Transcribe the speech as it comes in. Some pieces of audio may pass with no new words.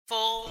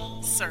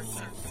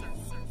circle.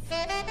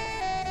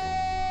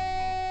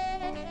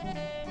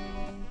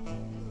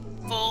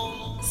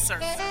 Full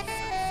circle.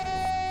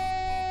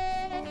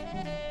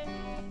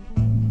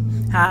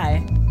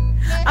 Hi,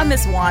 I'm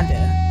Miss Wanda,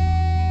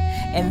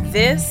 and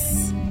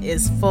this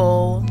is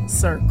Full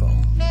Circle.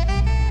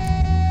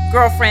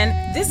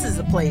 Girlfriend, this is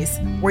a place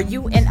where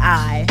you and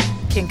I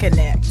can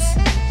connect.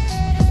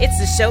 It's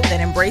a show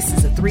that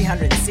embraces a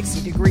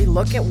 360-degree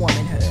look at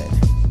womanhood.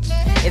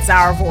 It's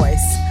our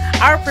voice,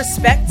 our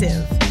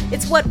perspective.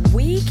 It's what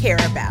we care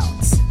about,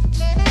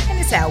 and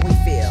it's how we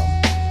feel.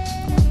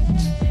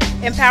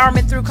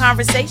 Empowerment through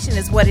conversation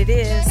is what it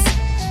is.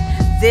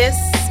 This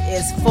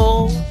is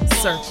Full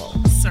Circle.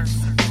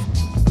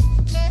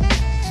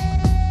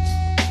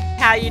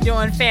 How you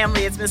doing,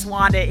 family? It's Miss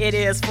Wanda. It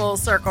is Full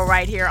Circle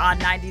right here on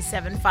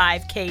 97.5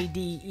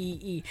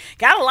 KDEE.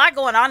 Got a lot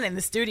going on in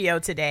the studio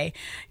today.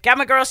 Got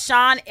my girl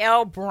Sean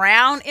L.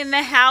 Brown in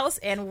the house,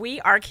 and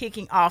we are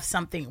kicking off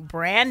something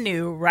brand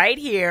new right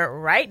here,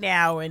 right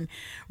now. And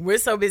we're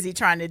so busy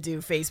trying to do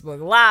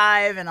Facebook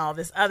Live and all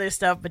this other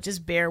stuff, but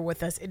just bear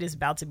with us. It is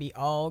about to be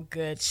all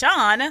good.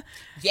 Sean,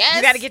 yes,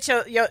 you got to get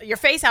your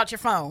face out your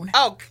phone.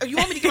 Oh, you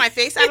want me to get my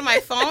face out of my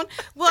phone?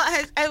 Well,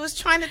 I was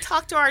trying to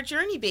talk to our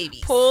journey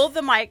babies. Pull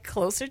the mic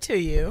closer to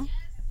you.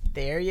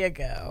 There you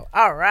go.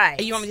 All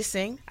right. You want me to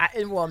sing?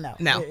 Well, no.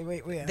 No.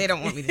 They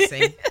don't want me to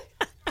sing.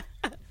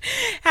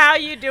 How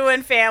you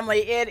doing, family?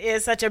 It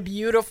is such a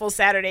beautiful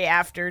Saturday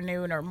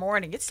afternoon or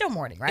morning. It's still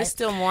morning, right? It's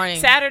still morning.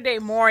 Saturday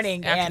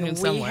morning, afternoon and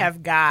we somewhere.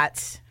 have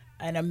got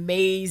an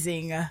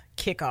amazing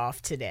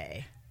kickoff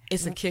today.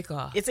 It's a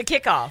kickoff. It's a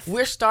kickoff.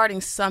 We're starting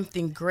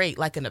something great,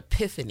 like an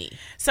epiphany.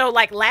 So,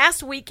 like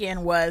last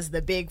weekend was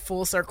the big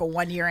Full Circle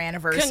 1 year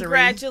anniversary.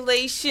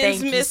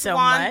 Congratulations, Miss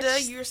Wanda.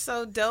 Much. You're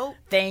so dope.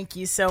 Thank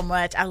you so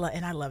much. I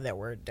love that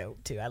word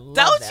dope too. I love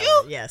Don't that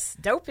you? word. Yes.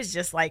 Dope is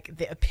just like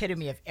the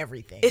epitome of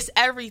everything. It's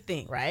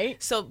everything. Right?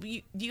 So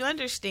do you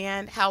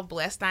understand how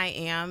blessed I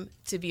am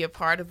to be a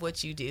part of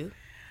what you do?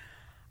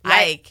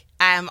 Like,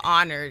 I am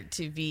honored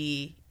to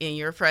be in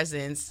your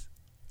presence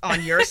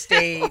on your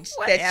stage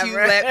that you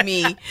let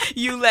me.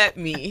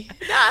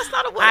 No, it's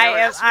not a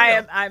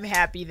whatever. I'm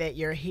happy that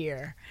you're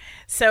here.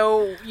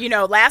 So,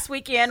 last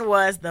weekend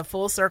was the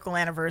Full Circle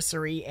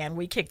anniversary, and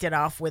we kicked it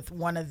off with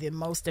one of the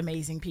most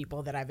amazing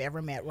people that I've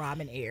ever met,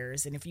 Robin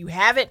Ayers. And if you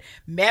haven't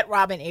met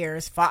Robin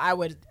Ayers, I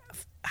would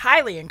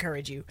highly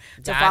encourage you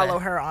to follow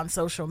her on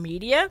social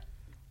media.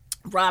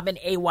 Robin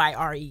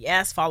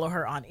Ayres. Follow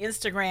her on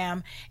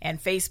Instagram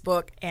and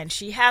Facebook, and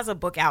she has a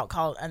book out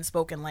called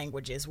Unspoken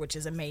Languages, which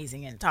is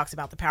amazing and talks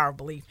about the power of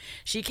belief.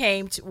 She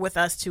came with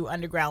us to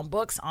Underground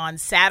Books on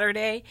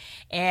Saturday,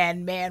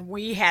 and man,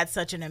 we had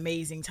such an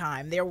amazing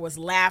time. There was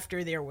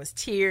laughter, there was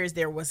tears,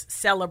 there was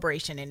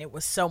celebration, and it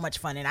was so much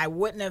fun. And I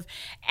wouldn't have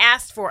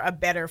asked for a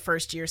better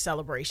first year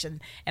celebration,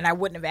 and I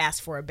wouldn't have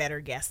asked for a better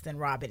guest than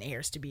Robin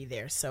Ayres to be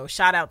there. So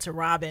shout out to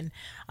Robin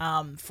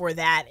for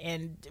that,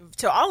 and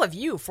to all of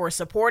you for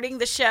supporting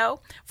the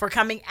show, for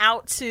coming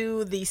out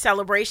to the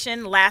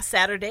celebration last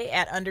Saturday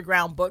at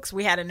Underground Books.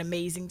 We had an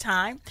amazing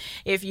time.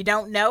 If you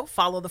don't know,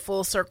 follow the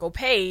Full Circle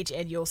page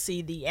and you'll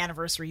see the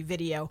anniversary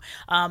video.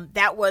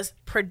 That was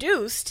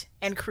produced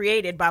and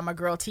created by my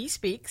girl T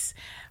Speaks,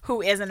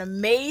 who is an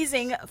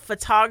amazing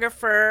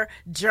photographer,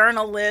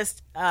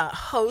 journalist,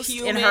 host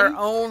in her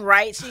own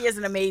right. She is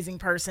an amazing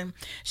person.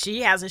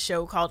 She has a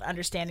show called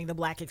Understanding the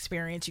Black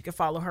Experience. You can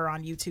follow her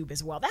on YouTube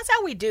as well. That's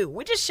how we do.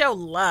 We just show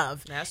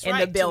love in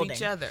the building. To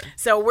each other.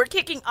 So we're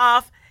kicking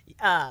off,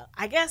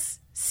 I guess,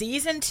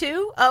 season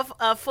 2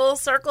 of Full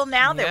Circle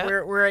now that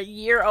we're a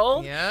year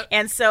old. Yep.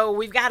 And so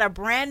we've got a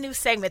brand new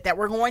segment that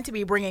we're going to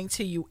be bringing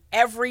to you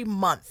every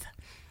month.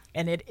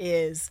 And it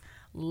is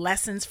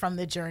Lessons from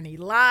the Journey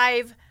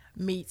Live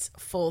meets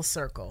Full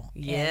Circle.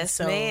 Yes, and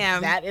so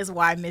ma'am. That is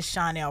why Miss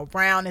Sean L.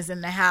 Brown is in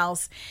the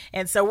house.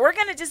 And so we're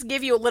going to just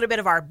give you a little bit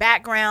of our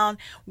background,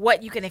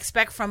 what you can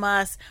expect from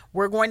us.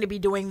 We're going to be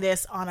doing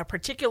this on a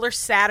particular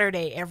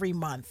Saturday every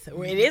month.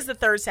 Mm-hmm. It is the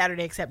third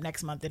Saturday, except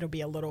next month it'll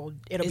be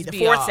the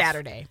fourth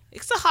Saturday.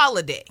 It's a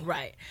holiday.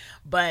 Right.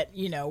 But,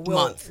 we'll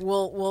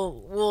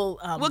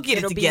get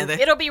it together.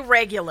 It'll be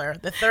regular,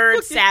 the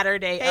third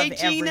Saturday of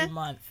Gina. every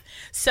month.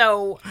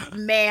 So,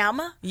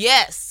 ma'am.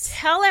 Yes.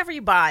 Tell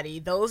everybody,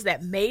 those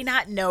that may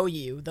not know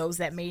you, those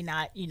that may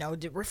not,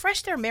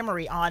 refresh their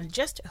memory on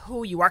just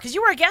who you are. Because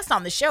you were a guest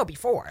on the show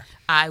before.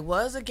 I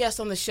was a guest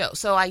on the show.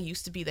 So I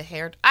used to be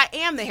I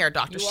am the hair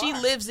doctor. She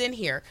lives in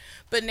here.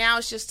 But now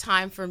it's just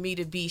time for me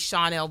to be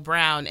Sean L.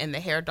 Brown and the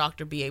hair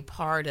doctor be a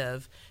part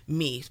of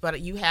me.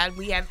 But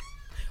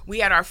we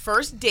had our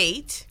first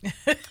date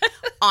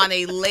on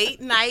a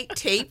late night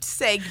taped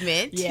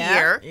segment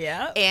here.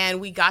 Yeah. And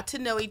we got to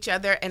know each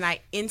other, and I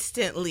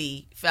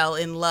instantly fell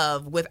in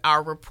love with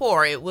our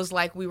rapport. It was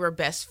like we were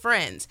best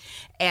friends.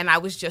 And I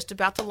was just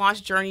about to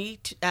launch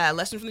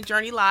Lesson from the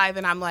Journey Live,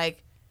 and I'm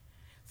like,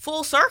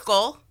 Full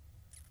Circle?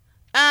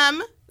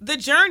 The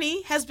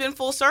journey has been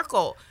full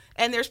circle.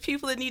 and there's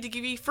people that need to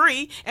give you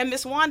free. And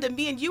Miss Wanda,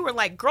 me and you were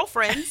like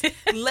girlfriends.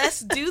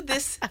 Let's do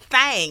this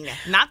thing.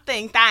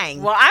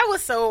 Well,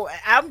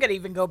 I'm going to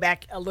even go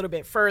back a little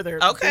bit further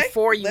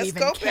before you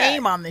even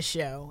came on the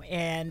show.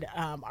 And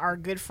our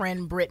good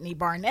friend Brittany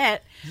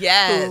Barnett,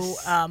 who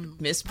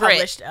Miss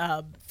published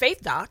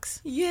Faith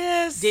Docs,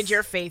 did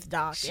your Faith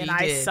Doc.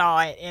 I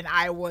saw it, and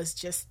I was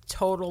just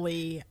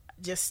totally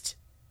just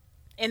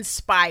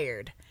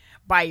inspired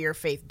by your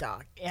Faith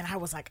Doc. And I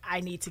was like,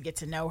 I need to get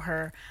to know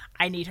her.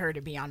 I need her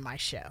to be on my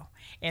show.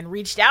 And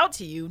reached out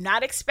to you,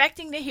 not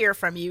expecting to hear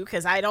from you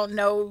because I don't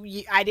know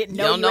you. I didn't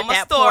know you at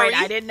that point.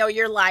 I didn't know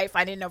your life.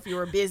 I didn't know if you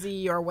were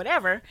busy or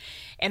whatever.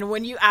 And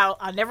when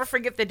I'll never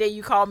forget the day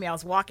you called me. I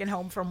was walking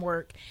home from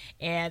work,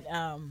 and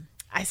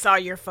I saw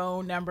your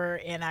phone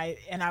number, and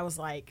I was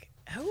like,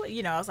 who,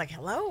 I was like,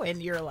 hello.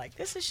 And you're like,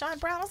 this is Sean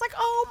Brown. I was like,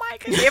 oh my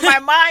gosh. In my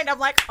mind, I'm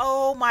like,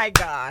 oh my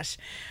gosh.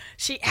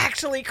 She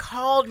actually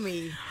called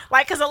me.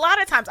 Like, because a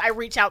lot of times I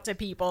reach out to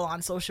people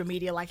on social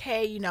media like,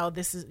 hey,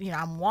 this is,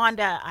 I'm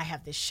Wanda. I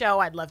have this show.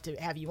 I'd love to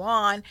have you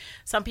on.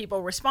 Some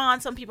people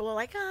respond. Some people are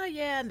like, oh,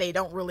 yeah. And they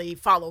don't really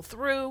follow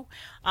through.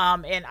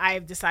 And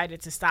I've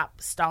decided to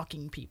stop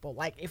stalking people.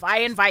 Like, if I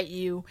invite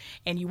you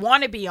and you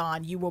want to be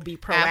on, you will be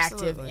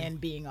proactive in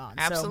being on.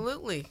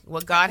 Absolutely. So,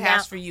 what God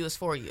has for you is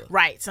for you.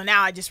 Right. So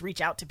now I just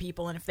reach out to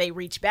people. And if they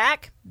reach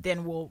back,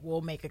 then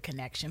we'll make a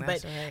connection.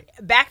 That's but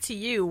right. Back to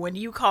you, when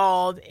you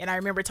called, and I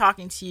remember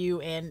talking to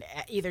you, and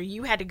either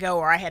you had to go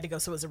or I had to go,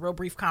 so it was a real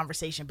brief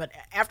conversation. But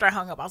after I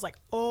hung up, I was like,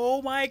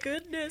 oh my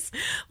goodness,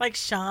 like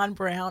Sean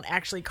Brown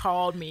actually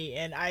called me.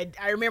 And I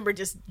remember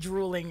just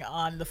drooling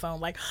on the phone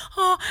like,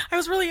 oh, I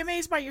was really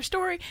amazed by your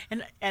story.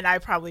 And I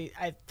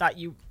thought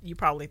you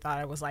probably thought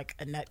I was like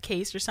a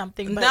nutcase or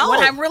something. But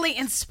when I'm really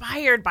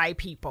inspired by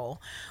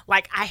people,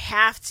 like I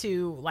have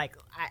to, like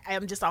I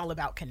am just all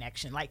about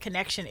connection. Like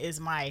connection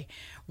is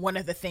one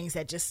of the things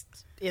that just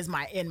is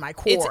in my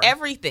core. It's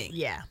everything.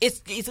 Yeah.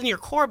 It's in your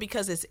core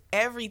because it's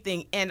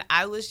everything. And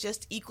I was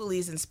just equally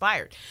as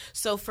inspired.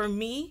 So for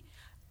me,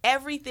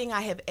 everything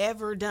I have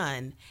ever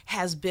done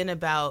has been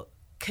about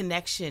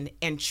connection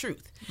and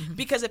truth. Mm-hmm.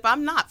 Because if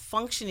I'm not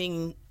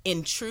functioning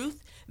in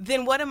truth,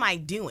 then what am I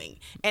doing?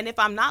 And if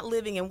I'm not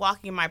living and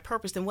walking in my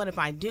purpose, then what am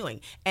I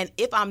doing? And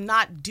if I'm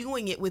not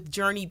doing it with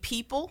Journey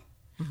people,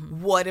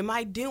 what am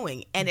I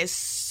doing? And as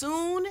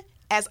soon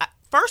as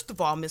first of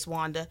all, Miss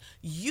Wanda,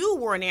 you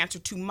were an answer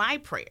to my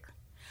prayer.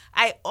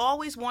 I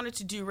always wanted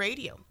to do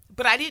radio,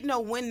 but I didn't know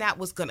when that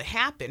was going to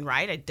happen,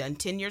 right? I'd done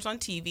 10 years on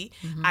TV.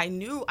 Mm-hmm. I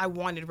knew I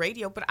wanted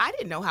radio, but I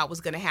didn't know how it was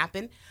going to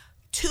happen.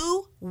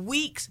 2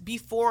 weeks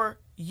before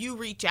you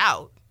reach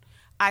out,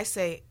 I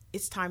say,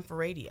 it's time for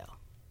radio.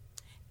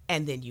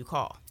 And then you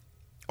call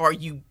or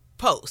you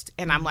post.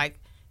 And I'm like,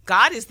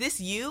 God, is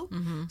this you?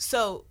 Mm-hmm.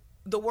 So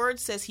the word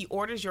says he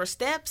orders your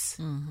steps.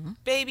 Mm-hmm.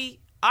 Baby,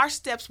 our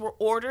steps were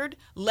ordered.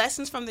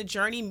 Lessons from the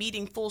Journey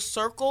meeting full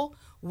circle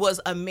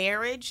was a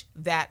marriage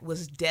that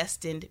was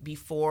destined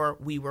before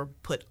we were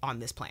put on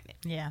this planet.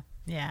 Yeah.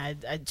 Yeah.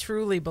 I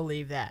truly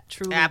believe that.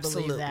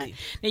 Absolutely. Believe that.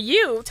 Now,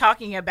 you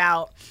talking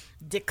about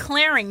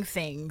declaring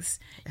things,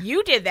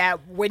 you did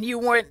that when you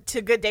went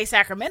to Good Day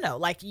Sacramento.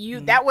 Like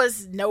that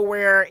was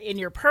nowhere in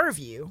your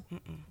purview.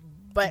 Mm-mm.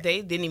 But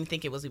they didn't even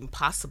think it was even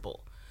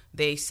possible.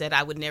 They said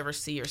I would never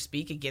see or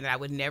speak again. I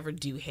would never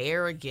do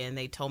hair again.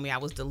 They told me I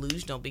was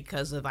delusional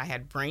because I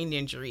had brain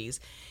injuries.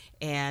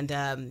 And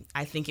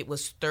I think it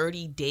was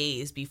 30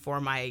 days before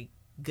my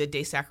Good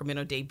Day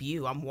Sacramento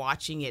debut. I'm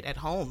watching it at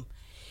home.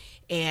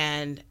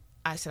 And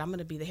I said, I'm going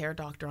to be the hair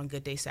doctor on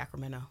Good Day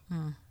Sacramento.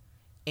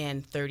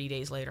 And 30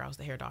 days later, I was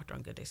the hair doctor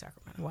on Good Day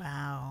Sacramento.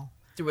 Wow.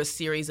 Through a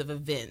series of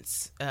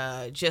events,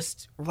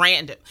 just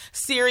random.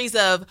 Series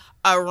of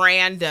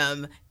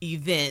random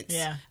events.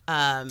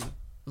 Yeah.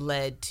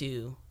 Led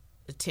to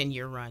a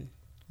 10-year run.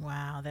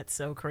 Wow, that's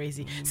so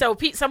crazy. Mm-hmm. So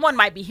someone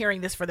might be hearing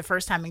this for the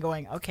first time and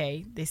going,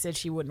 okay, they said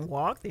she wouldn't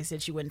walk. They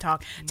said she wouldn't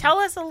talk. Mm-hmm. Tell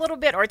us a little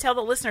bit, or tell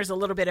the listeners a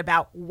little bit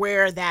about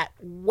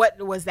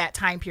what was that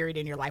time period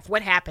in your life?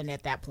 What happened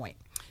at that point?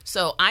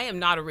 So I am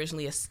not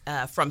originally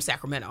from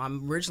Sacramento.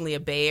 I'm originally a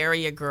Bay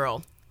Area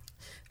girl,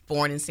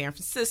 born in San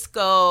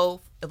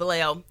Francisco,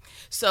 Vallejo.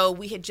 So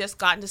we had just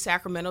gotten to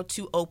Sacramento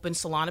to open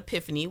Salon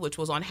Epiphany, which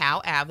was on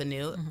Howe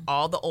Avenue. Mm-hmm.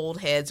 All the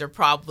old heads are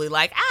probably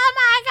like, oh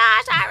my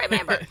gosh, I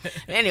remember.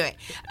 Anyway,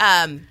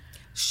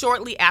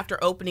 shortly after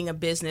opening a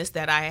business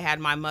that I had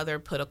my mother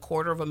put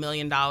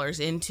 $250,000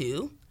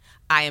 into,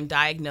 I am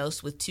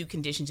diagnosed with 2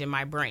 conditions in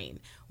my brain.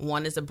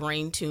 One is a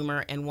brain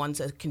tumor and one's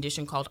a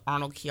condition called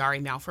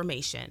Arnold-Chiari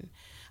malformation.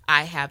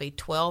 I have a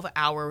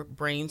 12-hour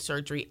brain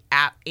surgery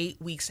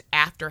 8 weeks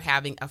after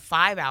having a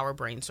 5-hour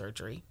brain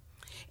surgery.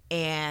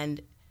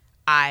 And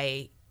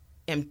I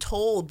am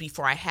told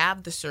before I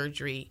have the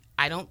surgery,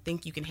 I don't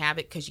think you can have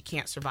it because you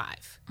can't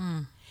survive.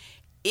 Mm.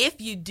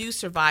 If you do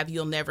survive,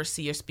 you'll never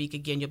see or speak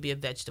again. You'll be a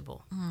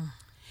vegetable. Mm.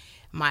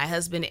 My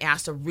husband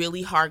asked a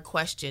really hard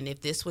question.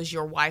 If this was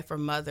your wife or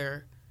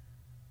mother,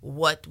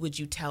 what would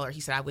you tell her?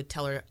 He said, I would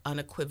tell her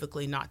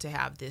unequivocally not to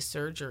have this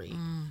surgery.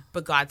 Mm.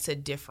 But God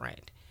said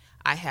different.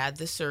 I had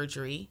the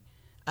surgery.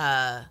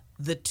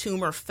 the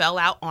tumor fell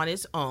out on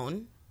its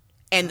own,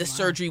 and the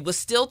surgery was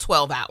still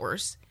 12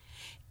 hours.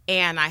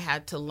 And I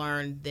had to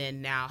learn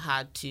then now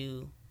how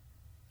to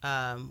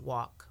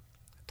walk,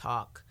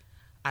 talk.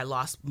 I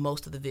lost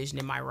most of the vision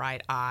in my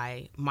right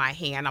eye. My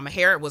hand,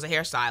 was a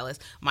hairstylist.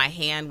 My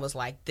hand was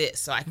like this,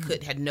 so I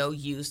had no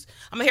use.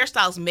 I'm a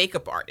hairstylist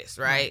makeup artist,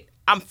 right?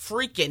 I'm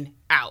freaking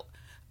out.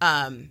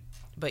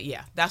 But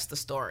yeah, that's the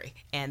story.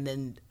 And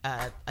then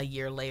a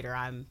year later,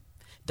 I'm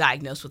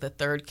diagnosed with a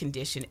third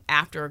condition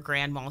after a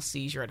grand mal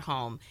seizure at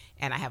home,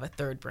 and I have a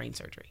third brain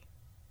surgery.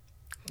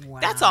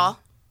 Wow. That's all.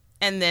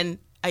 And then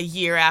a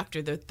year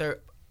after 10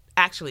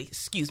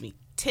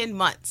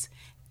 months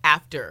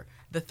after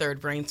the third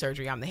brain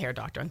surgery, I'm the hair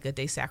doctor on Good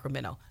Day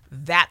Sacramento.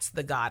 That's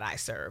the God I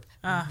serve.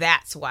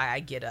 That's why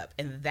I get up,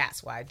 and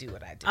that's why I do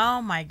what I do.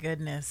 Oh, my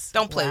goodness.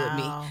 Don't play with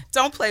me.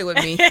 Don't play with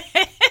me.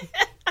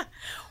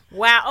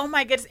 Wow. Oh,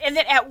 my goodness. And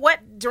then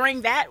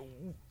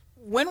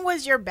when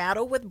was your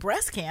battle with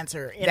breast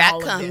cancer? That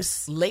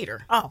comes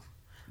later. Oh.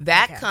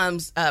 That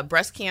comes,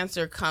 breast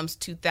cancer comes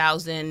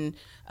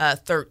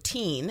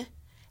 2013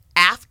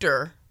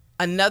 after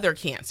another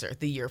cancer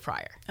the year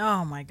prior.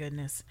 Oh, my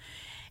goodness.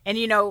 And,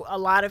 you know, a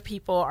lot of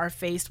people are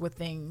faced with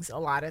things a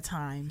lot of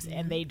times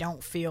and they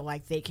don't feel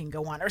like they can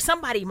go on. Or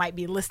somebody might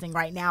be listening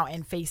right now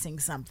and facing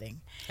something.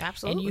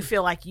 Absolutely. And you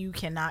feel like you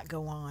cannot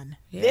go on.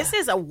 Yeah. This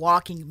is a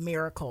walking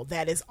miracle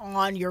that is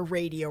on your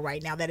radio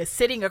right now, that is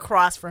sitting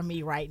across from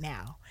me right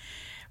now.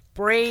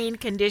 Brain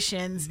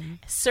conditions,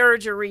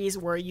 surgeries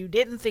where you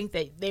didn't think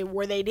that they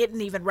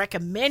didn't even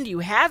recommend you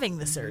having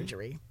the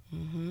surgery.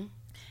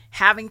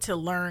 Having to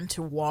learn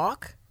to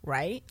walk.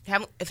 Right?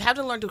 Have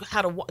to learn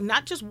how to walk,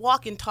 not just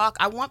walk and talk.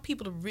 I want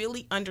people to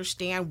really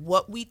understand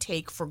what we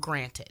take for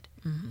granted.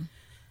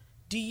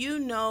 Do you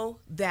know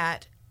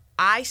that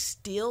I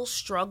still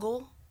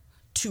struggle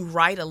to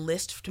write a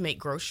list to make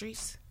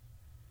groceries?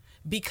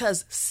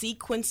 Because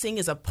sequencing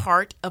is a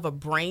part of a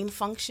brain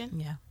function.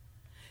 Yeah.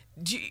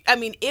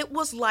 It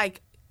was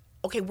like,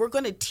 okay, we're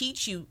going to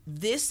teach you,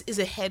 this is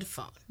a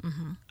headphone.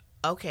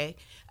 Okay.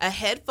 A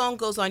headphone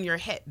goes on your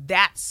head.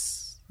 That's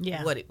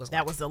what it was like.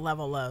 That was the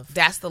level of.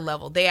 That's the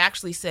level. They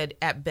actually said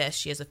at best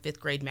she has a 5th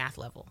grade math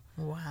level.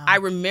 Wow. I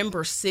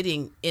remember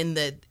sitting in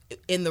the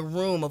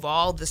room of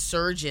all the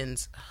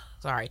surgeons,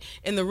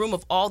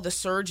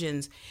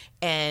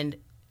 and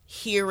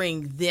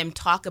hearing them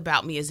talk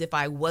about me as if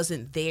I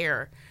wasn't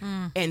there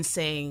and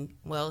saying,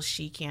 well,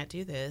 she can't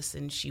do this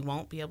and she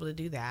won't be able to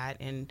do that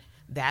and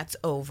that's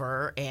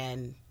over.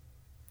 And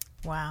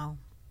wow.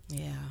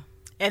 Yeah.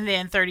 And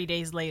then 30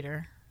 days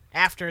later,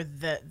 after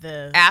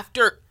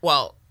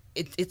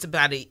it's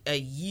about a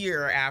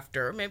year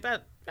after, maybe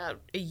about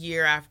a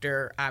year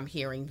after I'm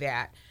hearing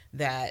that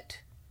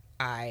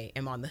I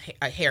am on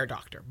a hair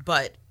doctor.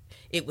 But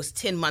it was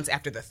 10 months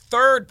after the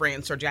third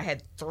brain surgery. I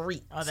had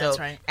 3. Oh, that's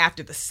right.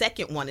 After the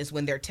second one is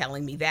when they're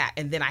telling me that.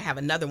 And then I have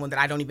another one that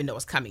I don't even know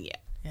is coming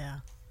yet. Yeah.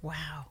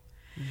 Wow.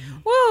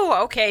 Woo,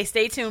 okay,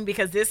 stay tuned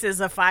because this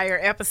is a fire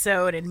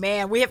episode, and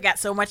man, we have got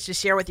so much to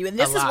share with you, and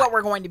this is what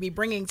we're going to be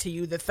bringing to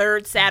you the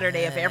third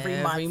Saturday of every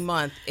month. Every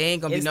month. It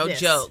ain't going to be no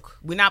joke.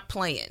 We're not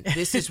playing.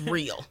 This is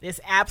real.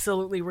 It's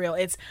absolutely real.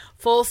 It's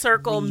Full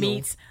Circle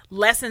meets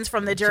Lessons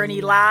from the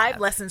Journey Live.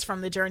 Lessons from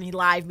the Journey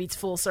Live meets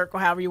Full Circle,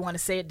 however you want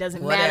to say it.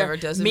 Doesn't matter.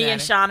 Doesn't Me matter.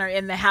 and Sean are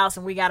in the house,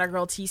 and we got our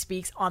girl T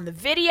Speaks on the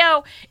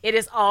video. It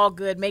is all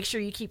good. Make sure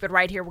you keep it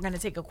right here. We're going to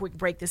take a quick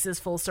break. This is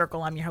Full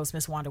Circle. I'm your host,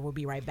 Miss Wanda. We'll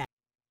be right back.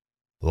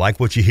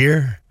 Like what you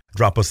hear?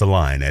 Drop us a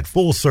line at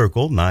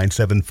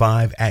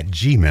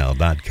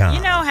fullcircle975@gmail.com.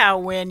 You know how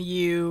when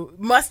you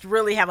must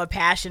really have a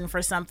passion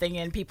for something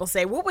and people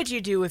say, what would you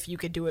do if you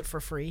could do it for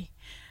free?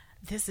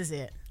 This is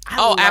it. I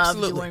love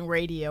absolutely. doing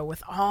radio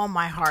with all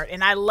my heart.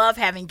 And I love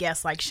having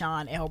guests like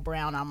Sean L.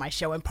 Brown on my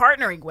show and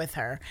partnering with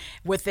her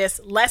with this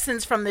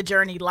Lessons from the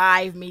Journey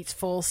Live meets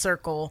Full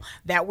Circle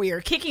that we are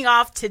kicking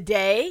off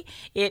today.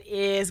 It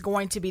is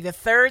going to be the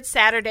third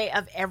Saturday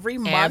of every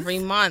month. Every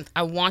month.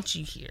 I want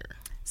you here.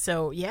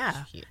 So,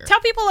 yeah. Tell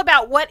people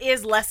about what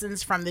is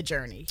Lessons from the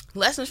Journey.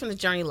 Lessons from the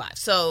Journey Live.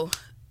 So,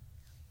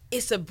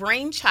 it's a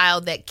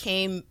brainchild that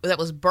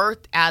was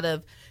birthed out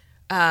of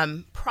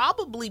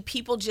probably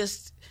people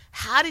just,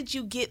 how did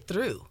you get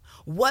through?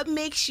 What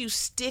makes you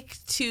stick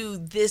to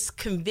this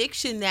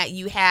conviction that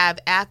you have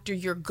after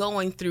you're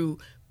going through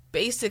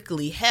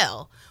basically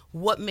hell?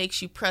 What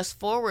makes you press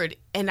forward?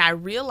 And I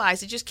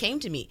realized, it just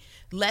came to me.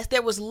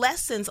 There was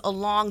lessons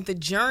along the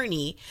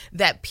journey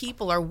that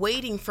people are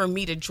waiting for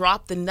me to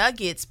drop the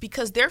nuggets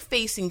because they're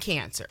facing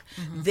cancer.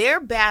 They're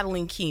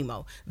battling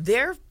chemo.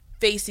 They're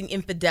facing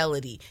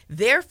infidelity.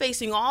 They're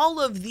facing all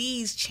of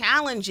these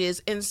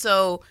challenges. And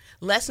so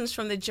Lessons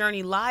from the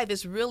Journey Live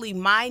is really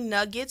my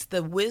nuggets,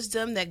 the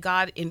wisdom that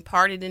God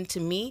imparted into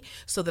me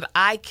so that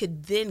I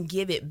could then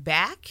give it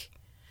back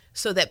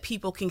so that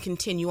people can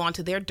continue on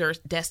to their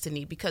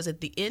destiny. Because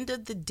at the end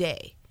of the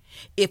day,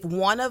 if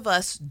one of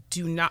us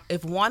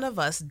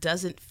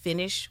doesn't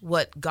finish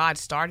what God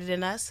started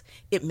in us,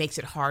 it makes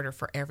it harder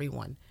for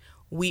everyone.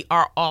 We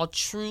are all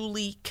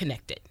truly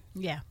connected.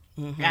 Yeah,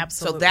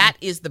 absolutely. So that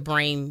is the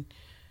brain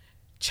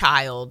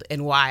child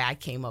and why I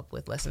came up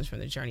with Lessons from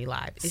the Journey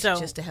Live. It's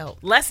just to help.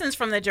 Lessons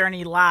from the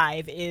Journey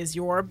Live is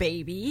your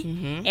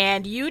baby,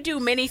 and you do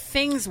many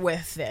things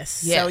with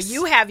this. Yes. So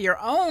you have your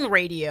own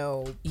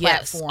radio platform.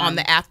 Yes, on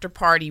the After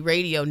Party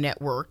Radio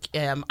Network.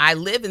 I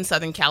live in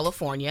Southern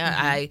California.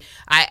 I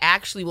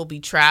actually will be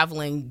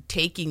traveling,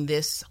 taking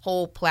this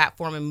whole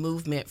platform and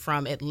movement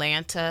from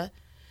Atlanta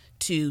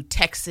to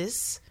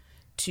Texas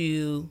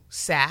to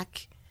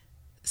SAC,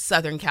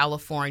 Southern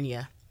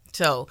California.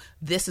 So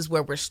this is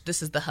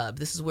the hub.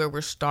 This is where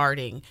we're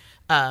starting.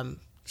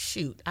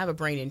 Shoot, I have a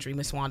brain injury,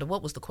 Miss Wanda.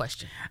 What was the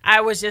question?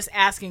 I was just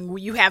asking.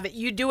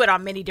 You do it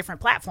on many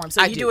different platforms.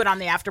 So you do it on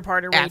the After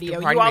Party Radio.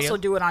 You also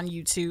do it on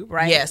YouTube,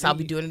 right? Yes, I'll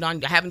be doing it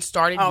on. I haven't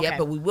started yet,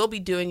 but we will be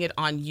doing it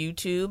on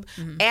YouTube,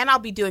 and I'll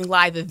be doing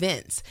live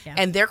events,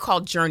 and they're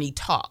called Journey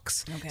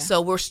Talks. Okay.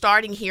 So we're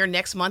starting here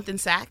next month in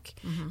SAC,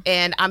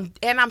 and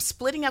I'm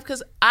splitting up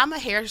because I'm a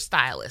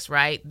hairstylist,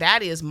 right?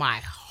 That is my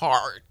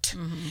heart,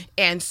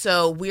 and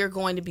so we're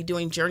going to be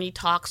doing Journey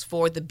Talks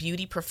for the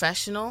beauty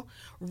professional,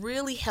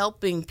 really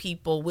helping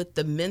people with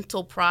the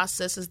mental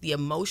processes, the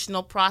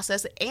emotional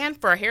process, and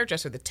for a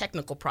hairdresser, the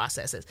technical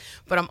processes.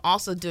 But I'm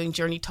also doing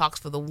Journey Talks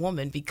for the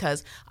woman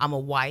because I'm a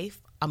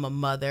wife, I'm a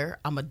mother,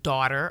 I'm a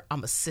daughter,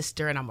 I'm a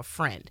sister, and I'm a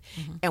friend.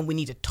 And we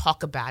need to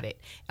talk about it.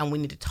 And we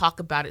need to talk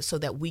about it so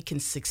that we can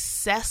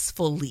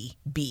successfully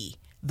be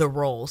the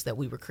roles that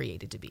we were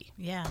created to be.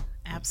 Yeah,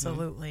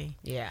 absolutely.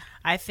 Yeah.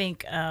 I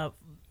think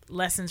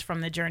Lessons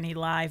from the Journey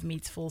Live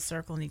meets Full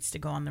Circle needs to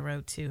go on the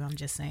road too. I'm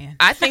just saying.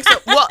 I think so.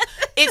 Well,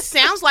 it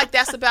sounds like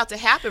that's about to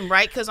happen,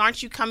 right? Because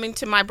aren't you coming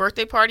to my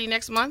birthday party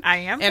next month? I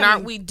am. And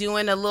aren't we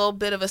doing a little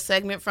bit of a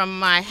segment from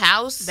my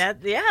house?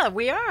 Yeah,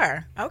 we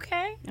are.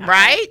 Okay.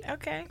 Right?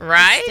 Okay.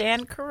 Right?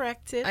 Stand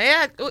corrected.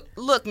 Yeah.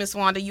 Look, Miss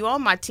Wanda, you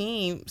on my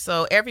team,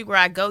 so everywhere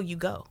I go, you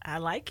go. I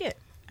like it.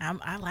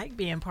 I like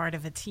being part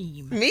of a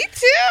team. Me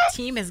too.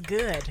 Team is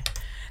good.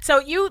 So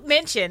you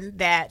mentioned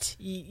that,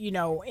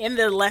 in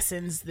the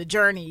lessons, the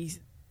journeys,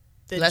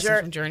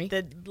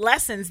 the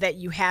lessons that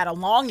you had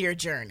along your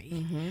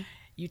journey,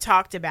 you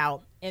talked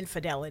about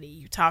infidelity.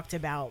 You talked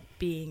about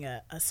being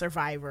a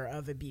survivor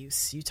of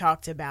abuse. You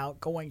talked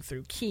about going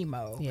through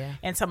chemo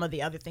and some of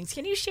the other things.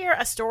 Can you share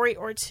a story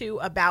or two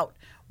about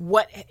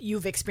what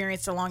you've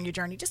experienced along your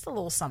journey? Just a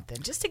little something,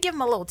 just to give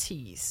them a little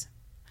tease.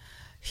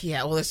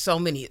 Yeah, well, there's so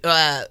many.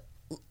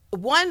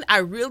 One I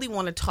really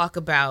want to talk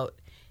about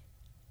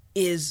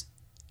is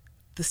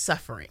the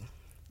suffering.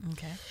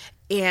 Okay.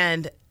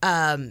 And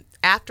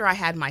after I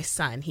had my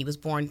son, he was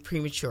born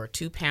premature,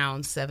 2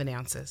 pounds, 7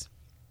 ounces.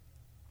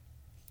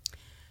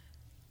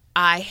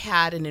 I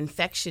had an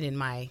infection in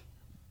my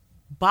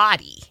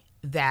body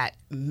that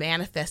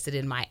manifested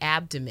in my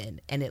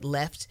abdomen, and it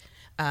left,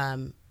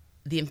 the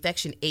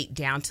infection ate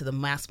down to the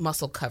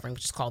muscle covering,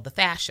 which is called the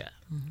fascia.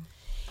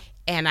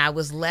 And I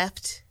was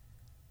left,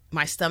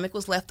 my stomach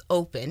was left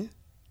open.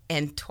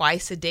 And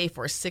twice a day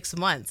for 6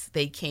 months,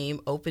 they came,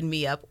 opened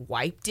me up,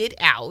 wiped it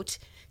out,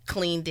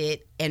 cleaned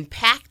it, and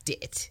packed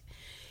it.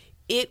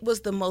 It was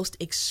the most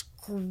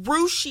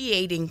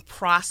excruciating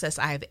process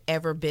I have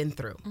ever been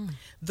through.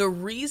 The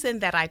reason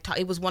that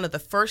it was one of the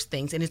first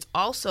things, and it's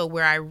also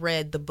where I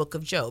read the book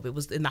of Job. I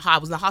was in the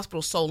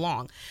hospital so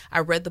long. I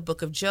read the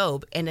book of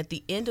Job, and at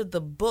the end of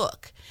the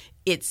book,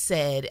 it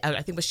said, I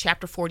think it was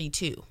chapter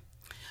 42,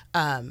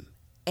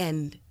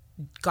 and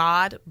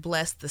God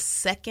blessed the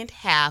second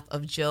half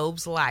of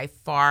Job's life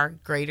far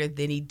greater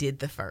than he did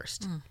the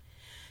first.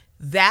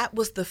 That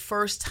was the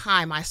first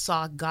time I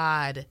saw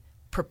God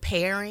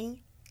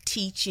preparing,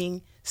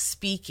 teaching,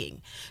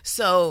 speaking.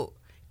 So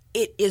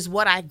it is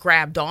what I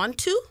grabbed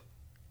onto.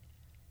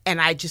 And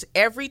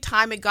every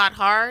time it got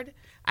hard,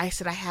 I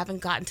said, I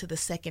haven't gotten to the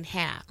second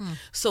half.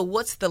 So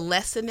what's the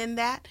lesson in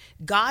that?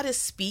 God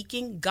is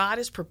speaking. God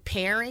is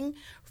preparing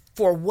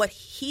for what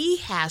he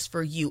has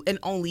for you, and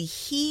only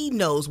he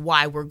knows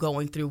why we're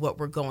going through what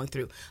we're going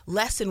through.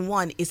 Lesson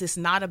 1 is it's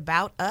not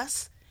about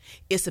us.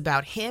 It's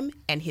about him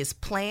and his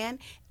plan,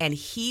 and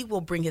he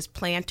will bring his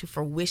plan to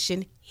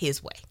fruition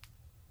his way.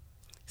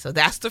 So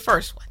that's the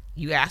first one.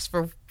 We asked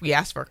for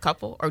a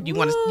couple, or do you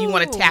want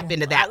to tap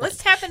into that? Let's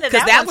tap into that,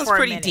 because that one's for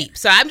pretty deep.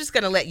 So I'm just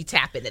going to let you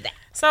tap into that.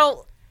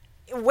 So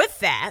with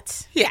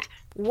that,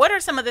 what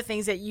are some of the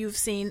things that you've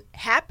seen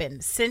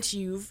happen since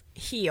you've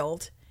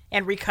healed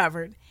and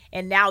recovered,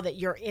 and now that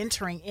you're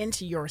entering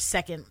into your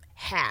second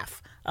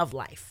half of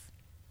life?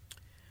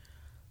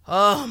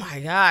 Oh my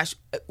gosh.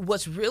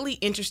 What's really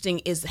interesting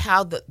is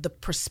how the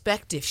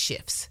perspective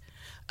shifts,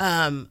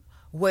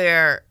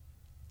 where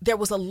there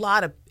was a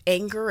lot of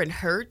anger and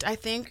hurt, I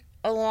think,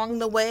 along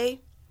the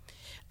way.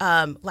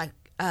 Now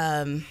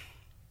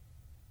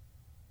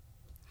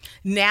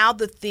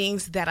the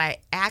things that I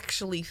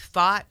actually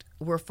thought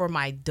were for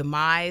my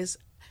demise,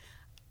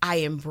 I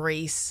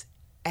embrace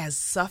as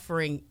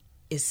suffering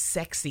is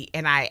sexy,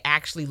 and I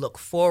actually look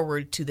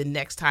forward to the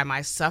next time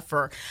I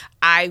suffer.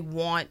 I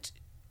want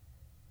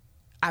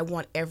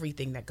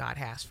everything that God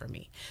has for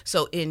me.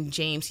 So in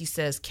James, he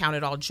says, count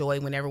it all joy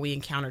whenever we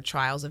encounter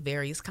trials of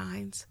various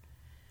kinds.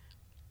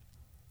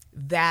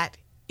 That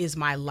is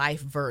my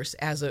life verse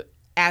as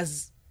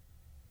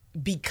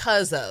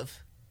because of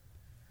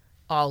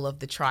all of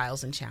the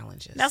trials and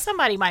challenges. Now,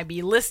 somebody might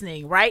be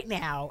listening right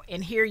now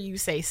and hear you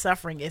say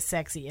suffering is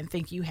sexy and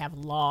think you have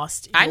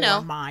lost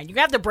your mind. You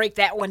have to break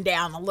that one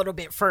down a little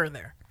bit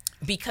further.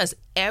 Because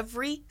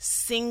every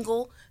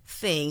single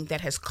thing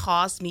that has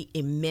caused me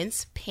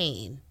immense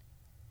pain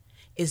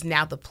is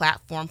now the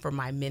platform for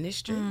my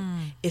ministry.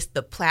 It's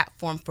the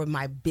platform for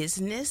my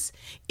business.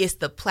 It's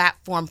the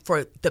platform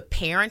for the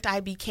parent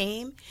I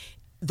became,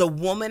 the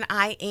woman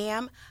I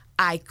am.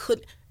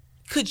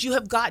 Could you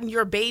have gotten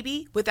your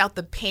baby without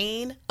the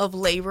pain of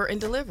labor and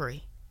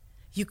delivery?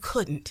 You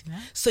couldn't.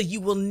 Yeah. So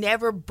you will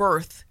never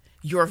birth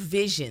your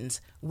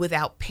visions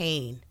without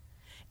pain.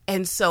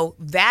 And so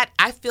that,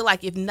 I feel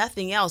like if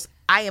nothing else,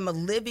 I am a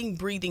living,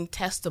 breathing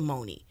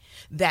testimony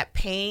that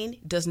pain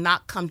does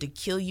not come to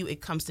kill you.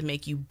 It comes to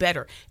make you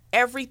better.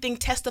 Everything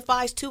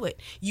testifies to it.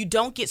 You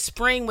don't get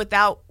spring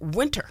without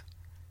winter,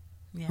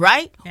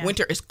 right? Yeah.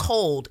 Winter is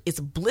cold. It's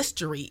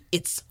blistery.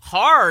 It's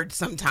hard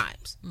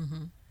sometimes.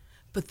 Mm-hmm.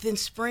 But then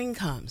spring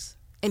comes.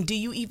 And do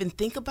you even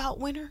think about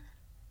winter?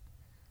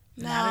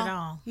 No, not at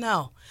all.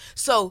 No.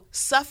 So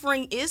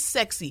suffering is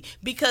sexy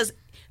because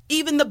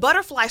even the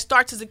butterfly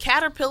starts as a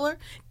caterpillar.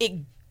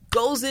 It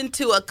goes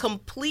into a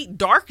complete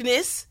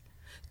darkness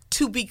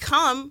to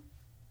become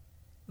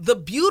the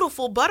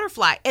beautiful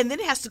butterfly. And then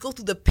it has to go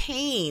through the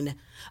pain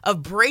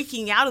of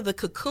breaking out of the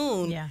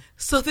cocoon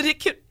so that it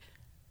can.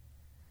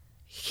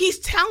 He's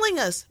telling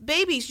us,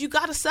 babies, you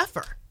got to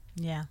suffer.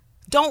 Yeah.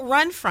 Don't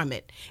run from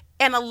it.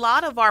 And a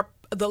lot of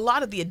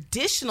the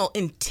additional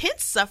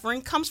intense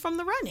suffering comes from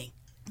the running.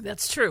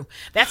 That's true.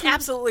 That's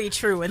absolutely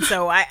true. And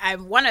so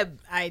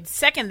I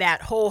second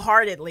that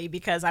wholeheartedly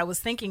because I was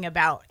thinking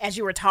about, as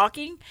you were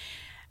talking,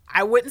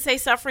 I wouldn't say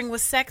suffering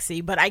was sexy,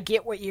 but I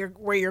get where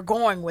you're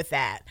going with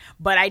that.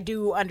 But I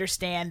do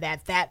understand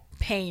that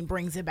pain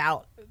brings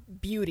about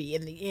beauty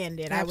in the end.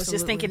 And Absolutely. I was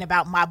just thinking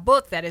about my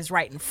book that is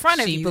right in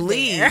front of you. She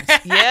believes.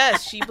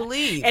 Yes, she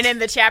believes. And in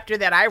the chapter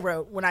that I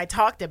wrote, when I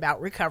talked about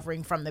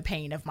recovering from the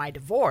pain of my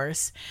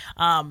divorce,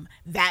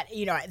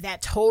 that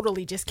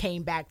totally just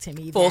came back to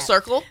me. Full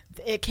circle?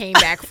 It came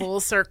back full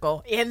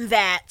circle in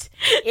that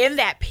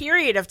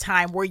period of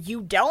time where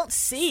you don't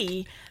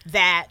see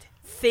that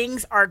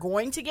things are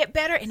going to get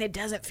better and it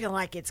doesn't feel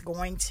like it's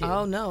going to.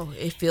 Oh, no.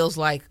 It feels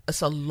like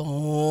it's a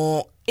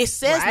long, it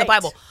says in the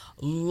Bible,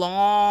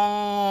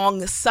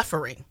 long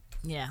suffering.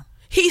 Yeah.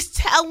 He's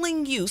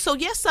telling you. So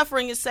yes,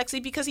 suffering is sexy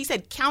because he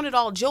said, count it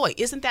all joy.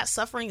 Isn't that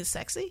suffering is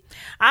sexy?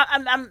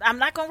 I'm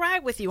not going to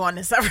ride with you on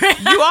this suffering.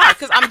 You are,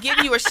 because I'm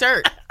getting you a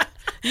shirt.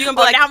 You're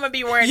gonna be now I'm gonna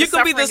be wearing. You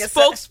can be the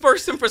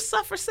spokesperson for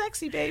Suffer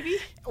Sexy, baby.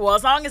 Well,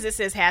 as long as it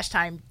says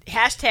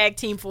hashtag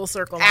Team Full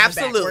Circle.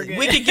 Absolutely,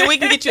 we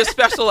can get you a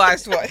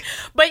specialized one.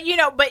 But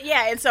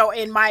and so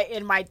in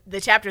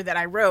the chapter that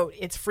I wrote,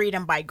 it's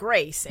Freedom by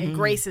Grace, and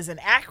Grace is an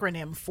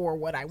acronym for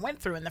what I went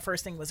through, and the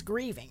first thing was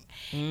grieving,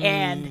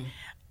 and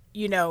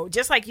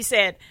just like you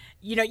said,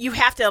 you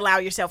have to allow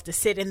yourself to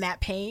sit in that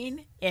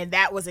pain. And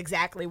that was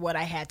exactly what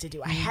I had to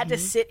do. I had to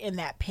sit in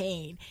that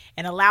pain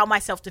and allow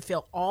myself to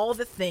feel all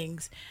the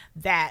things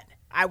that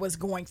I was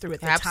going through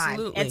at the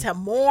time. And to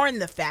mourn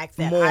the fact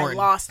that I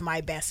lost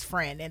my best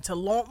friend. And to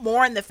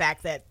mourn the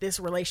fact that this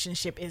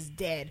relationship is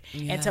dead.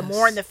 Yes. And to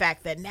mourn the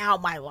fact that now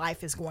my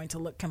life is going to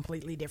look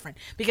completely different.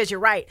 Because you're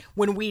right.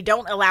 When we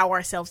don't allow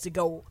ourselves to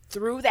go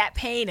through that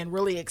pain and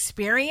really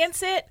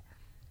experience it,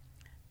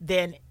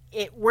 then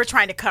we're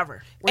trying to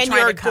cover.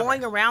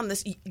 Going around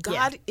this.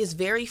 God is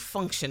very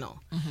functional.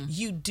 Mm-hmm.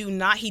 You do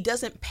not. He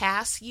doesn't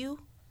pass you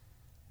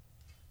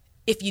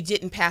if you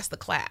didn't pass the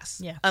class.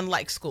 Yeah.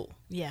 Unlike school.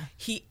 Yeah.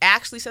 He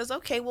actually says,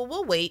 "Okay, well,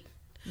 we'll wait.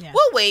 Yeah.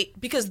 We'll wait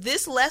because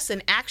this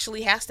lesson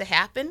actually has to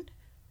happen.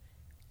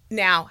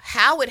 Now,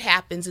 how it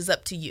happens is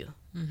up to you.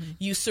 Mm-hmm.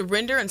 You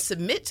surrender and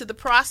submit to the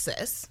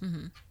process.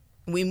 Mm-hmm.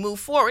 We move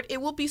forward.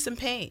 It will be some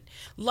pain.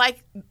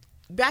 Like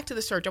back to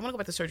the surgery. I want to go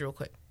back to surgery real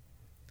quick.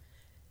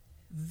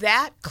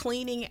 That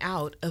cleaning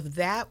out of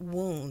that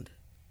wound,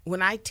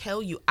 when I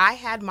tell you, I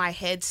had my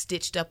head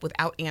stitched up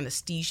without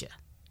anesthesia.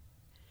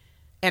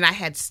 And I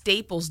had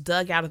staples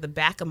dug out of the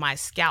back of my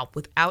scalp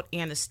without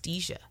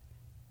anesthesia.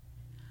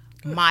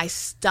 Good. My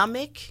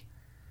stomach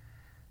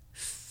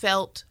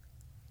felt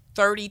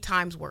 30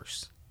 times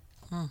worse.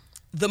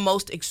 The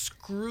most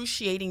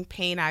excruciating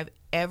pain I've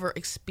ever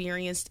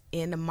experienced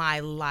in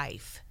my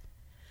life.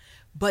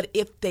 But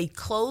if they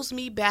close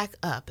me back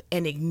up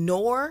and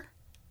ignore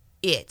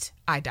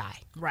I die.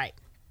 Right.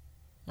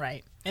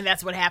 And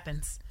that's what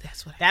happens.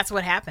 That's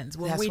what happens.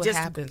 When we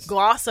just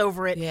gloss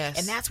over it. Yes.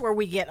 And that's where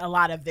we get a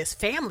lot of this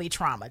family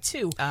trauma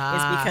too. Is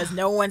because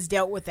no one's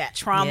dealt with that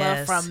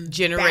trauma from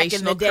generational back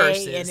in the day.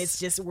 Curses. And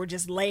it's we're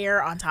just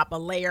layer on top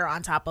of layer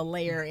on top of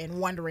layer and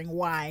wondering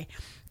why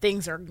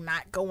things are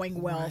not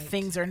going well.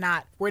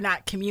 Right. We're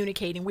not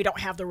communicating. We don't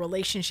have the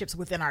relationships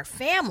within our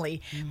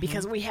family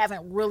because we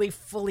haven't really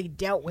fully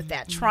dealt with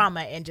that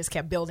trauma and just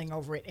kept building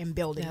over it and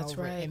building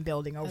over it and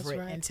building over it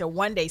until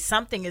one day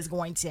something is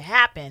going to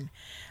happen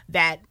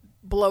that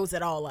blows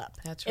it all up.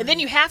 That's right. And then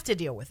you have to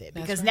deal with it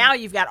because now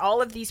you've got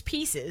all of these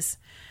pieces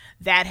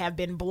that have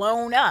been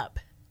blown up.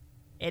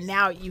 And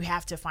now you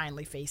have to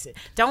finally face it.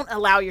 Don't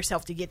allow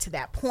yourself to get to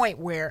that point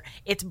where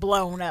it's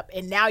blown up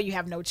and now you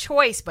have no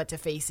choice but to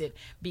face it.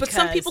 But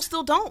some people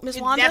still don't,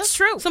 Ms. Wanda. That's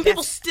true. Some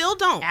people still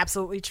don't.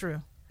 Absolutely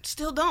true.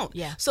 Still don't.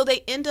 Yeah. So they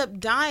end up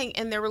dying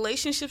and their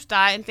relationships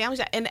die and families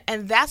die.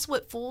 And that's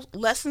what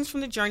Lessons from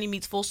the Journey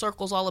meets Full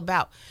Circle is all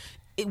about.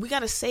 We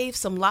got to save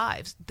some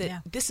lives.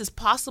 This is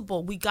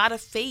possible. We got to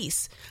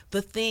face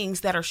the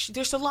things that are,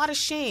 there's a lot of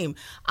shame.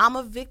 I'm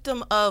a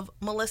victim of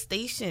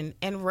molestation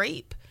and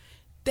rape.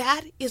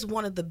 That is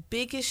one of the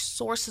biggest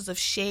sources of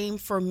shame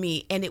for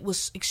me. And it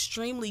was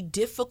extremely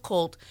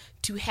difficult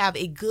to have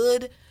a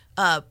good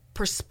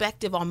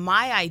perspective on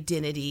my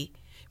identity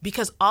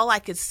because all I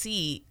could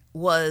see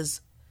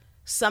was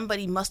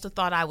somebody must have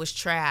thought I was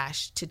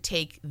trash to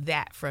take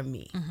that from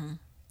me.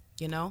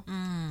 You know?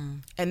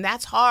 And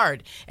that's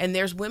hard. And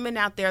there's women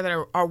out there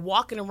that are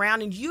walking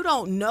around and you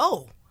don't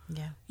know.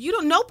 Yeah.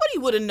 Nobody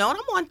would have known.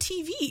 I'm on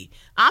TV.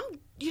 I'm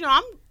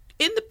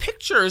in the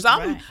pictures.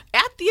 I'm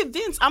at the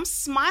events. I'm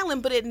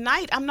smiling, but at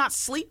night I'm not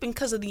sleeping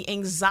because of the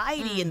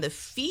anxiety and the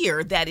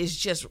fear that is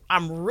just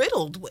I'm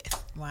riddled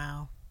with.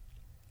 Wow.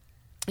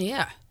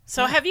 Yeah.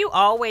 So have you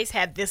always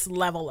had this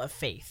level of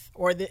faith,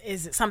 or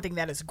is it something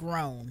that has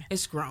grown?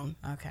 It's grown.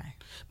 Okay.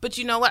 But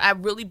you know what? I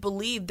really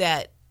believe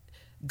that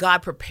God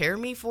prepared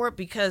me for it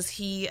because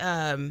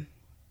I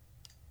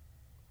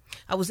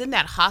was in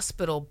that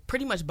hospital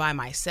pretty much by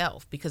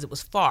myself because it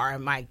was far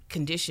and my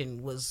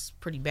condition was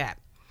pretty bad.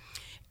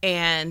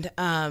 And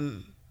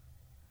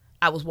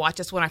I was watching.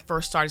 That's when I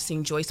first started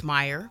seeing Joyce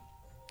Meyer.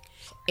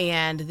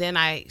 And then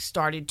I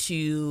started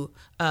to,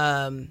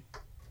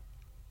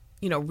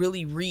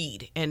 really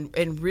read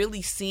and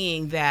really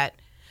seeing that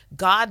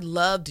God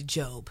loved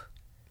Job.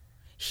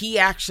 He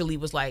actually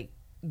was like,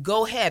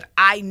 go ahead.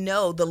 I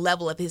know the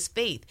level of his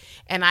faith.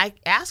 And I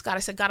asked God, I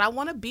said, God, I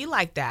want to be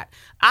like that.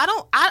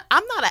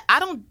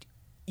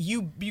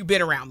 You've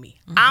been around me.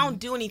 I don't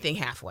do anything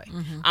halfway.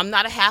 I'm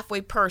not a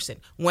halfway person.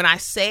 When I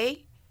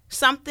say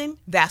something,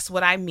 that's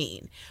what I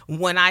mean.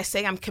 When I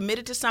say I'm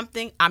committed to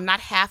something, I'm not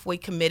halfway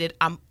committed.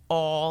 I'm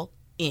all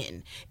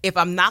in. If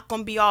I'm not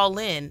going to be all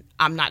in,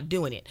 I'm not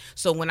doing it.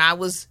 So when I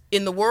was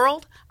in the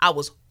world, I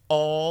was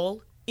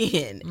all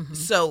in.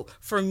 So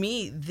for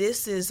me,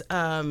 this is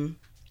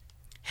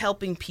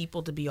helping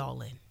people to be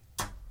all in.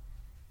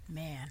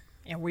 Man,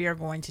 and we are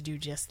going to do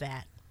just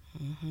that.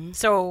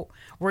 So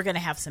we're going to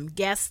have some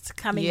guests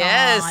coming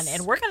on,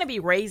 and we're going to be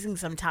raising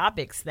some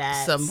topics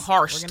that some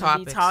harsh we're topics. We're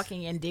going to be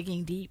talking and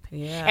digging deep.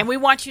 Yeah. And we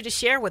want you to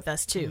share with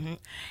us too.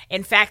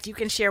 In fact, you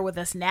can share with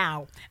us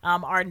now.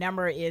 Our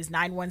number is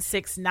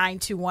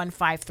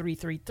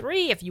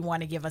 916-921-5333 if you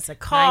want to give us a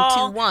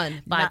call.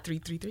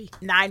 921-5333.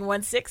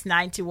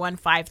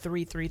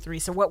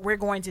 916-921-5333. So what we're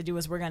going to do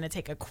is we're going to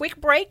take a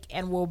quick break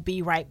and we'll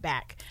be right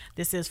back.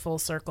 This is Full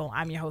Circle.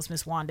 I'm your host,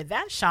 Miss Wanda.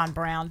 That's Sean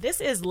Brown. This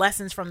is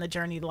Lessons from the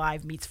Journey Live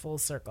meets Full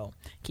Circle.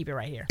 Keep it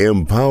right here.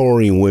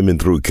 Empowering women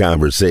through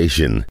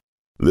conversation.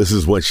 This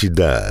is what she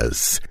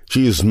does.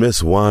 She is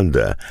Miss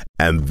Wanda,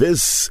 and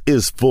this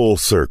is Full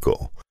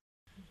Circle.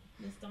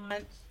 Miss Dawn,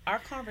 our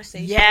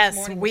conversation Yes, this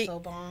morning we was so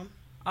bomb.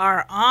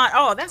 are on.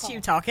 Oh, that's you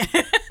talking.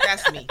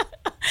 That's me.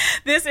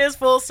 This is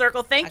Full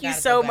Circle. Thank you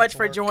gotta so go back much to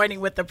for work. joining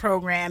with the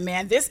program,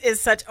 man. This is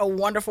such a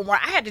wonderful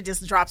morning. I had to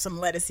just drop some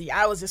lettuce.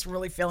 I was just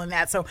really feeling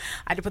that, so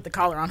I had to put the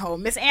caller on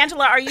hold. Miss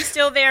Angela, are you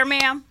still there,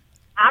 ma'am?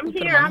 I'm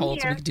Put here. them on I'm hold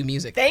so we here. can do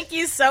music. Thank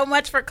you so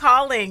much for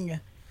calling.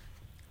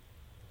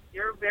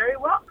 You're very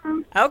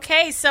welcome.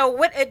 Okay, so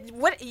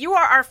what you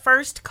are our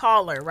first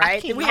caller,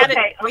 right? can't- We had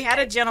Okay, we had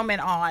a okay. gentleman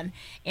on,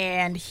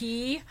 and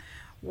he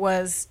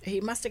must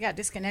have got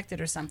disconnected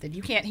or something.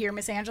 You can't hear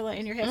Miss Angela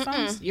in your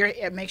headphones.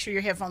 Make sure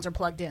your headphones are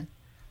plugged in.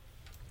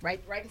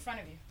 Right in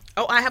front of you.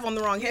 Oh, I have on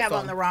the wrong You have headphone.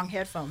 on the wrong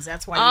headphones.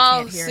 That's why you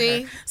Oh, can't hear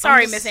see? her.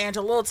 Sorry, I'm Miss just-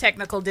 Angela. A little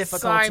technical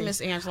difficulty. Sorry,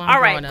 Miss Angela. I'm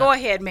All right, growing go up.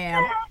 ahead,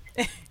 ma'am.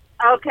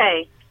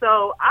 Okay,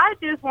 so I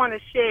just want to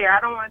share. I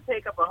don't want to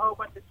take up a whole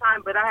bunch of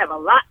time, but I have a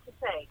lot to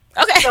say.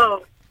 Okay.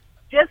 So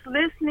just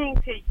listening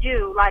to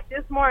you, like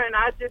this morning,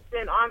 I've just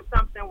been on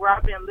something where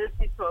I've been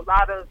listening to a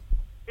lot of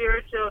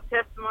spiritual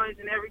testimonies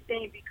and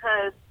everything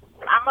because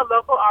I'm a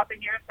local author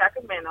here in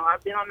Sacramento.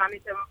 I've been on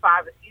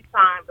 97.5 a few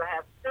times. I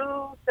have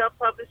 2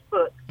 self-published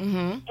books,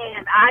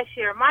 and I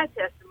share my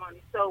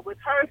testimony. So with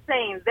her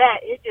saying that,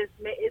 it just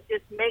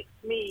makes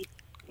me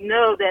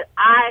know that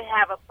I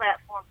have a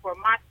platform for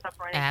my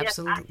suffering. And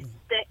Absolutely. Yes, I'm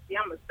sexy.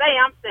 I'm going to say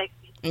I'm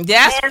sexy.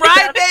 That's And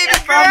right, because baby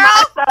from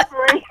my girl.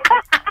 suffering.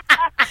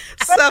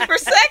 Super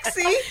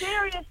sexy. That's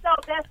serious, though.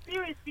 That's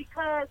serious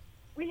because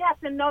we have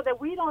to know that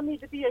we don't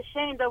need to be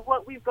ashamed of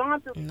what we've gone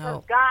through because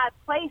No. God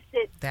placed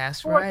it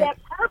That's for right. that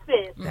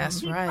purpose. That's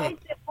He right.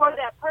 placed it for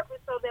that purpose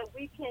so that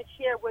we can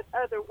share with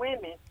other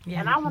women. Yeah.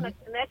 And I want to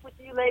connect with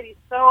you ladies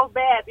so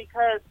bad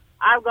because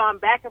I've gone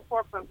back and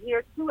forth from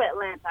here to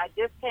Atlanta. I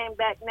just came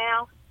back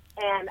now,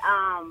 and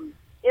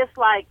it's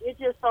like it's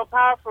just so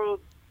powerful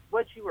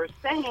what you were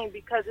saying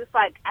because it's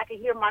like I can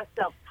hear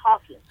myself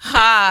talking.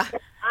 Ha.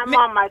 I'm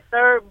on my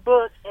 3rd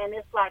book, and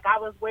it's like I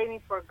was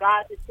waiting for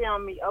God to tell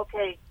me,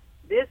 okay,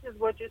 this is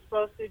what you're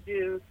supposed to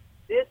do.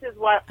 this is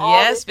what all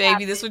Yes, this baby,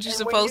 happened. this is what you're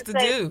And when supposed to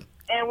say- do.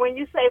 And when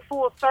you say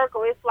full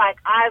circle, it's like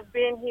I've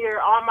been here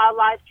all my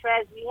life.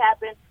 Tragedy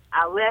happened.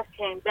 I left,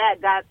 came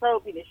back. God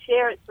told me to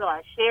share it, so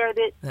I shared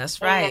it.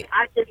 That's right. And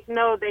I just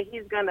know that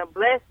He's going to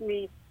bless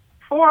me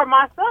for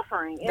my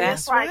suffering. And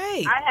That's it's like,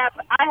 right. I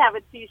have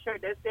a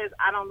T-shirt that says,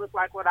 I don't look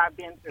like what I've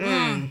been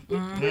through.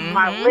 It's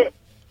my lips.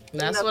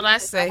 That's what I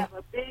say. I have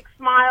a big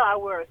smile. I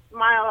wear a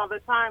smile all the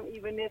time,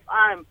 even if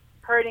I'm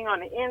hurting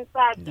on the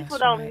inside. People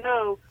don't right.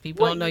 know.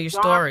 People what don't know you've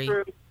your gone story.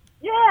 through.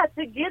 Yeah,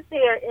 to get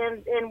there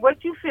and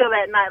what you feel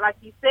at night, like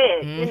you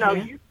said. You know,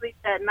 you sleep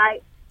at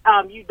night.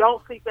 You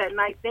don't sleep at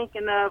night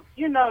thinking of,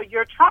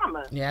 your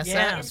trauma. Yes,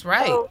 Yeah. that's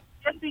right. So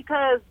just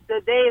because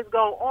the days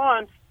go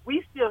on,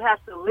 we still have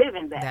to live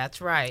in that.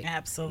 That's right.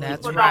 Absolutely.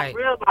 That's People right.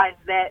 don't realize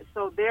that.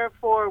 So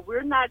therefore,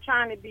 we're not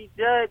trying to be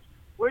judged.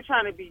 We're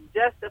trying to be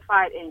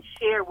justified and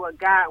share what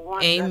God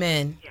wants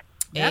Amen. us to share.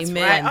 That's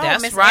Amen. right. Oh,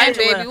 That's Miss right,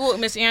 Angela. baby. Well,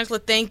 Miss Angela,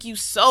 thank you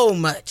so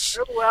much.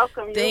 You're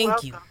welcome. You're Thank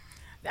welcome. you.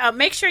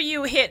 Make sure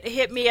you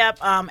hit me up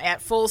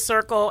at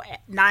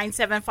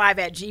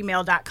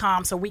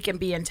fullcircle975@gmail.com so we can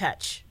be in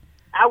touch.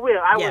 I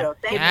will. I Yeah. will.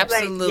 Thank you,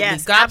 Absolutely. ladies.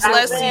 Yes, God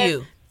bless absolutely.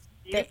 you.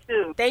 You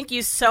too. Thank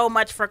you so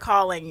much for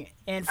calling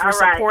and for All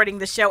right. supporting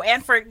the show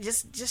and for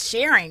just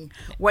sharing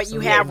what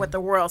you have with the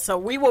world. So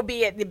we will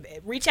be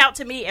reach out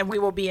to me and we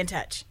will be in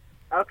touch.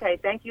 Okay.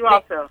 Thank you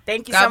also.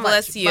 Thank you God so much.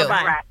 bless you. Bye-bye.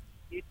 All right.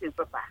 You too.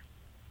 Bye-bye.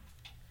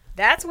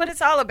 That's what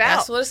it's all about.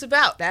 That's what it's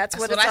about. That's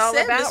what it's I all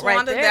said, about Miss right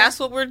Wanda. there. That's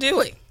what we're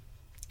doing.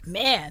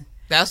 Man.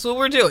 That's what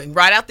we're doing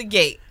right out the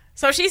gate.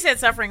 So she said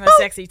suffering was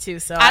sexy too.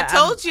 So I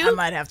told you. I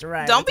might have to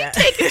ride. Don't with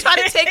be that.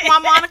 trying to take my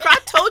moniker. I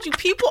told you,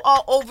 people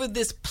all over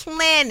this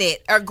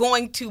planet are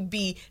going to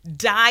be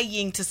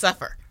dying to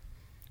suffer.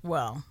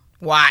 Well,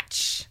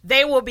 Watch.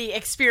 they will be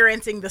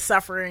experiencing the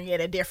suffering in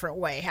a different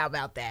way. How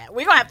about that?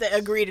 We're gonna have to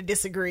agree to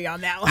disagree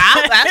on that one.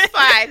 That's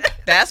fine.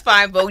 That's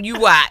fine, but you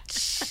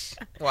watch.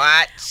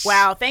 Watch.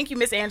 Wow. Thank you,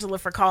 Miss Angela,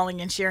 for calling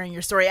and sharing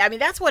your story. I mean,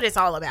 that's what it's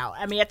all about.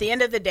 I mean, at the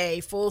end of the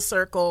day, Full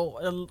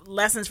Circle,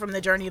 Lessons from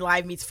the Journey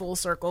Live meets Full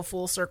Circle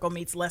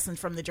meets Lessons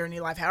from the Journey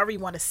Live, however you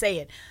want to say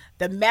it.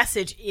 The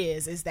message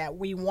is that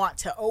we want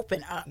to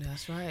open up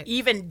That's right.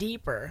 even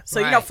deeper.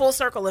 So, Right. Full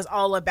Circle is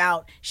all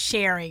about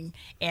sharing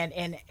and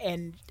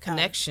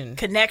Connection.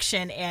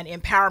 connection and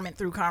empowerment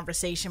through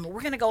conversation. But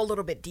we're going to go a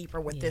little bit deeper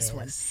with this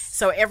one.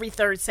 So every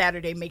third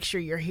Saturday, make sure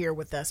you're here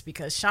with us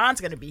because Sean's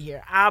going to be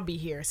here. I'll be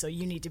here. So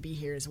you need to be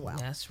here as well.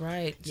 That's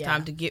right. It's Yeah.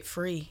 time to get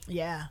free.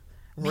 Yeah.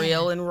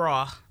 Real and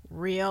raw.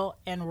 Real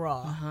and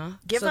raw.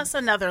 Give So- us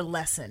another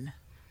lesson.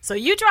 So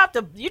you dropped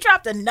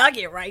a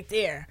nugget right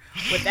there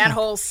with that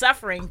whole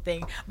suffering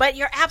thing. But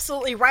you're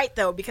absolutely right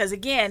though, because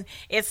again,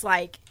 it's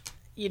like,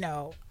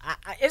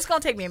 it's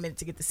going to take me a minute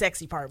to get the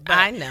sexy part. But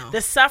I know.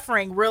 the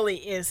suffering really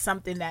is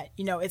something that,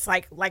 it's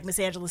like Miss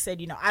Angela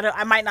said,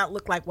 I might not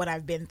look like what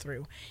I've been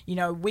through.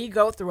 We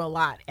go through a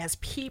lot as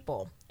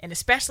people. And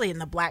especially in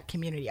the Black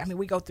community. I mean,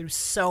 we go through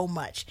so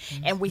much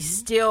and we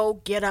still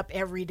get up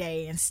every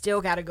day and still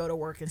got to go to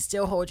work and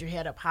still hold your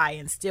head up high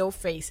and still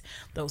face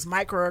those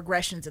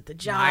microaggressions at the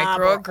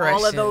job, or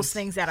all of those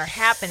things that are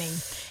happening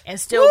and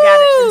still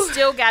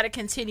got to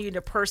continue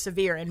to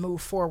persevere and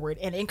move forward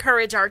and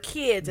encourage our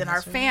kids and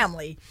our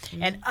family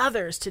and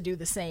others to do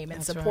the same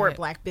and support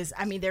Black business.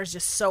 I mean, there's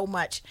just so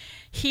much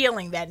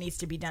healing that needs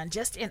to be done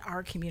just in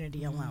our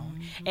community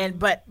alone. And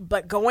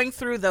but going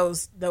through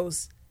those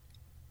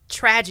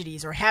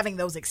tragedies or having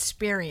those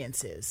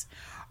experiences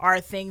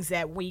are things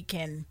that we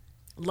can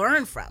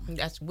learn from.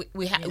 That's we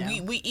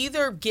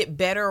either get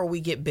better or we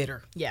get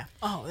bitter. Yeah.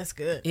 Oh, that's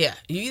good. Yeah,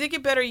 you either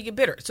get better or you get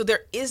bitter. So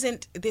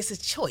this is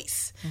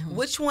choice.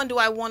 Which one do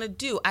I want to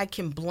do? I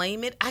can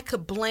blame it. I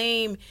could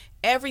blame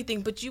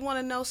everything, but you want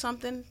to know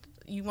something?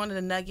 You wanted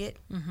a nugget?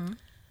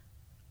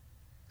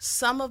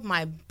 Some of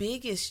my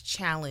biggest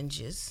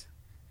challenges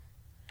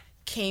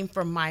came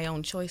from my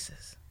own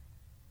choices.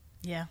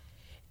 Yeah.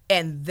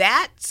 And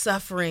that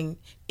suffering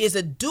is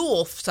a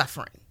dual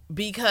suffering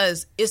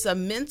because it's a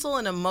mental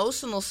and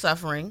emotional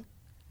suffering.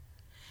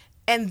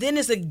 And then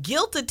there's a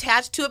guilt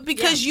attached to it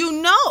because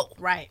you know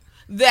Right.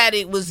 that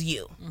it was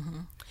you.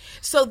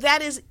 So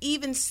that is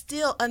even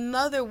still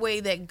another way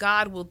that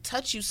God will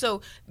touch you.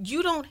 So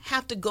you don't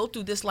have to go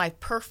through this life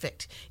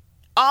perfect.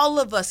 All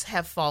of us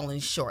have fallen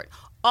short.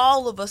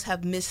 All of us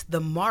have missed the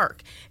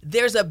mark.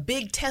 There's a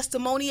big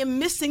testimony in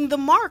missing the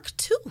mark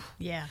too.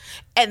 Yeah.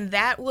 And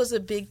that was a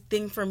big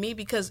thing for me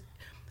because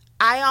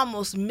I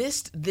almost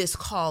missed this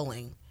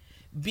calling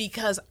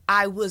because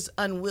I was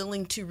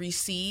unwilling to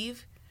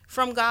receive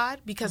from God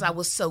because I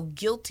was so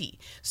guilty.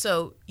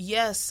 So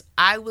yes,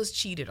 I was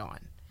cheated on.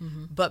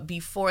 But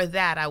before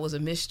that, I was a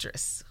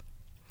mistress.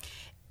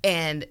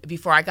 And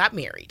before I got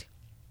married.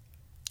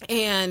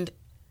 And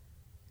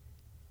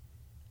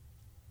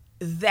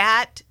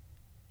that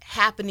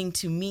happening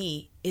to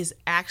me is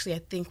actually, I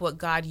think, what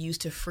God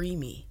used to free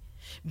me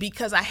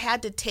because I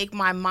had to take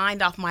my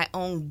mind off my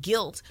own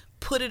guilt,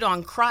 put it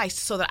on Christ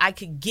so that I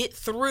could get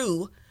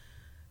through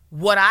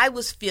what I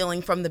was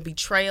feeling from the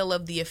betrayal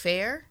of the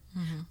affair.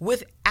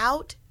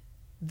 Without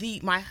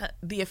the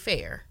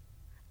affair,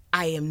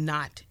 I am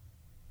not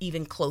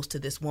even close to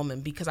this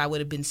woman, because I would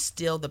have been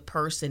still the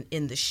person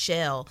in the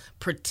shell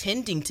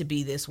pretending to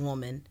be this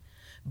woman,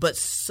 but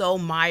so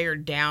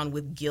mired down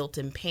with guilt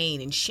and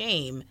pain and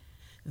shame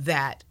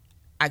that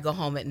I go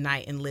home at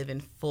night and live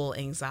in full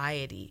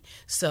anxiety.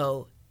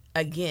 So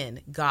again,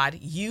 God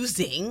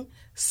using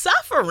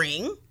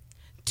suffering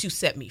to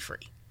set me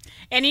free.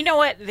 And you know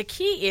what? The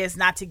key is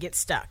not to get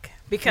stuck,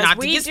 because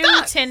we do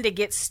tend to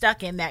get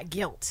stuck in that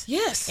guilt.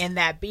 Yes. And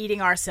that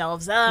beating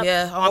ourselves up.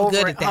 Yeah. Oh, I'm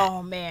good at that.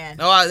 Oh, man.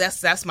 Oh,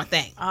 that's my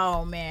thing.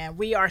 Oh, man.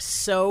 We are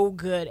so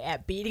good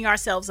at beating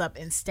ourselves up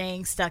and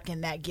staying stuck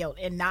in that guilt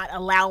and not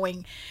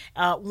allowing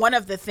one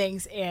of the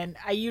things. And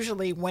I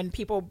usually, when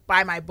people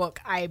buy my book,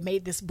 I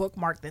made this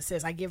bookmark that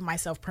says, I give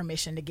myself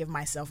permission to give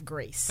myself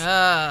grace.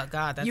 Oh,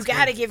 God. That's You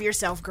got to give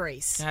yourself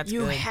grace. That's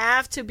you good.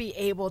 have to be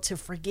able to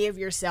forgive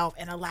yourself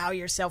and allow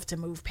yourself to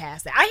move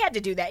past that. I had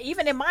to do that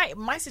even in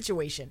my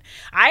situation.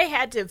 I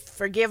had to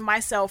forgive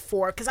myself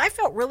because I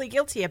felt really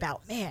guilty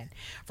about, man,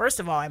 first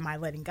of all, am I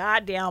letting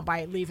God down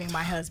by leaving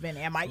my husband?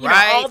 Am I, you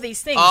know, all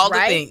these things, all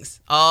right?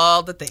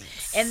 All the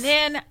things. And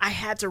then I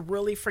had to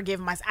really forgive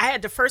myself. I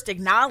had to first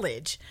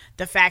acknowledge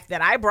the fact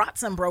that I brought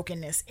some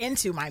brokenness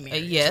into my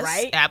marriage, yes,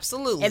 right?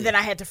 Absolutely. And then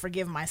I had to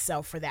forgive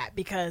myself for that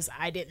because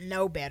I didn't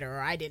know better,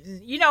 or I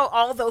didn't, you know,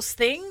 all those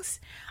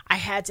things. I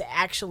had to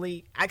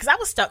actually, because I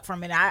was stuck for a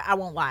minute. I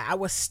won't lie. I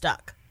was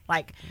stuck.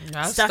 Like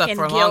stuck in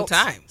for a guilt, long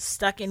time.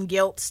 Stuck in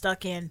guilt,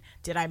 stuck in,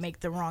 did I make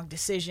the wrong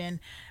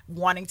decision,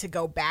 wanting to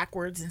go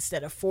backwards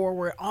instead of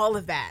forward, all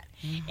of that.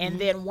 Mm-hmm.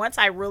 And then once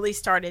I really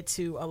started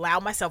to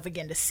allow myself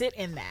again to sit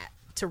in that,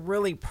 to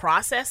really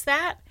process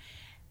that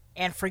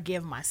and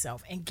forgive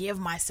myself and give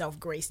myself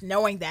grace,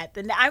 knowing that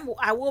then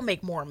I will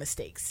make more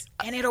mistakes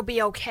and it'll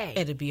be okay.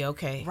 It'll be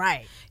okay.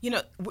 Right. You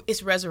know,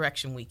 it's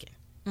Resurrection Weekend.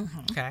 Mm-hmm.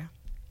 Okay.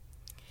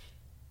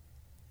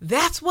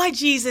 That's why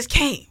Jesus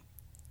came.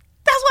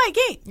 That's why he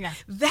came. Yeah.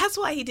 That's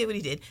why he did what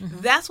he did. Mm-hmm.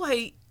 That's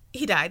why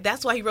he died.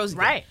 That's why he rose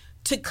again. Right.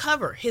 To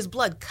cover. His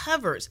blood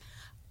covers.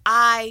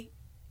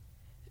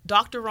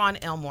 Dr. Ron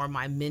Elmore,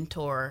 my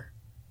mentor,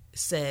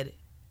 said,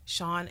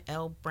 Sean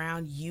L.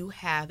 Brown, you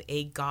have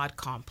a God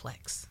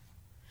complex.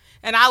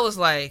 And I was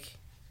like,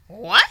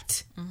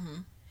 what?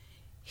 Mm-hmm.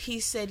 He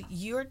said,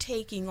 you're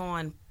taking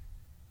on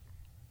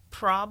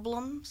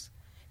problems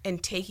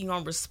and taking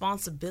on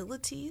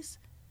responsibilities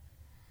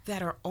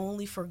that are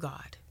only for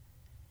God.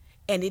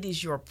 And it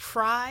is your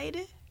pride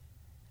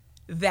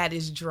that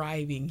is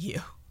driving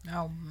you.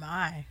 Oh,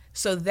 my.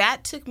 So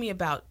that took me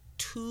about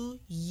 2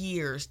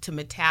 years to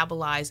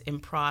metabolize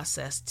and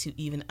process to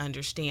even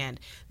understand.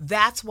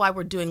 That's why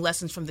we're doing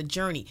lessons from the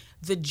journey.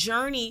 The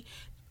journey,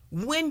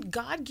 when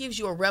God gives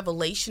you a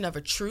revelation of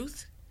a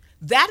truth,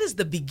 that is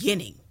the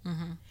beginning.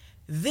 Mm-hmm.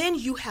 Then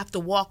you have to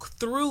walk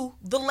through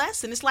the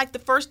lesson. It's like the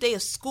first day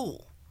of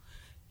school.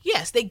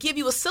 Yes, they give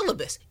you a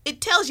syllabus. It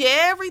tells you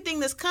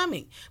everything that's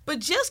coming. But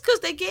just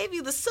because they gave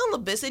you the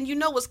syllabus and you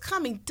know what's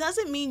coming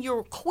doesn't mean you're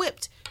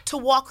equipped to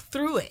walk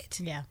through it.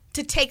 Yeah.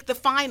 To take the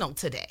final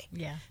today.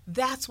 Yeah.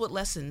 That's what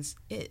lessons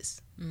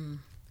is. Mm.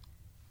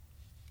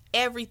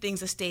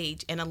 Everything's a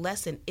stage and a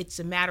lesson. It's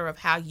a matter of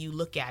how you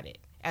look at it,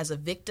 as a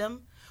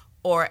victim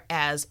or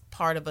as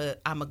part of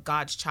I'm a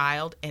God's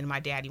child and my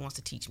daddy wants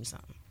to teach me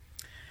something.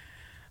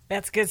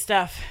 That's good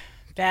stuff.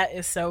 That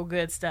is so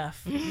good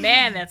stuff.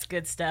 Man, that's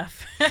good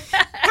stuff.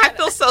 I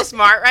feel so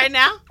smart right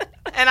now,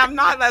 and I'm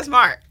not that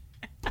smart.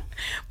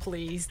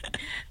 Please,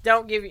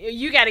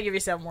 you got to give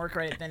yourself more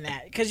credit than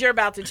that, because you're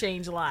about to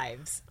change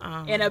lives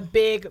in a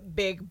big,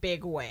 big,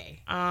 big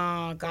way.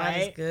 Oh, God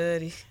right? is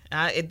good.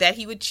 That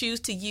he would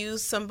choose to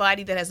use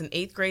somebody that has an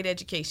 8th grade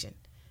education.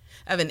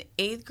 I have an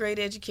 8th grade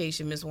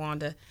education, Ms.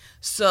 Wanda.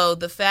 So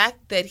the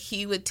fact that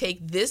he would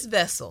take this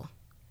vessel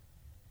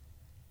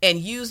and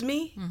use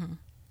me, mm-hmm.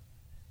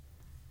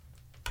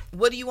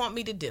 What do you want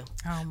me to do?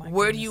 Oh my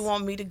Where goodness. do you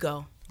want me to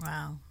go?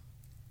 Wow.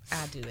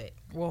 I'll do it.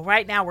 Well,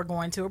 right now we're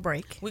going to a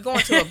break. We're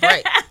going to a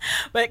break.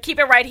 But keep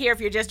it right here if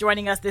you're just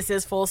joining us. This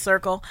is Full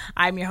Circle.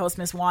 I'm your host,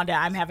 Miss Wanda.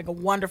 I'm having a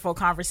wonderful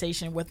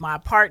conversation with my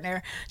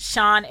partner,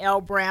 Sean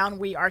L. Brown.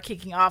 We are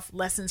kicking off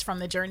Lessons from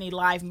the Journey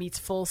Live meets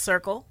Full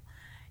Circle.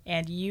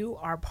 And you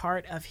are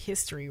part of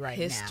history right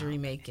now. History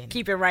making.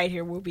 Keep it right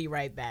here. We'll be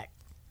right back.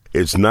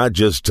 It's not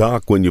just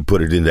talk when you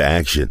put it into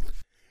action.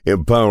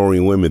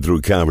 Empowering women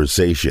through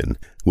conversation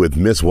with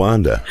Miss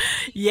Wanda.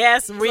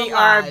 Yes, we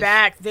are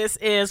back. This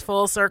is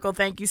Full Circle.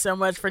 Thank you so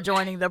much for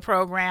joining the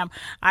program.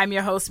 I'm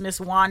your host, Miss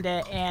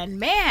Wanda.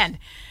 And man,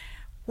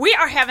 we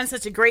are having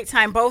such a great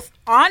time, both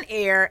on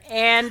air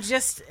and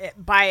just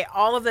by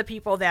all of the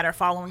people that are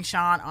following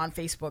Sean on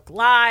Facebook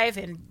Live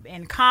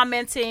and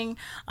commenting.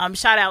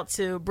 Shout out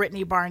to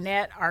Brittany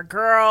Barnett, our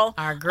girl.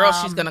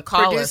 She's going to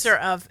call producer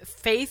us. Of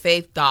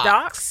Faith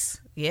Docs.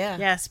 Yeah.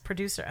 Yes,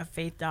 producer of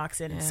Faith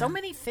Docs and so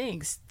many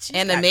things. She's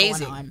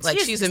amazing.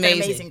 She's amazing. An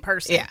amazing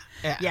person.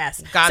 Yeah.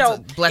 Yes.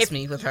 God blessed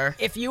me with her.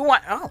 If you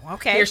want,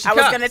 okay. Here she I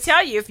was comes. going to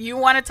tell you, if you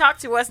want to talk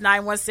to us,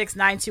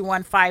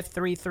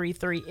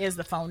 916-921-5333 is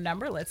the phone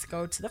number. Let's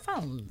go to the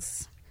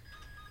phones.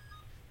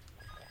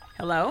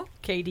 Hello,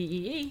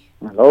 KDEE.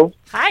 Hello?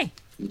 Hi.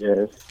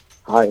 Yes.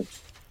 Hi.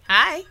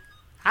 Hi.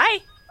 Hi.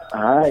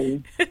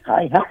 Hi.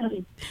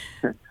 Hi.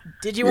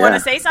 Did you want to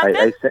say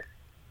something?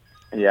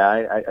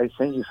 I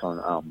sent you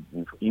some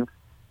info.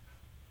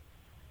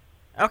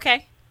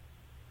 Okay.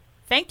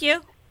 Thank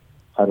you.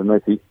 I don't know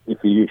if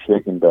you're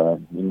checking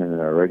the internet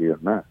already or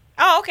not.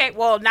 Oh, okay.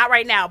 Well, not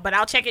right now, but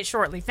I'll check it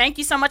shortly. Thank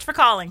you so much for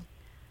calling.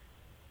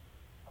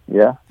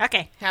 Yeah?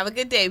 Okay. Have a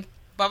good day.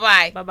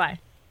 Bye-bye. Bye-bye.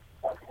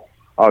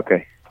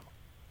 Okay.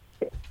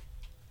 There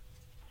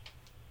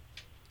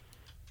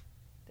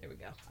we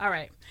go. All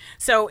right.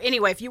 So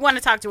anyway, if you want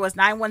to talk to us,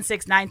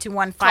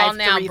 916-921-5333. Call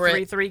now,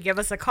 Britt. Give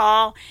us a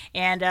call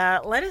and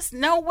let us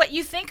know what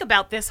you think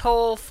about this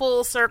whole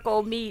Full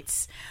Circle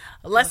Meets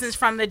Lessons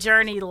from the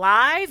Journey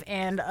live.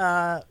 And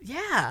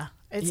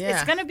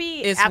it's going to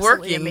be absolutely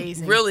working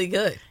amazing. Really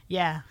good.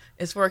 Yeah.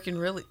 It's working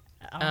really.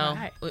 All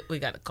right. We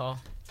got a call.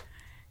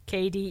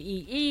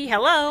 KDEE.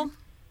 Hello.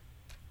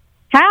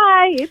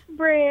 Hi, it's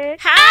Britt.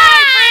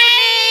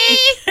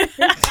 Hi,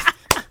 Brittany.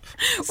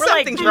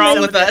 Something's wrong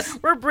with us.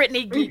 We're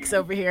Brittany geeks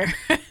over here.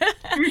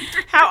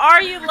 How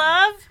are you,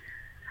 love?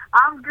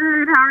 I'm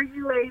good. How are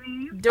you,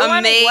 ladies? Doing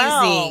amazing.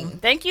 Well.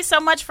 Thank you so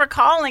much for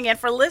calling and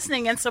for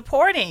listening and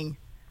supporting.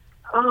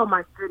 Oh,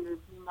 my goodness.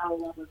 You know,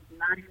 love is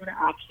not even an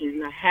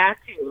option. I had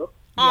to.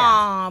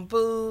 Aw,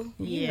 boo.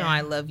 You Yeah. know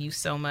I love you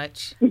so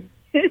much.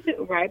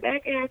 Right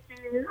back at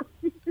you.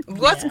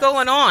 What's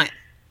going on?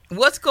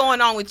 What's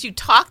going on with you?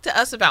 Talk to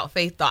us about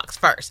Faith Docs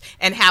first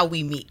and how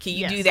we meet. Can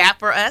you do that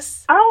for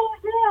us? Oh,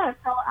 yeah.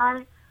 So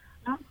I'm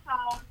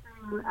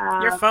through,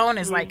 Your phone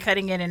is like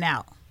cutting in and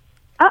out.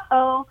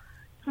 Uh-oh.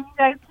 Can you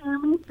guys hear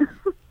me?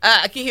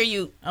 I can hear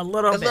you A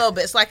little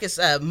bit. It's like it's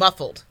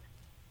muffled.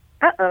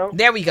 Uh-oh.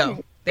 There we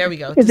go.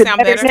 Does it it sound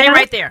better better? Stay now?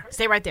 right there.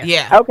 Stay right there.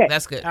 Yeah. Okay.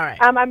 That's good. All right.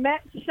 I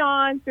met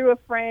Sean through a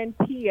friend,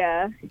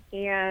 Tia,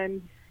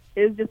 and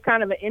it was just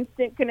kind of an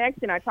instant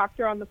connection. I talked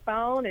to her on the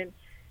phone, and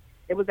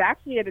it was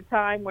actually at a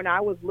time when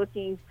I was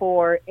looking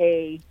for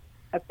a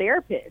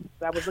therapist.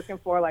 I was looking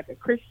for like a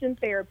Christian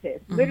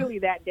therapist. Mm-hmm. Literally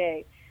that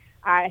day,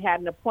 I had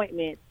an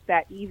appointment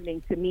that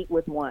evening to meet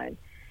with one.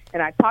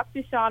 And I talked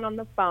to Sean on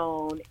the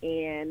phone,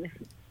 and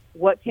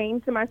what came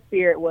to my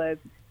spirit was,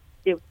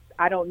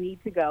 I don't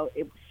need to go.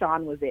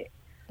 Sean was it.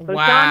 So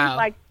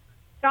Wow.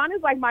 Sean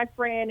is like my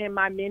friend and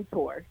my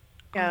mentor.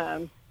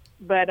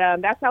 But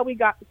that's how we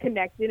got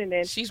connected. And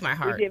then She's my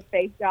heart. we did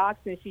Faith Docs,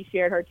 and she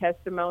shared her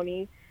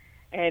testimony.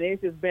 And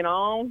it's just been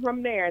on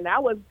from there. And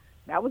that was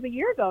a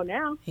year ago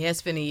now. Yeah,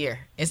 it's been a year.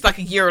 It's like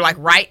a year, like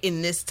right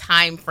in this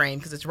time frame,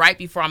 because it's right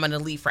before I'm going to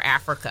leave for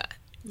Africa.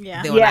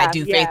 Yeah. Then when I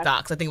do Yeah. Faith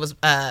Docs, I think it was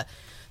the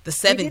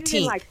 17th. We did it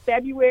in like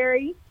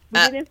February. We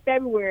did it in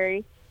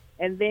February.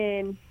 And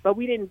then, but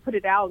we didn't put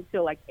it out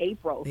until like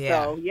April.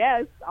 Yeah. So,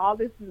 yes, all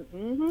this is,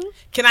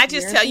 Can I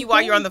just tell you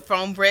while you're on the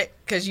phone, Britt,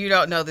 because you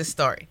don't know this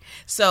story.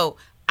 So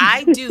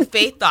I do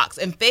Faith Docs,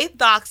 and Faith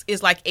Docs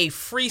is like a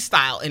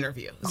freestyle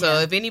interview.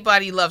 So if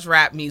anybody loves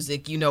rap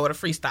music, you know what a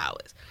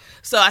freestyle is.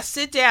 So I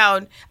sit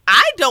down.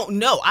 I don't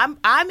know.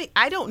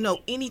 I don't know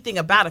anything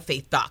about a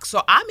Faith Doc.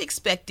 So I'm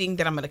expecting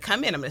that I'm going to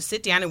come in. I'm going to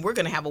sit down, and we're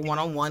going to have a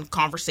one-on-one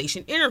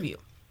conversation interview.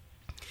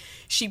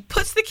 She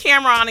puts the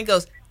camera on and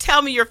goes,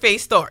 "Tell me your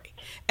faith story."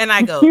 And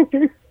I go,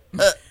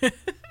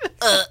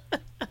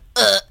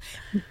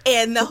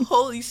 and the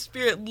Holy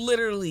Spirit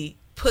literally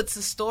puts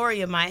a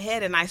story in my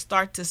head, and I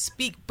start to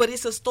speak. But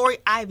it's a story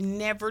I've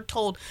never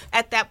told.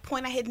 At that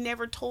point, I had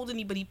never told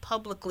anybody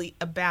publicly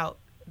about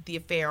the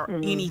affair or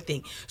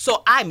anything.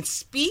 So I'm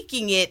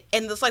speaking it,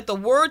 and it's like the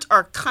words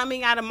are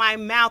coming out of my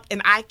mouth,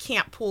 and I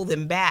can't pull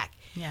them back.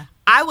 Yeah.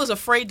 I was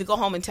afraid to go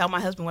home and tell my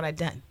husband what I'd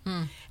done.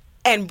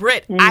 And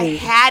Britt, I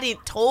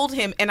hadn't told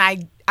him, and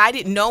I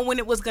didn't know when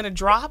it was going to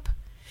drop.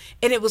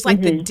 And it was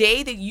like the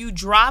day that you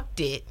dropped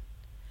it,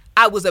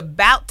 I was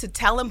about to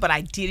tell him, but I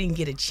didn't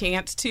get a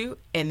chance to,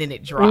 and then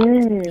it dropped.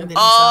 And then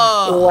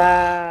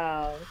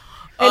Wow.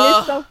 And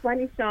it's so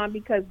funny, Sean,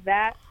 because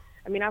I've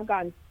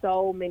gotten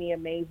so many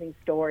amazing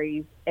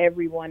stories.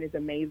 Everyone is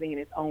amazing in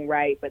its own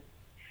right, but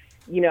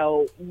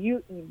you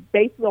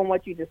based on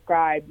what you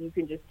described, you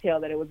can just tell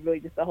that it was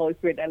really just the Holy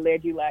Spirit that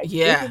led you. Like,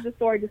 this is the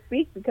story to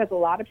speak, because a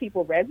lot of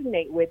people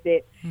resonate with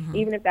it,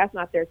 even if that's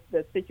not the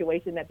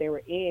situation that they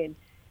were in.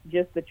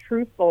 Just the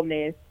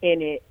truthfulness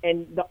in it,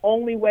 and the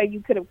only way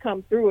you could have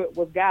come through it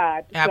was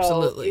God.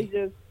 Absolutely. So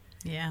it's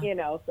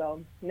just,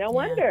 so no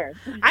wonder.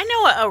 I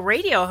know a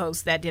radio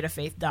host that did a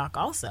Faith Doc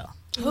also.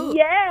 Who?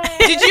 Yes.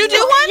 Did you do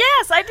one?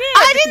 Yes, I did.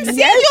 I didn't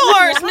see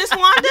yours, Miss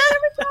Wanda.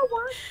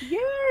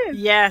 Yes.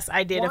 Yes,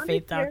 I did a Wanda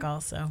Faith Doc did.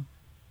 also.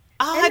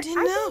 Oh, I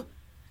didn't know.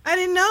 I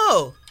didn't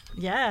know.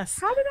 Yes.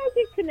 How did I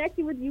get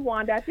connected with you,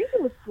 Wanda? I think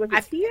it was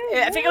it Tia?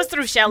 I think it was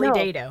through Shelly No.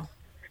 Dado.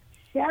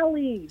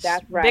 Shelly.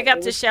 That's right. Big up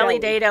It to was Shelly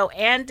Dado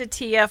and to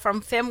Tia from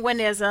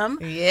Feminism.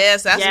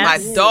 Yes, that's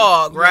Yes. my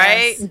dog,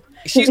 right? Yes.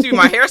 She used to be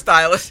my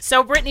hairstylist.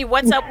 So, Brittany,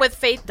 what's up with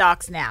Faith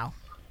Docs now?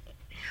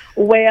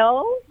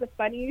 Well, it's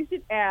funny you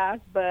should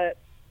ask, but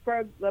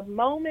for the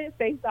moment,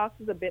 Faith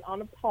Docs is a bit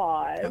on a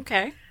pause.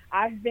 Okay.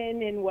 I've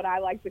been in what I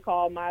like to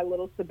call my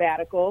little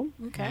sabbatical.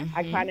 Okay.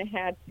 I kind of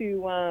had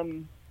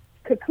to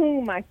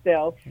cocoon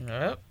myself.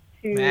 Yep.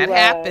 to. That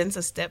happens,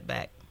 a step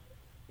back.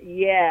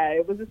 Yeah,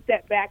 it was a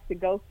step back to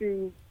go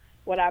through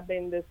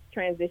this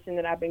transition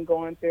that I've been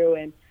going through.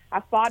 And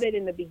I fought it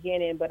in the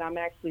beginning, but I'm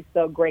actually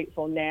so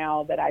grateful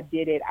now that I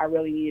did it. I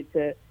really needed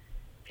to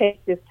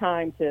take this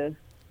time to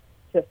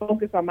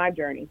focus on my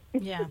journey.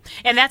 Yeah.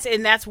 And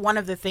that's one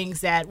of the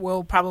things that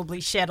we'll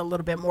probably shed a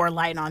little bit more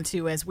light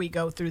onto as we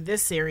go through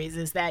this series,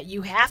 is that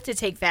you have to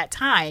take that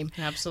time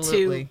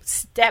Absolutely. to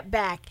step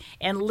back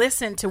and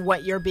listen to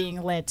what you're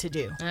being led to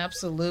do.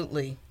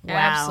 Absolutely. Wow.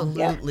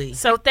 Absolutely. Yeah.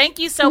 So thank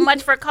you so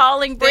much for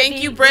calling, Brittany.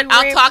 Thank you, Britt.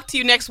 I'll talk to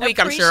you next week,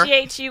 I'm sure.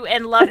 Appreciate you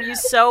and love you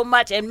so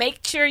much. And make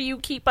sure you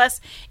keep us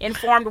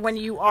informed when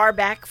you are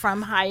back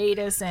from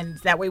hiatus, and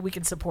that way we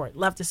can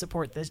love to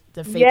support the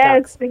Faith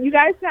Yes, Docs. and you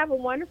guys have a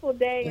wonderful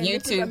day. And You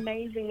this too. is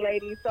amazing,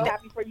 ladies. So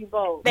happy for you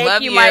both. Thank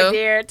Love you, you. my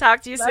dear.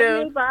 Talk to you Love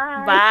soon. you.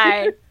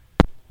 Bye.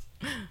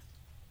 Bye.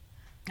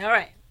 All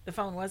right. The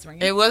phone was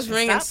ringing. It was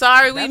ringing. Stop.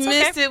 Sorry, we That's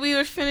missed okay. it. We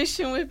were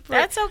finishing with Britt.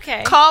 That's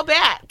okay. Call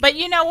back. But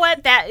you know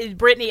what? That is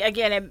Brittany,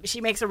 again,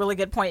 she makes a really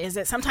good point, is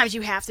that sometimes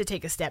you have to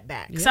take a step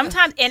back. Yeah.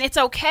 Sometimes, and it's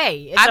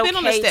okay. It's I've okay been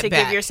on a step to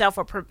back. give yourself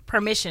a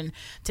permission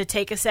to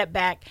take a step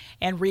back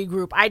and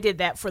regroup. I did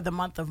that for the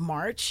month of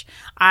March.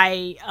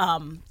 I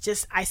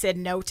said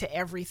no to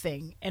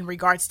everything in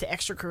regards to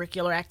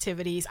extracurricular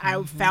activities.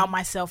 I found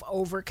myself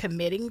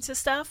overcommitting to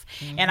stuff,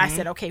 and I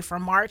said, okay, for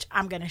March,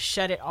 I'm going to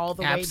shut it all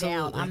the way down.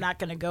 Absolutely. I'm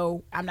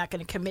not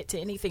going to commit to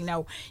anything.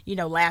 No,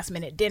 last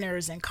minute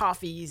dinners and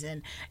coffees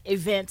and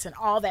events and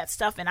all that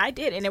stuff. And I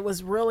did. And it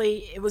was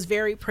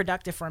very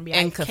productive for me.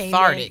 And I came in-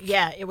 cathartic.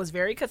 yeah, it was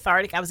very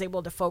cathartic. I was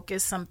able to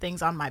focus some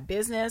things on my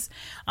business,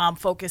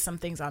 focus some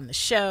things on the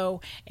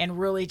show, and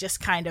really just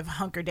kind of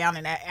hunker down.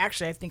 And I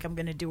think I'm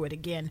going to do it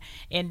again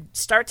and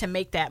start to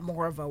make that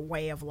more of a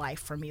way of life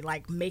for me,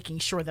 like making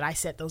sure that I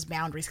set those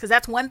boundaries. Because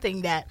that's one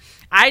thing that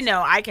I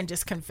know I can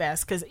just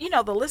confess, because,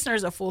 the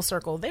listeners of Full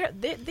Circle,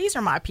 these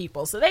are my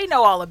people. So they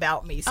know all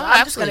about me. So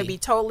I'm just going to be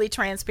totally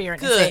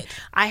transparent and say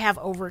I have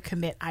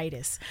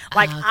overcommit-itis.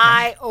 Like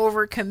I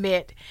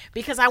overcommit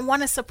because I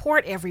want to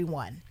support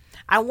everyone.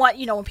 I want,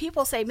 when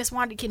people say, Miss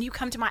Wanda, can you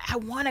come to I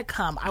want to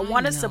come. I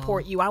want to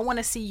support you. I want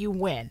to see you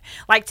win.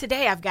 Like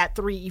today, I've got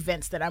 3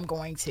 events that I'm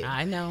going to.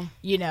 I know.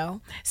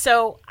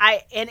 So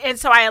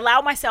so I allow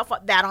myself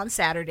that on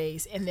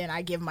Saturdays, and then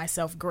I give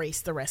myself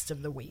grace the rest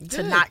of the week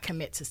to not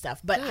commit to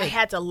stuff. But I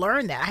had to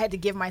learn that. I had to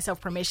give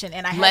myself permission,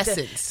 and I had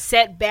to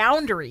set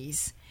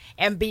boundaries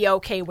and be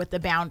okay with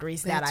the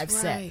boundaries that I've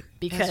set,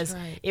 because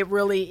it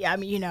really,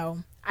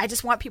 I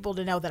just want people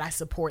to know that I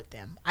support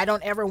them. I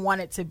don't ever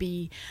want it to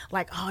be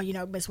like,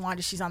 Miss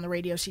Wanda, she's on the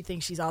radio, she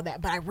thinks she's all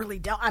that, but I really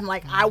don't. I'm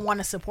like, I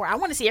want to support. I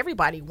want to see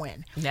everybody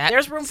win.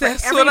 There's room for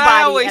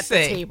everybody at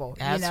the table.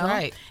 That's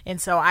right.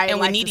 And so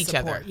we need each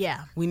other.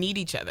 Yeah, we need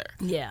each other.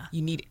 Yeah,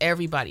 you need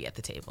everybody at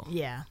the table.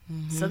 Yeah.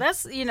 So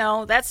that's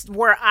that's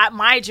where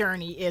my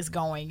journey is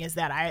going. Is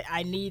that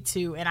I need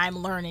to, and I'm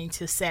learning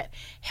to set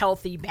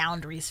healthy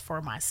boundaries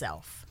for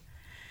myself.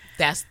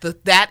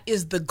 That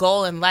is the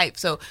goal in life.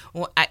 So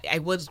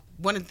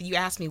you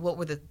asked me what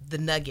were the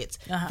nuggets.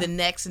 The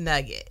next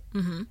nugget,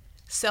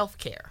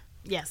 self-care.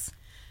 Yes.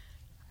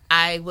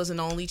 I was an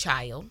only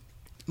child.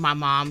 My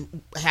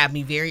mom had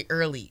me very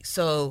early,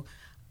 so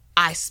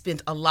I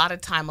spent a lot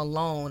of time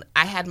alone.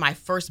 I had my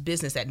first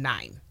business at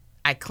 9.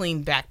 I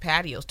cleaned back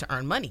patios to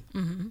earn money.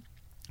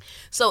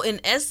 So in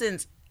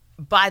essence,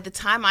 by the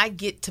time I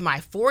get to my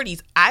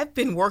 40s, I've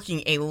been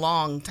working a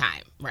long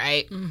time,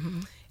 right?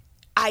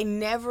 I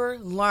never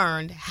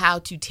learned how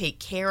to take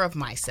care of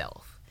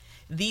myself.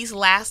 These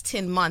last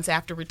 10 months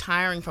after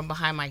retiring from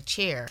behind my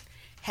chair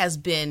has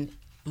been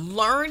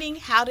learning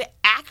how to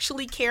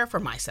actually care for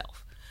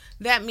myself.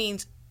 That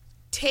means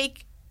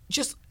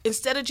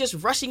instead of just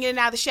rushing in and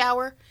out of the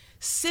shower,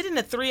 sit in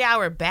a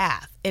 3-hour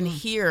bath and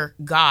hear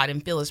God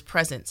and feel His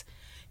presence.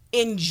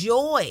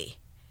 Enjoy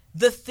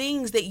the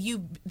things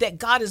that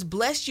God has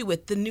blessed you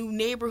with, the new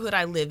neighborhood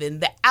I live in,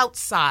 the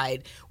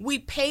outside. We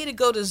pay to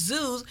go to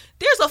zoos.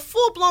 There's a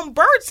full-blown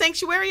bird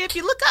sanctuary if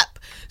you look up.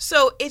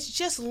 So it's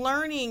just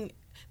learning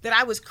that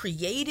I was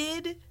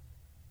created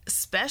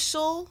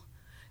special.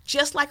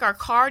 Just like our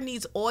car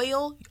needs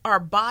oil, our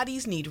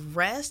bodies need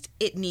rest.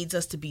 It needs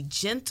us to be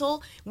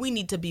gentle. We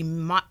need to be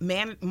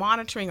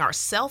monitoring our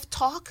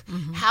self-talk,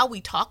 how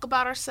we talk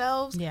about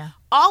ourselves. Yeah.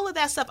 All of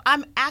that stuff,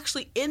 I'm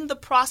actually in the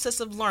process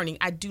of learning.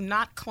 I do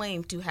not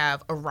claim to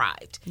have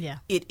arrived. Yeah.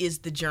 It is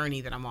the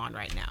journey that I'm on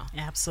right now.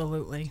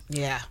 Absolutely.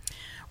 Yeah.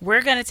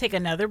 We're going to take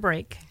another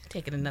break.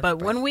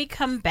 But when we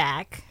come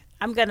back,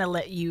 I'm going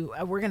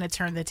to we're going to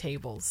turn the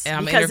tables. And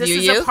I'm because this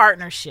is a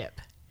partnership.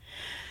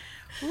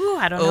 Ooh,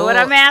 I don't know what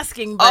I'm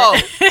asking.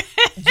 But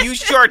you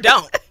sure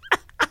don't.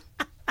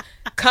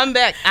 Come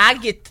back. I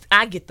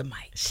get the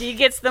mic. She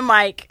gets the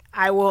mic.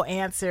 I will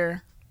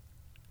answer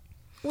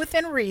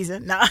within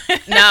reason. No.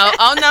 No.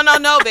 Oh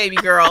no, baby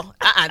girl.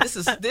 This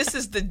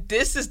is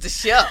the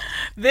show.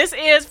 This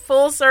is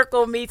Full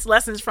Circle meets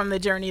Lessons from the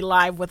Journey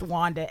live with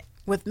Wanda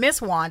with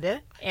Miss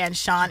Wanda and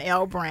Sean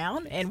L.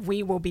 Brown, and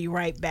we will be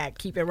right back.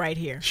 Keep it right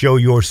here. Show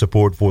your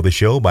support for the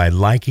show by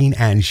liking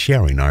and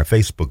sharing our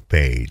Facebook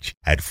page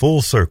at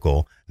Full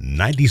Circle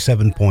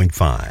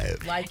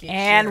 97.5.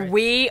 And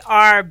we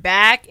are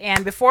back.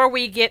 And before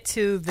we get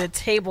to the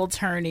table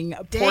turning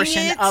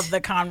portion of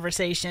the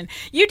conversation,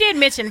 you did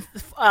mention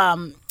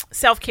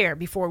self-care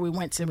before we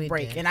went to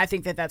break. And I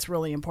think that that's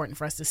really important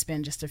for us to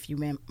spend just a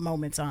few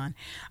moments on,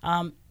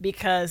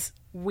 because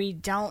we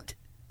don't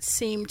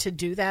seem to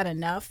do that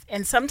enough.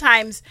 And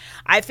sometimes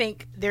I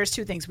think there's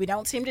two things. We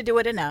don't seem to do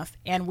it enough,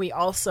 and we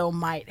also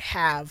might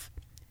have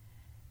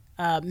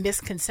a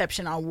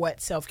misconception on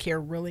what self-care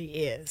really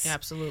is.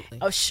 Absolutely.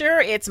 Oh, sure,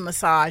 it's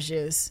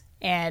massages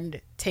and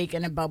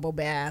taking a bubble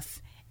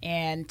bath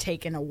and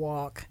taking a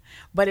walk,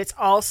 but it's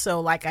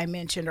also, like I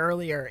mentioned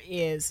earlier,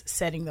 is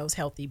setting those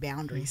healthy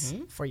boundaries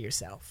for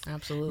yourself.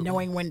 Absolutely.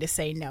 Knowing when to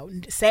say no.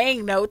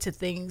 Saying no to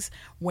things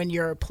when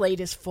your plate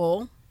is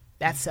full.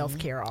 That's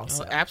self-care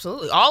also. Oh,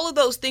 absolutely. All of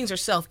those things are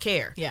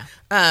self-care. Yeah.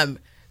 I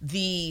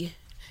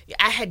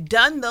had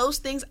done those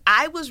things.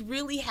 I was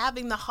really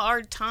having the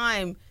hard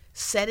time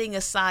setting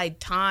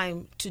aside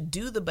time to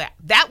do the back.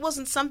 That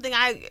wasn't something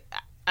I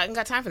ain't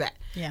got time for that.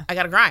 Yeah. I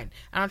got to grind.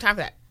 I don't have time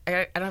for that.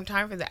 I don't have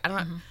time for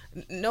that.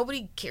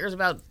 Nobody cares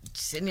about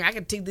sitting here. I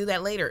can do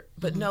that later.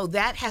 But no,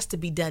 that has to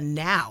be done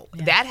now.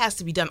 Yeah. That has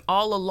to be done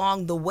all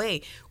along the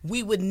way.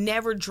 We would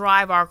never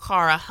drive our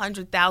car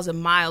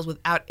 100,000 miles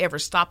without ever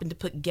stopping to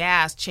put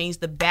gas, change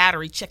the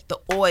battery, check the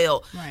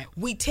oil. Right.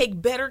 We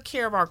take better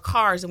care of our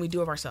cars than we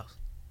do of ourselves.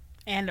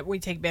 And we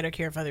take better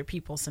care of other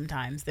people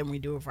sometimes than we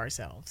do of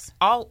ourselves.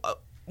 All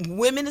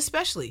women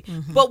especially.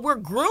 But we're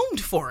groomed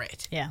for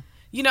it. Yeah.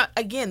 You know,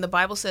 again, the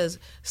Bible says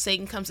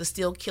Satan comes to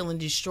steal, kill, and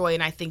destroy,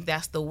 and I think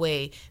that's the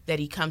way that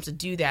he comes to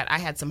do that. I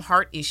had some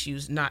heart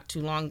issues not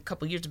too long, a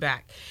couple years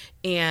back,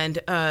 and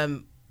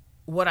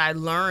what I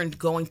learned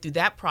going through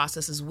that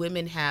process is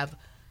women have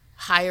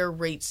higher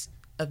rates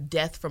of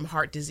death from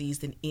heart disease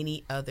than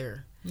any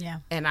other. Yeah.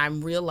 And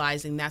I'm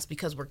realizing that's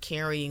because we're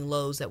carrying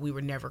loads that we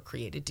were never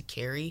created to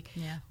carry.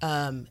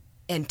 Yeah.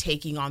 And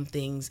taking on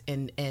things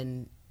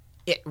and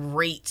at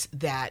rates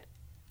that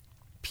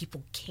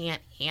people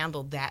can't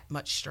handle that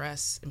much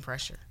stress and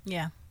pressure.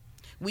 Yeah.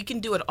 We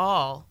can do it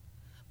all,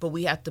 but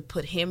we have to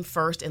put him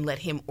first and let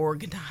him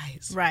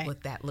organize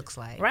what that looks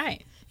like.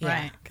 Right. Yeah.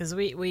 Right. Because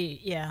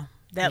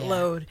that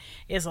load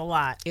is a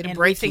lot. It'll and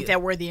break we think you.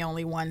 that we're the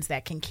only ones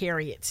that can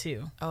carry it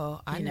too.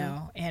 Oh, I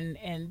know.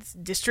 And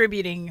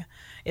distributing,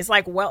 it's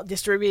like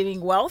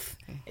distributing wealth,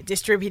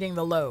 distributing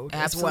the load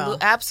as well.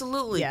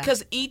 Absolutely.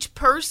 Because each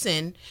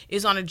person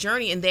is on a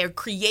journey and they're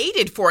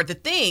created for the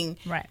thing.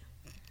 Right.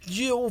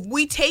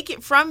 We take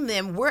it from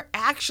them, we're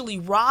actually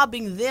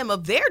robbing them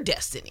of their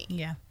destiny.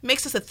 Yeah.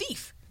 Makes us a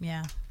thief.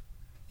 Yeah.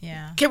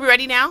 Yeah. Okay, we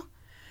ready now?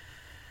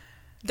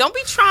 Don't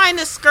be trying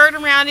to skirt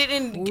around it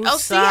and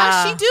see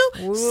how she do.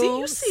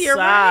 You see her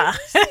right.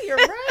 You see her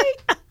right.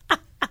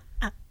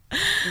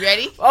 You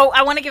ready? Oh,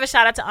 I want to give a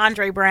shout out to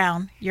Andre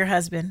Brown, your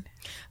husband.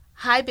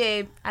 Hi,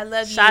 babe. I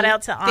love you. Shout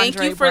out to Andre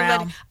Thank you for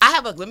Brown.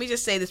 let me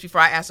just say this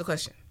before I ask the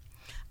question.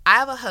 I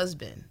have a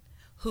husband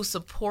who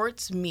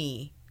supports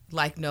me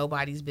like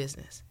nobody's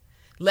business.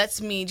 Lets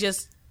me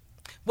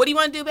what do you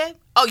want to do, babe?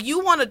 Oh,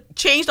 you want to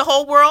change the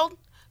whole world?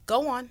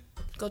 Go on.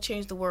 Go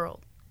change the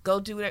world. Go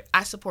do it.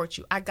 I support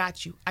you. I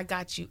got you. I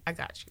got you. I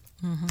got you.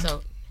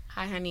 So,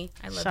 hi, honey.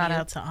 I love you. Shout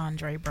out to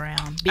Andre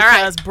Brown.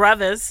 Because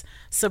brothers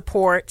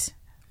support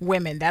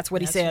women. That's what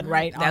he said,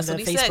 right? That's on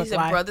what the he Facebook said. He said,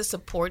 Live. brothers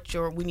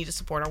we need to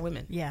support our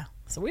women. Yeah.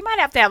 So we might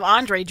have to have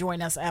Andre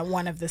join us at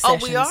one of the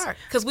sessions. Oh, we are.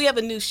 Because we have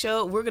a new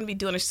show. We're going to be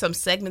doing some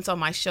segments on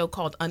my show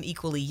called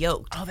Unequally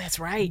Yoked. Oh, that's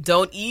right.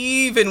 Don't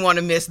even want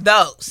to miss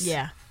those.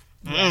 Yeah.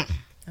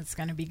 That's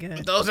going to be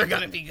good. Those are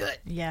going to be good.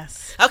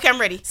 Yes. Okay,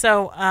 I'm ready.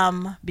 So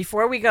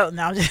before we go,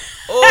 now.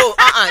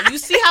 You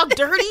see how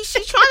dirty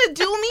she's trying to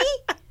do me?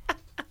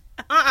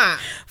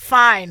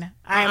 Fine.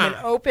 I am an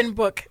open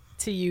book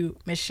to you,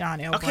 Miss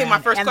Sean L. Okay, Brown, my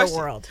first and question.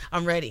 the world.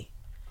 I'm ready.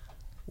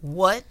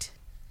 What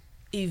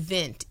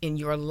event in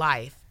your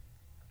life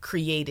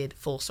created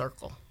Full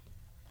Circle?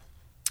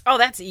 Oh,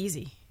 that's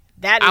easy.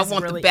 That is I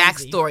want really the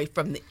backstory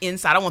from the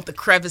inside. I want the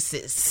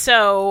crevices.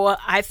 So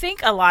I think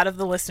a lot of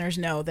the listeners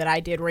know that I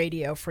did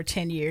radio for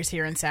 10 years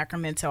here in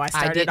Sacramento. I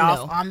started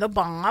off on The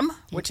Bomb,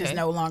 which is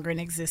no longer in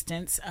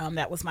existence.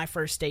 That was my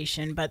first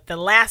station. But the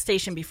last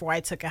station before I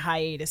took a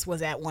hiatus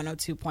was at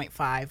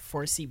 102.5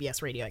 for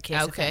CBS Radio at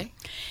KSFM. Okay.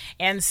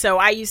 And so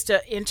I used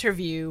to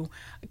interview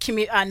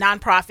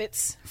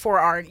nonprofits for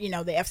our, the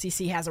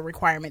FCC has a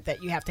requirement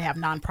that you have to have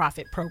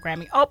nonprofit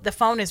programming. Oh, the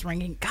phone is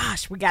ringing.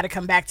 Gosh, we got to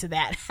come back to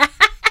that.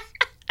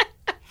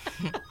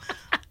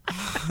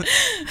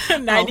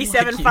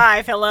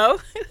 97.5. Hello.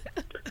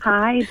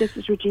 Hi, this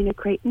is Regina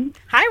Creighton.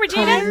 Hi,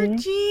 Regina.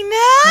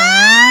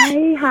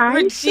 Hi.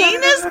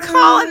 Regina's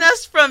calling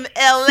us from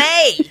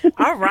LA.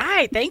 All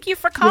right. Thank you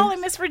for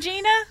calling, Miss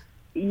Regina.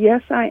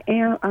 Yes, I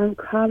am. I'm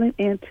calling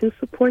in to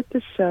support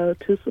the show,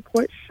 to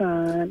support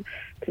Sean,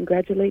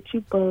 congratulate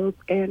you both,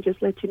 and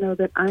just let you know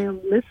that I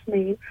am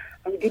listening.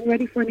 I'm getting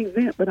ready for an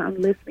event, but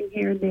I'm listening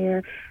here and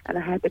there, and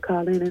I had to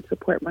call in and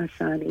support my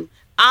Shawnee.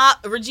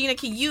 Regina,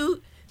 can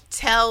you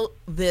tell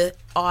the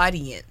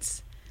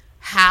audience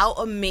how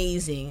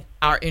amazing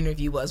our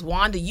interview was?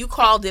 Wanda, you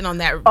called in on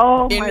that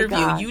interview.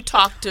 God. You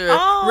talked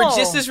to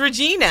This is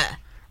Regina.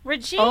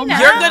 Regina.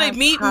 You're going to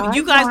meet, Hi,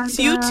 you guys,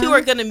 Wanda. you two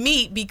are going to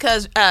meet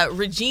because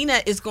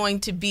Regina is going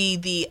to be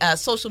the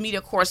social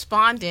media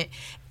correspondent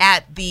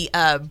at the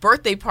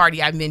birthday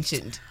party I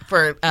mentioned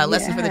for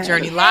Lesson for the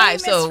Journey Hey, Live.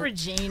 Miss So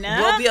Regina.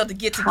 we'll be able to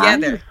get Hi,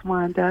 together. Miss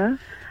Wanda.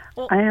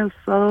 Well- I am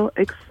so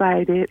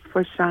excited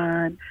for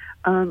Sean.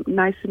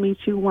 Nice to meet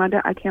you,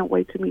 Wanda. I can't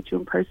wait to meet you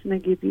in person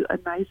and give you a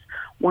nice,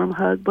 warm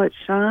hug. But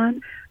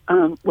Sean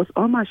was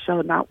on my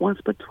show not once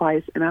but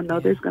twice, and I know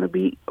there's going to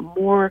be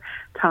more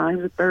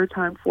times, a third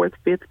time, fourth,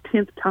 fifth,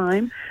 10th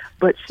time.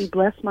 But she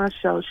blessed my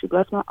show. She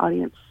blessed my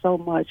audience so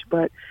much.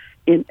 But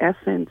in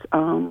essence,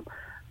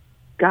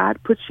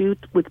 God puts you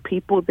with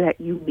people that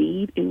you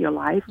need in your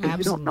life, and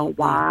you don't know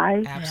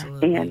why.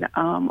 Absolutely.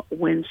 And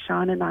when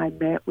Sean and I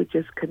met, we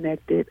just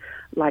connected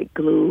like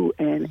glue,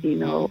 and, you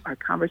know, our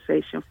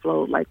conversation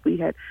flowed like we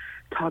had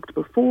talked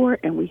before,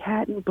 and we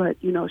hadn't, but,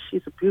 you know,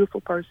 she's a beautiful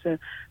person,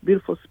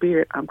 beautiful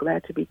spirit. I'm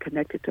glad to be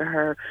connected to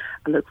her.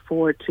 I look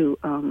forward to,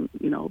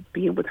 you know,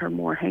 being with her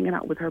more, hanging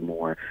out with her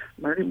more,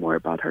 learning more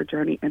about her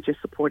journey, and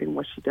just supporting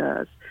what she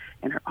does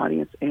and her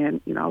audience.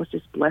 And, you know, I was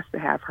just blessed to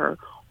have her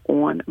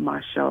on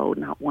my show,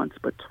 not once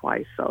but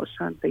twice. So,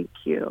 Sean, thank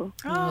you.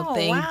 Oh,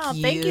 thank wow.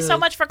 you. Thank you so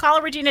much for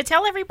calling, Regina.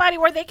 Tell everybody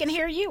where they can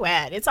hear you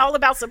at. It's all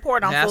about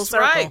support on That's Full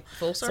Circle. right.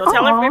 Full So Circle.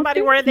 tell Aw,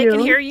 everybody thank where they can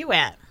you. hear you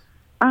at.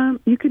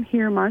 You can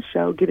hear my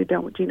show, Get It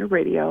Done with Gina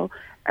Radio,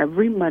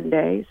 every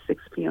Monday,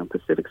 6 p.m.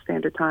 Pacific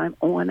Standard Time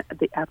on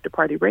the After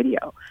Party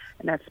Radio,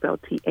 and that's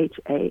spelled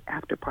THA,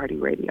 After Party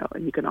Radio.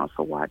 And you can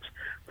also watch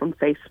from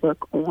Facebook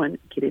on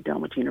Get It Done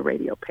with Gina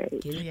Radio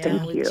page. It Thank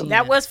Done with you. Gina.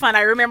 That was fun.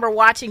 I remember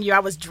watching you. I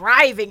was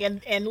driving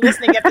and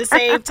listening at the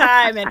same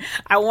time, and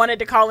I wanted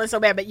to call in so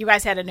bad, but you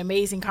guys had an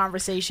amazing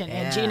conversation.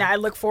 And Yeah. Gina, I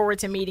look forward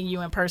to meeting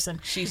you in person.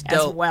 She's as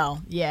dope.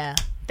 well. Yeah.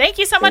 Thank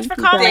you so much Thank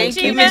for you, calling, guys.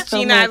 Thank you, Gina. Miss so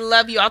Gina. I much.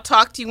 love you. I'll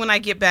talk to you when I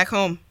get back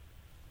home.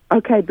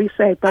 Okay, be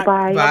safe.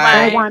 Bye-bye.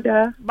 Bye. Bye,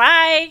 Wanda.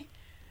 Bye.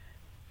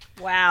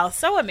 Wow,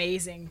 so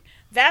amazing.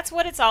 That's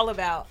what it's all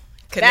about.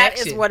 That is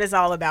Connection. what it's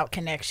all about,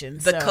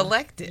 connections. The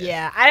collective.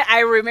 Yeah, I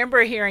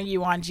remember hearing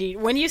you on G.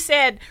 When you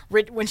said,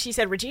 when she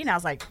said Regina, I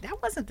was like,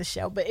 that wasn't the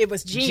show, but it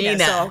was Gina.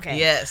 Gina, So, okay.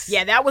 yes.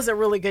 Yeah, that was a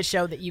really good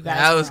show that you guys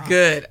That were was on.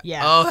 good.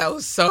 Yeah. Oh, that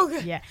was so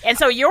good. Yeah. And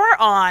so you're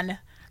on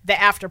the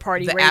After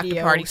Party The Radio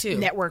After Party, too.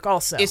 network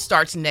also. It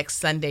starts next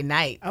Sunday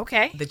night.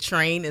 Okay. The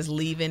train is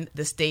leaving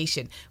the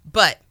station.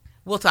 But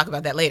we'll talk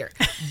about that later.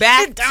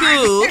 Back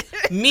to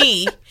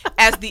me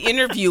as the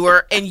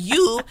interviewer and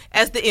you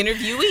as the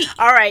interviewee.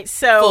 All right,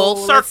 so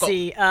Full let's circle.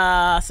 see.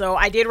 So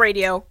I did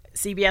radio,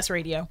 CBS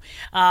Radio.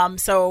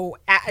 So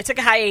I took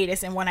a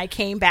hiatus, and when I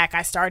came back,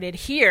 I started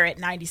here at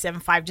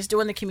 97.5, just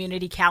doing the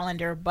community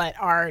calendar. But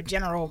our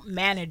general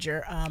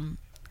manager,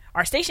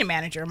 our station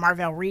manager,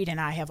 Marvell Reed,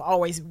 and I have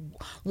always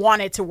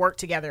wanted to work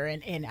together,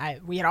 and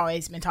we had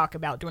always been talking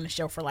about doing a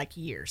show for like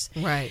years.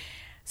 Right.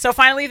 So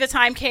finally the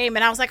time came,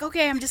 and I was like,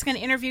 okay, I'm just going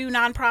to interview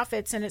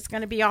nonprofits, and it's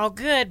going to be all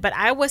good. But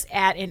I was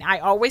and I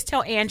always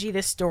tell Angie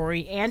this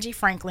story. Angie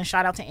Franklin,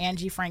 shout out to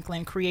Angie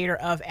Franklin, creator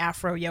of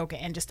Afro Yoga,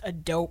 and just a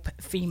dope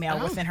female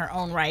within her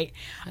own right.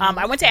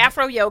 I went to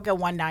Afro Yoga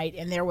one night,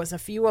 and there was a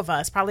few of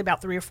us, probably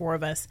about 3 or 4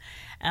 of us,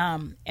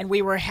 and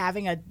we were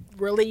having a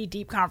really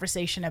deep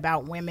conversation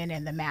about women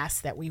and the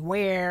masks that we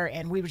wear,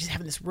 and we were just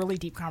having this really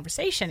deep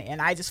conversation,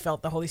 and I just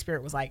felt the Holy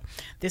Spirit was like,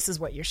 this is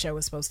what your show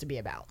is supposed to be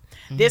about.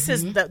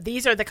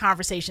 These are the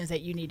conversations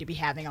that you need to be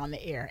having on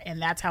the air,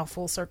 and that's how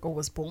Full Circle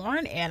was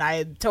born. And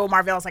I told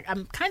Marvell, I was like,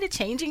 I'm kind of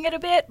changing it a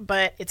bit,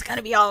 but it's going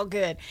to be all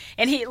good.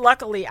 And he,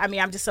 luckily, I mean,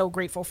 I'm just so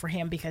grateful for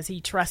him because he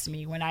trusts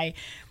me when I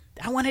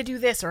want to do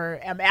this, or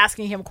I'm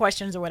asking him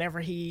questions or whatever.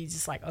 He's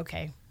just like,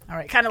 okay. All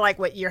right, kind of like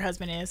what your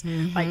husband is,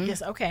 like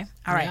just okay,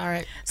 all right, Yeah, all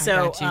right. I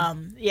So, got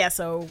you. yeah,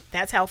 so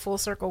that's how Full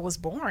Circle was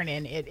born,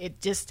 and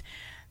it just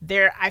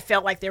there. I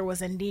felt like there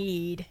was a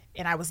need,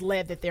 and I was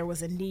led that there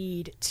was a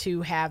need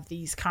to have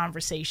these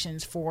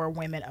conversations for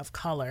women of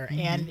color.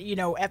 And you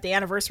know, at the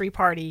anniversary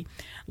party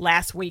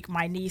last week,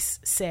 my niece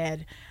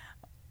said,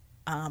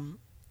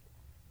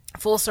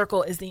 "Full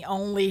Circle is the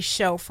only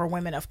show for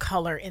women of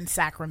color in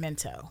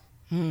Sacramento."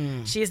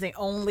 She is the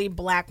only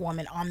Black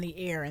woman on the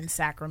air in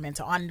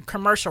Sacramento on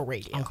commercial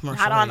radio, On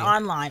commercial not on radio.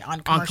 online,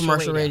 on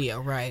Commercial radio,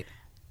 right.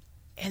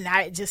 And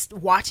I just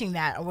watching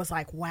that, I was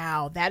like,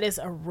 wow, that is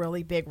a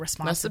really big That's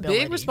a responsibility.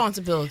 big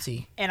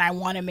responsibility. And I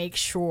want to make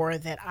sure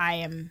that I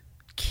am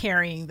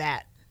carrying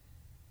that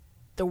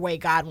the way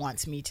God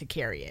wants me to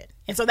carry it.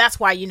 And so that's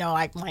why, you know,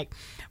 like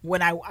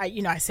when I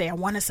you know, I say I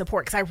want to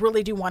support, because I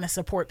really do want to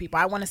support people.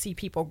 I want to see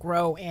people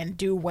grow and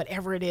do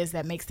whatever it is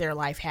that makes their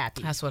life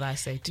happy. That's what I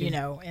say too. You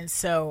know, and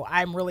so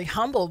I'm really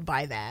humbled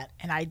by that,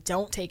 and I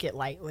don't take it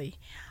lightly.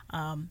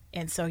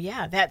 And so,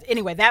 yeah,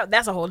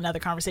 that's a whole nother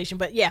conversation.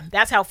 But yeah,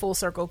 that's how Full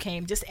Circle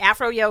came. Just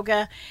Afro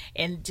Yoga,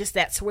 and just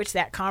that switch,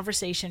 that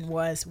conversation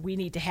was, we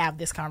need to have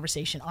this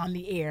conversation on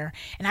the air.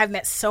 And I've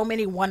met so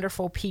many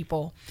wonderful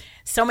people.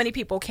 So many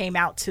people came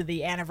out to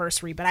the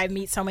anniversary, but I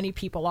meet so many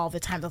people all the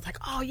time. They're like,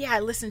 oh yeah, I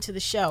listened to the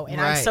show. And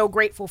I'm so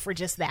grateful for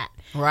just that.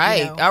 Right.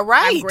 You know, all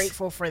right. I'm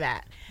grateful for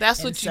that.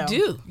 That's what you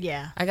do.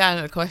 Yeah. I got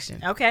another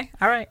question. Okay.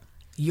 All right.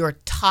 Your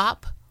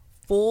top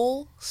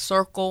Full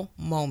Circle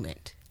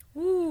moment.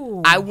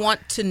 Ooh. I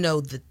want to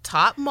know the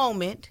top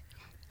moment,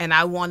 and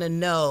I want to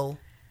know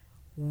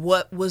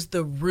what was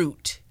the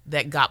route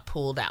that got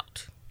pulled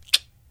out.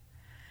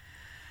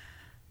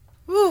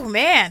 Ooh,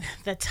 man.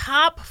 The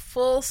top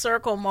Full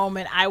Circle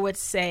moment, I would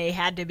say,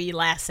 had to be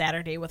last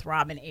Saturday with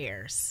Robin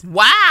Ayers.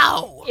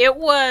 Wow. It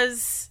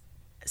was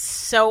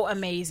so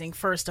amazing,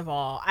 first of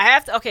all. I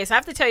have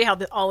to tell you how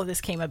all of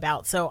this came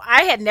about. So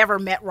I had never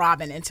met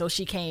Robin until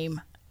she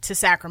came to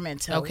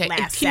Sacramento last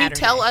Saturday. Can you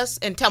tell us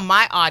and tell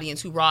my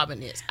audience who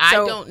Robin is? I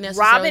don't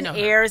necessarily know her.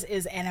 Robin Ayers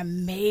is an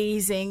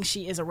amazing,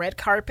 she is a red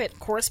carpet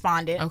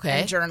correspondent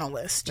and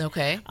journalist.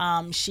 Okay.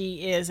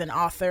 She is an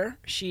author.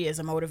 She is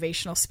a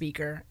motivational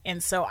speaker.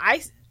 And so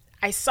I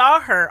saw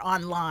her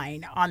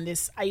online on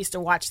this. I used to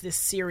watch this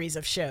series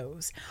of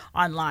shows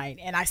online,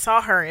 and I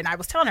saw her, and I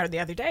was telling her the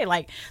other day,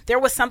 like, there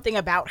was something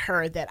about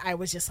her that I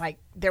was just like,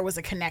 there was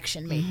a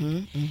connection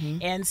made.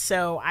 And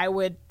so I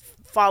would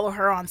follow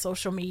her on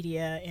social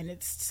media, and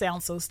it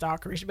sounds so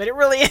stalkerish, but it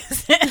really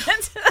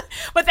isn't.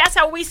 But that's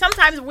how we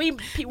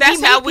meet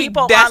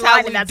people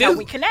online, and that's how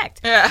we connect.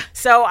 Yeah.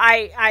 So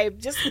I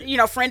just,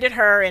 friended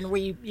her, and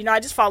I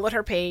just followed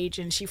her page,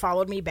 and she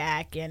followed me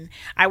back, and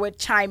I would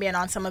chime in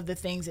on some of the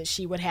things that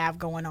she would have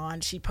going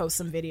on. She'd post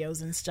some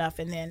videos and stuff.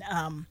 And then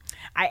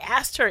I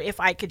asked her if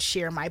I could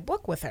share my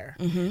book with her,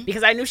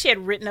 because I knew she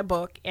had written a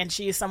book, and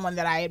she is someone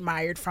that I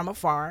admired from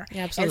afar.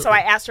 Yeah, absolutely. And so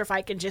I asked her if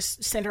I could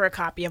just send her a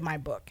copy of my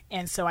book.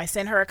 And so I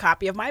sent her a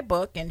copy of my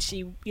book, and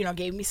she,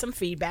 gave me some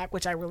feedback,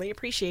 which I really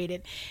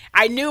appreciated.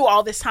 I knew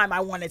all this time I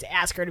wanted to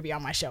ask her to be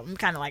on my show. I'm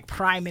kind of like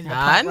priming the pump.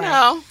 I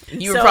know.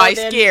 Right? You were probably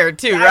scared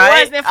too, right?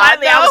 I was. Then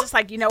finally I was just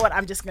like, you know what?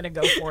 I'm just going to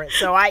go for it.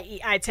 So I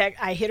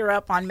hit her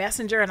up on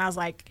Messenger, and I was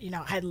like,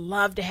 I'd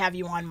love to have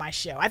you on my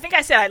show. I think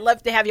I said, I'd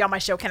love to have you on my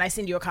show. Can I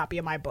send you a copy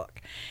of my book?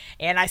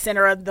 And I sent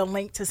her the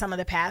link to some of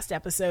the past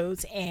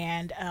episodes,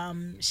 and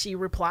she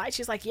replied.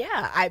 She's like,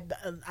 yeah,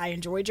 I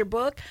enjoyed your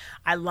book.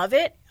 I love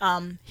it.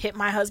 Hit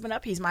my husband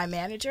up. He's my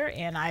manager,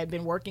 and I had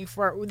been working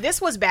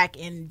this was back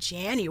in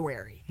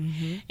January,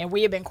 and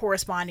we have been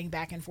corresponding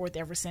back and forth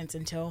ever since,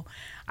 until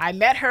I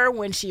met her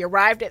when she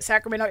arrived at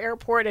Sacramento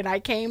Airport, and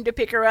I came to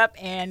pick her up,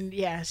 and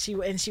yeah, she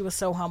was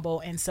so humble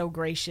and so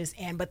gracious,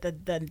 but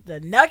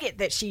the nugget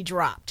that she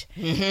dropped,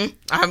 this is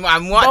what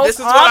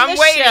I'm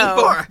waiting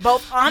for,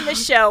 both on the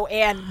show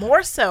and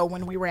more so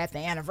when we were at the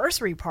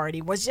anniversary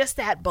party, was just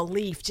that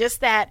belief,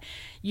 just that,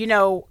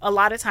 a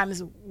lot of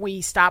times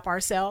we stop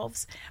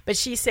ourselves, but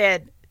she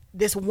said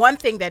this one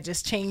thing that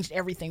just changed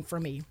everything for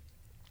me.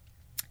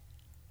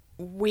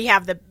 We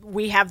have the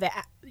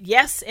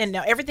yes and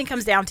no. Everything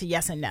comes down to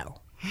yes and no.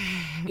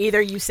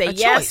 Either you say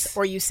yes choice.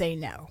 Or you say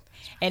no.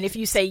 And if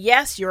you say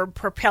yes, you're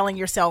propelling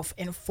yourself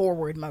in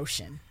forward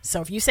motion.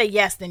 So if you say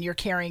yes, then you're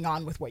carrying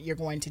on with what you're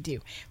going to do.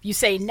 If you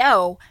say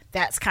no,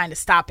 that's kind of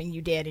stopping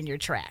you dead in your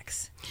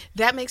tracks.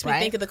 That makes me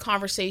think of the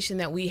conversation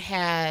that we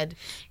had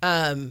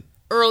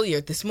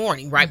earlier this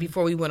morning, right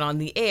before we went on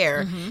the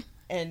air.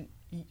 And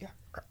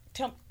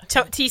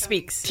T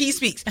Speaks.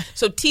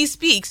 So T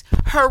Speaks,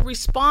 her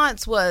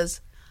response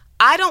was,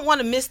 I don't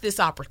want to miss this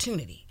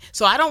opportunity.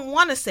 So I don't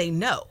want to say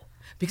no,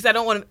 because I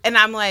don't want to. And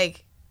I'm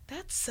like,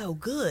 that's so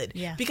good.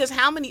 Yeah. Because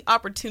how many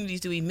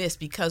opportunities do we miss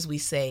because we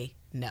say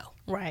no?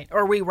 Right.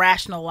 Or we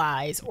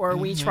rationalize, or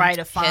we try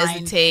to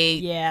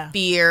hesitate.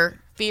 Fear.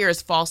 Fear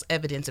is false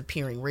evidence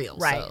appearing real.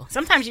 Right. So.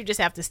 Sometimes you just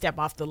have to step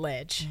off the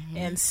ledge.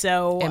 And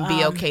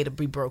be okay to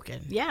be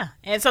broken. Yeah.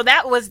 And so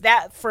that was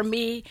that for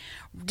me.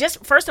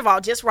 Just first of all,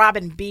 just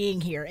Robin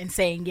being here and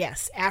saying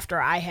yes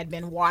after I had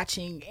been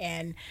watching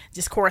and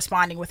just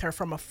corresponding with her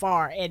from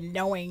afar, and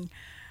knowing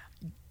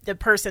the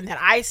person that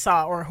I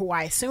saw, or who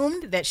I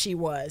assumed that she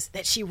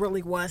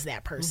really was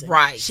that person.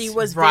 Right. She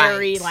was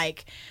very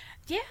like,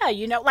 yeah,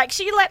 like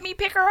she let me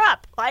pick her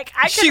up. Like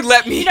she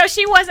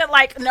she wasn't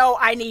like, no,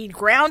 I need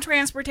ground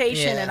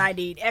transportation and I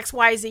need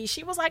XYZ.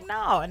 She was like,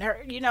 no. And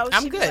her,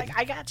 I'm she good. was like,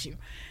 I got you.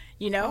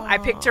 I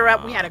picked her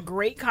up. We had a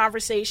great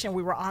conversation.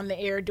 We were on the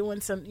air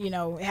doing some,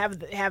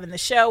 having the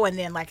show. And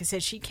then, like I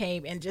said, she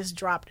came and just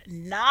dropped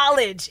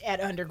knowledge at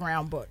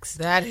Underground Books.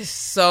 That is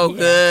so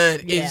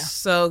good. Yeah. It's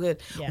so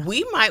good. Yeah.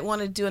 We might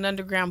want to do an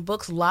Underground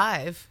Books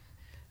live.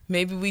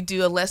 Maybe we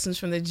do a Lessons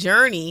from the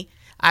Journey.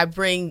 I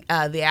bring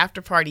the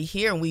after party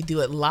here, and we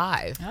do it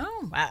live.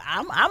 Oh,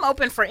 I'm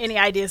open for any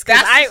ideas,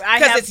 because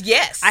it's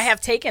yes. I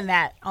have taken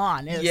that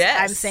on.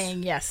 Yes, I'm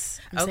saying yes.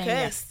 I'm saying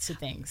yes to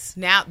things.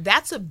 Now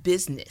that's a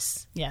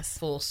business. Yes,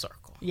 full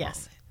circle. Yes,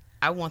 moment.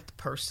 I want the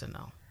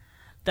personal.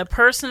 The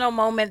personal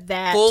moment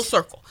that full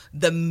circle.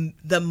 The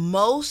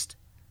most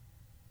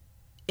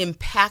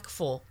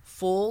impactful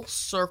full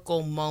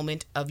circle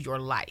moment of your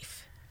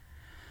life?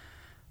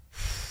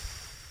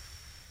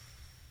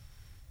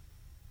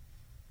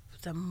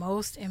 The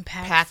most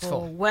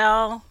impactful.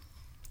 Well,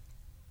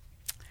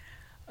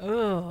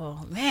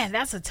 oh man,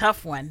 that's a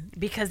tough one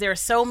because there are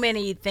so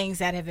many things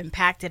that have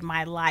impacted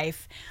my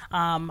life.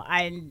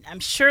 I'm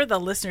sure the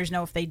listeners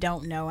know if they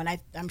don't know, and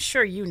I'm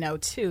sure you know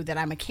too, that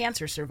I'm a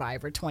cancer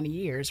survivor, 20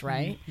 years,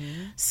 right?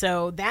 Mm-hmm.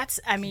 So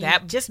that's, I mean,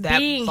 that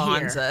being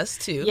bonds here, us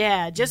too.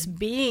 Yeah, just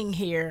being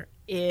here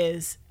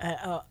is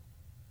a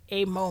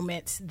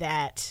moment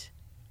that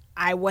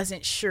I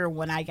wasn't sure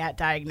when I got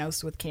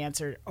diagnosed with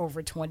cancer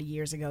over 20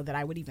 years ago that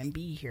I would even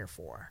be here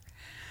for.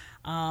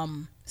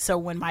 So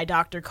when my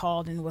doctor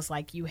called and was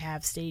like, you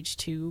have stage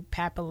 2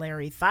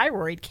 papillary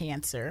thyroid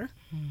cancer,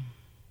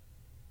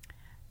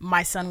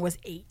 my son was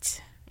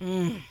 8.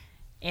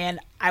 And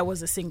I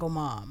was a single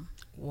mom.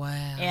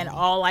 Wow. And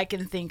all I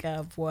can think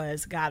of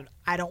was, God,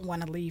 I don't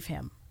want to leave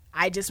him.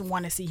 I just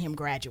want to see him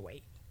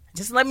graduate.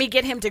 Just let me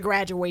get him to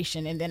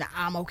graduation and then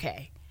I'm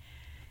okay.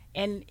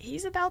 And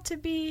he's about to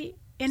be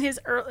in his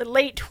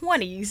late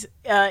 20s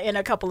in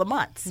a couple of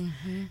months.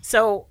 Mm-hmm.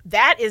 So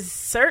that is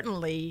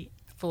certainly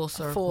full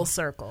circle. Full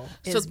circle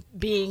is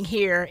being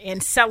here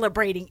and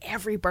celebrating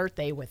every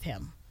birthday with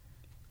him.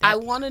 I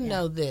want to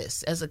know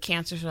this as a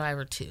cancer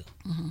survivor too.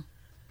 Mm-hmm.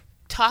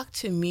 Talk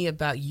to me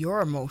about your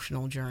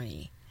emotional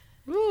journey.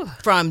 Ooh.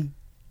 From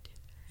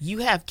you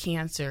have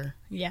cancer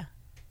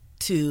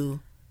to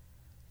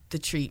the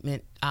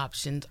treatment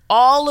options,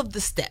 all of the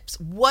steps.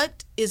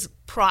 What is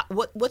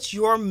what's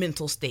your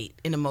mental state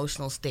and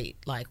emotional state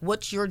like?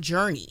 What's your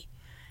journey?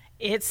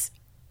 It's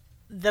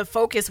the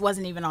focus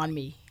wasn't even on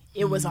me.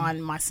 It was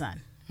on my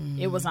son.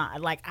 It was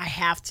on, like, I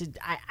have to,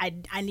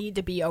 I need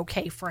to be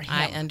okay for him.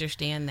 I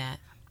understand that.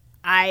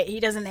 He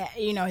doesn't,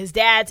 his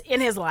dad's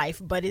in his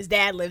life, but his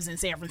dad lives in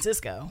San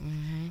Francisco.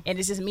 Mm-hmm. And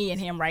it's just me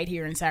and him right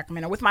here in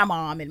Sacramento with my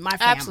mom and my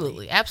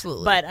family.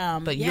 Absolutely.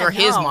 But you're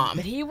his mom.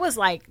 But he was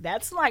like,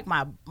 that's like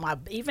my,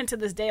 even to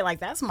this day, like,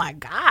 that's my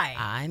guy.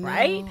 I know.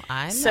 Right?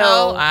 I know.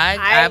 So I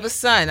have a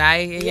son.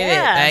 I get it.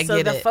 I so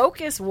get the it.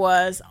 focus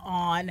was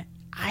on,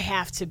 I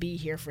have to be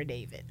here for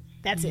David.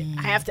 That's it.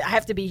 I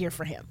have to be here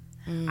for him.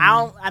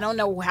 I don't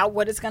know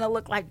what it's going to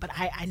look like, but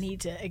I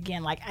need to,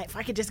 again, like, if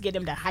I could just get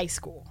him to high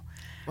school.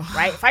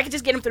 Right? If I could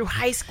just get him through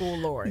high school,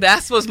 Lord.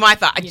 That was my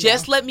thought.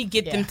 Just let me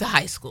get them to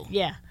high school.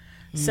 Yeah.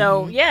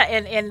 So,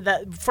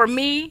 and for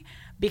me,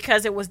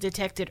 because it was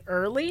detected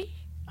early,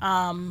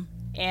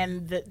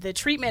 and the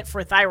treatment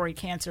for thyroid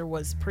cancer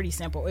was pretty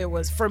simple. It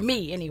was, for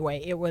me anyway,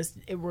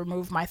 it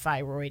removed my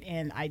thyroid,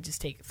 and I just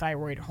take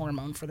thyroid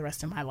hormone for the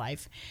rest of my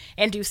life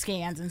and do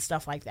scans and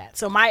stuff like that.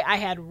 So I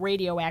had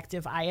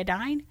radioactive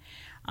iodine,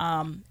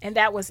 and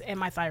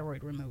my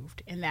thyroid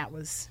removed, and that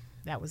was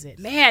it.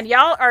 Man,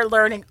 y'all are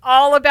learning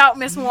all about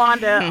Miss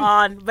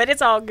Wanda but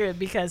it's all good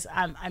because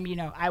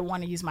I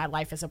want to use my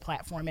life as a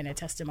platform and a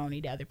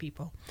testimony to other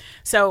people.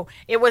 So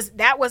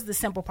that was the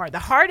simple part. The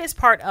hardest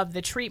part of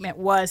the treatment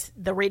was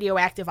the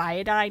radioactive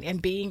iodine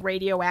and being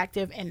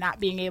radioactive and not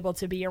being able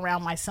to be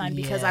around my son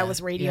because I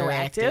was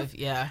radioactive.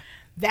 Yeah.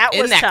 That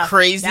was tough.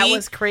 Crazy? That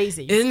was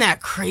crazy. Isn't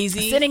that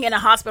crazy? Sitting in a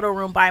hospital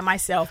room by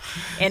myself,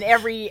 and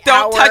every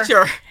Don't touch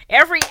her.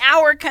 Every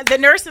hour, the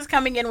nurse is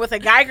coming in with a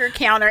Geiger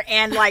counter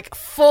and like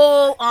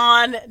full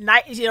on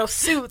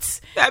suits.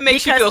 That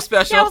makes you feel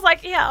special. I was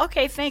like, yeah,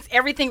 okay, thanks.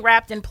 Everything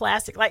wrapped in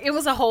plastic. Like, it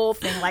was a whole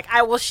thing. Like,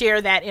 I will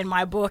share that in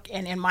my book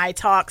and in my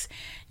talks.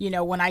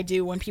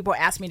 When people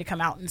ask me to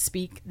come out and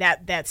speak,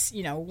 that's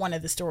one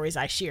of the stories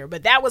I share.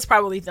 But that was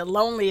probably the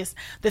loneliest.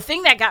 The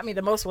thing that got me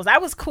the most was I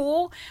was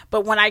cool,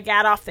 but when I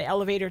got off the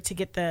elevator to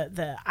get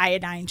the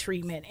iodine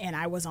treatment and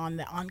I was on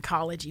the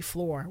oncology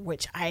floor,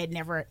 which I had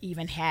never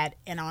even had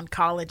an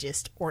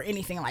oncologist or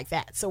anything like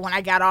that. So when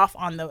I got off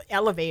on the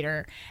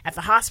elevator at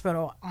the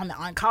hospital on the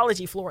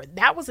oncology floor,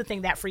 that was the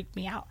thing that freaked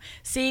me out.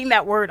 Seeing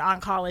that word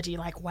oncology,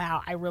 like,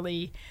 wow,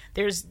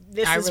 this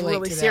is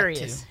really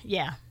serious.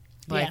 Yeah.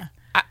 Like, yeah.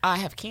 I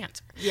have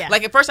cancer. Yeah.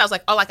 Like, at first I was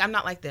like, oh, like, I'm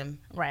not like them.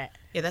 Right.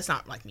 Yeah, that's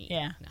not like me.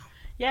 Yeah. No.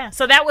 Yeah.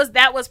 So that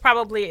was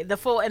probably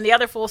the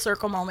other full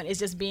circle moment is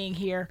just being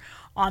here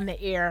on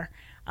the air.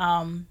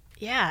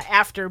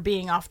 After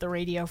being off the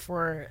radio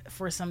for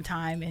some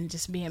time and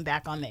just being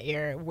back on the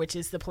air, which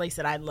is the place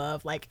that I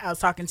love. Like, I was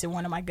talking to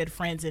one of my good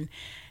friends and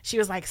she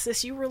was like,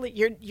 sis,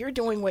 you're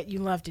doing what you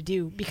love to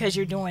do because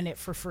you're doing it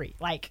for free.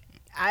 Like,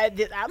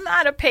 I'm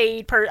not a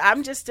paid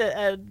I'm just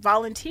a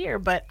volunteer,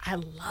 but I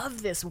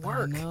love this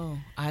work.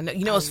 I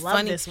know. It's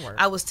funny. This work.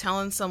 I was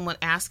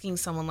asking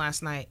someone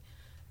last night,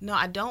 no,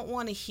 I don't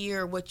want to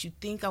hear what you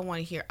think I want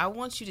to hear. I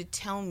want you to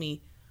tell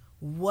me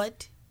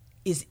what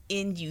is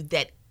in you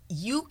that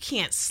you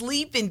can't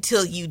sleep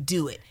until you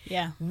do it.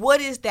 Yeah.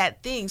 What is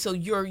that thing? So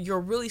you're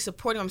really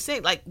supporting what I'm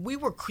saying. Like, we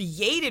were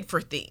created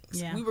for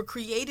things. Yeah. We were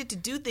created to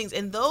do things.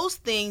 And those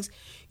things,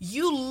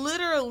 you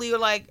literally are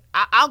like,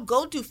 I'll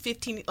go do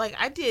 15. Like,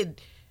 I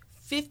did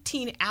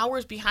 15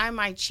 hours behind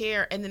my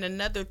chair and then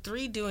another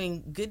 3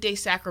 doing Good Day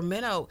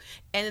Sacramento.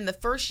 And in the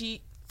first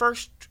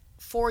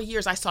 4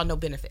 years, I saw no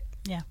benefit.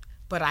 Yeah.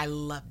 But I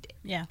loved it.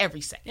 Yeah.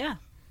 Every second. Yeah.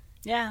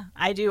 Yeah,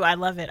 I do. I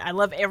love it. I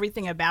love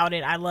everything about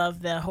it. I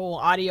love the whole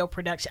audio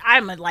production. I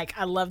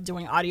love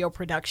doing audio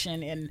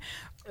production and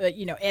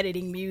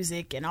editing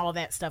music and all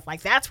that stuff.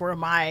 Like that's where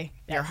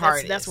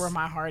that's where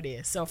my heart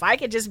is. So if I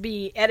could just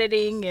be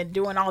editing and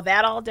doing all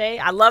that all day,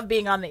 I love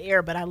being on the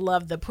air, but I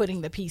love the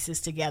putting the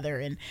pieces together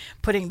and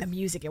putting the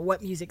music and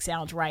what music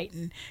sounds right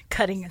and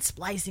cutting and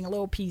splicing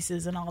little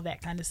pieces and all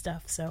that kind of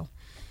stuff. So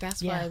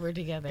that's why we're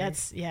together.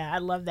 I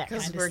love that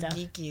kind of stuff. Because we're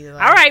geeky.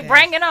 Like all right,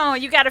 bring it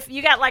on. You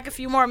got like a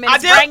few more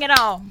minutes. Bring it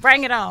on.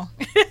 Bring it on.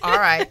 All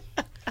right.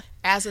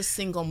 As a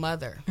single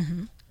mother,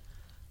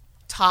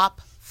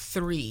 top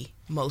 3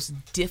 most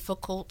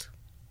difficult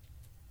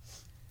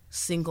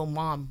single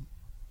mom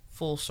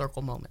full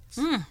circle moments.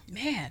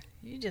 Man,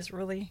 you just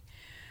really.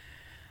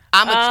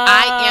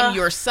 I am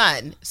your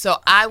son, so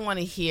I want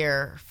to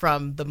hear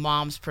from the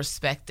mom's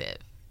perspective.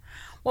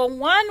 Well,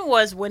 one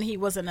was when he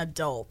was an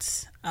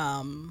adult.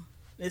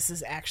 This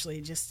is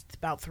actually just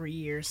about 3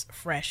 years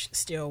fresh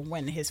still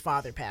when his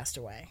father passed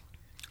away.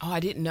 Oh, I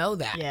didn't know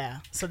that. Yeah,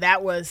 so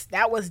that was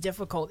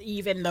difficult,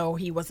 even though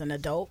he was an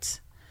adult.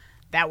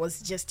 That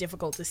was just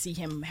difficult to see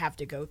him have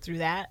to go through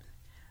that.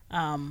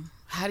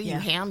 How do you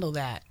handle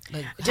that?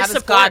 Like, how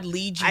does God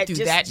lead you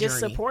through that journey? Just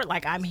support,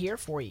 like I'm here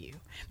for you.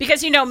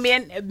 Because,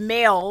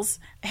 males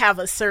have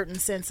a certain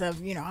sense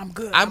of, I'm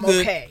good, I'm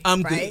okay.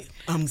 I'm right? good.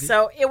 I'm good.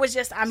 So it was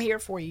just, I'm here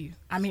for you.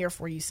 I'm here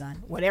for you,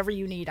 son. Whatever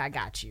you need, I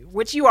got you.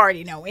 Which you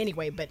already know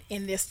anyway, but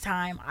in this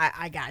time,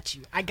 I got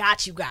you. I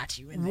got you.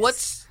 In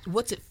this.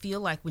 What's it feel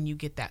like when you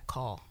get that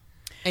call?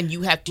 And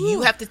you have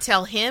to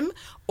tell him,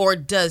 or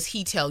does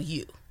he tell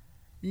you?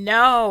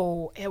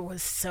 No, it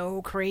was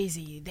so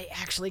crazy. They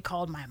actually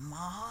called my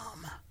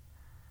mom.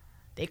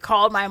 They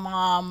called my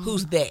mom.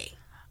 Who's they?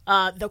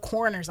 The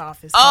coroner's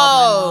office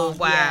called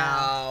my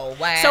mom.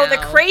 Wow. So the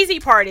crazy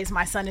part is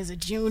my son is a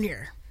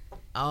junior.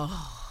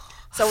 Oh.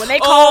 So when they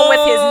call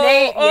with his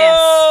name,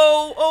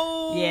 yes.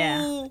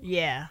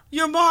 Yeah.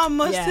 Your mom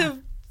must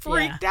have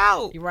freaked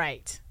out.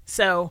 Right.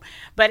 So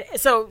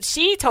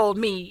she told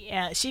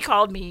me, she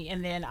called me,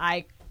 and then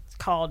I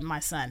called my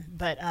son.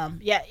 But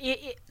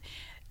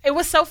it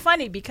was so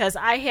funny because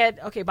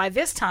by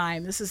this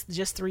time, this is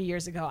just 3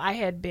 years ago, I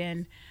had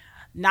been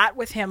not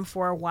with him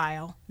for a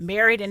while,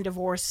 married and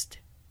divorced,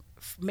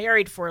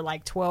 married for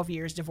like 12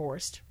 years,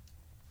 divorced.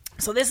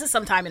 So this is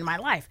sometime in my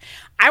life.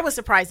 I was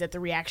surprised at the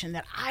reaction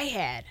that I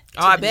had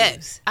to the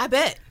news. I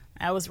bet.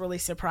 I was really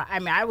surprised. I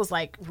mean, I was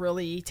like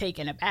really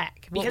taken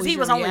aback because he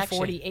was only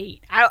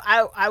 48.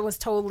 I was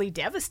totally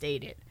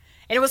devastated.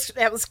 And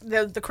that was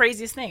the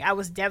craziest thing. I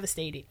was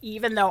devastated,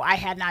 even though I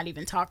had not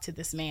even talked to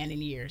this man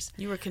in years.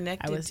 You were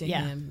connected to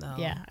him, though.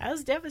 Yeah, I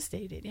was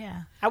devastated,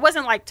 yeah. I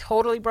wasn't like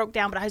totally broke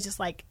down, but I was just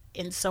like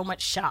in so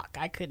much shock.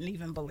 I couldn't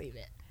even believe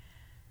it.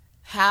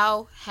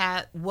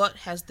 What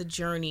has the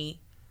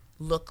journey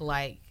looked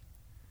like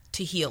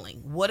to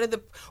healing? What are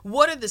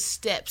the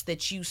steps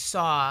that you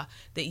saw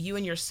that you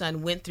and your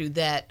son went through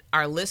that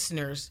our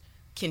listeners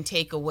can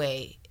take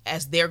away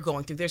as they're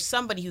going through? There's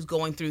somebody who's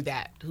going through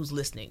that, who's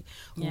listening.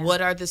 Yeah.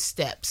 What are the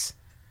steps?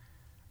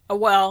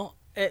 Well,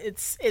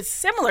 it's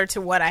similar to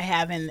what I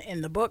have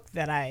in the book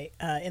that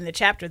in the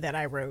chapter that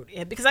I wrote,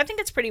 because I think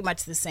it's pretty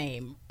much the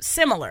same,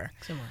 similar.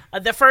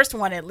 The first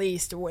one, at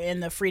least, in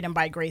the Freedom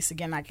by Grace,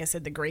 again, like I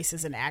said, the GRACE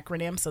is an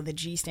acronym, so the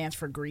G stands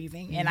for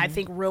grieving, and I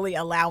think really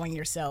allowing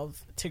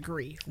yourself to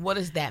grieve. What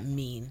does that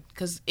mean?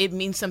 Because it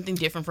means something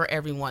different for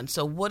everyone.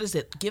 So what is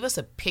it? Give us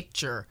a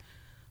picture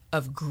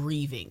of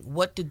grieving.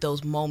 What did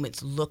those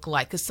moments look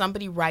like? Because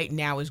somebody right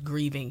now is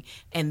grieving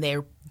and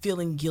they're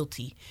feeling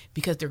guilty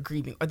because they're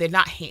grieving, or they're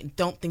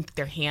don't think that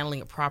they're handling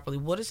it properly.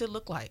 What does it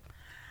look like?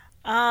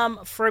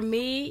 For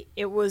me,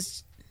 it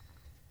was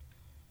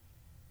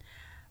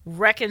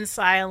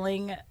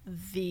reconciling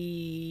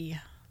the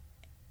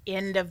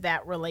end of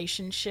that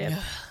relationship.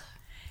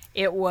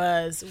 It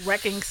was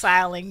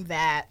reconciling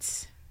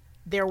that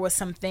there was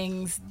some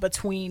things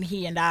between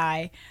he and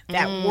I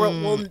that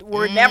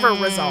were never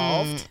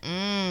resolved.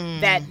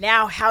 That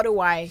now, how do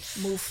I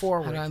move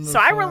forward?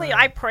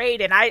 I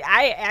prayed, and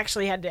I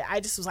actually had to.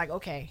 I just was like,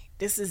 okay,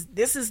 this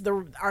is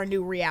our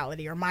new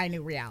reality, or my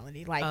new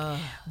reality. Like,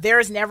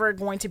 there's never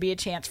going to be a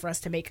chance for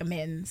us to make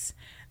amends.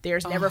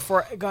 There's never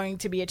going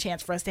to be a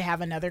chance for us to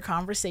have another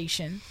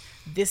conversation.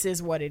 This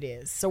is what it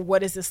is. So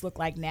what does this look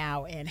like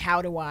now, and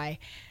how do I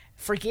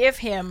forgive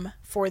him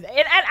for and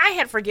I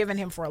had forgiven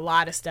him for a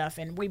lot of stuff,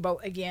 and we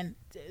both, again,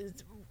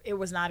 it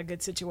was not a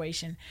good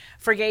situation.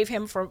 Forgave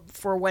him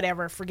for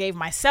whatever, forgave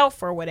myself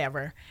for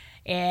whatever.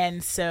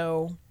 And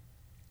so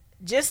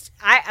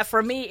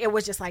for me, it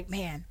was just like,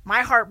 man,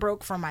 my heart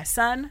broke for my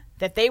son,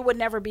 that they would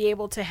never be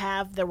able to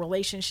have the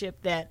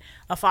relationship that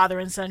a father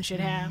and son should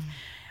have.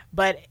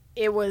 But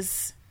it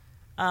was,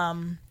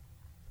 the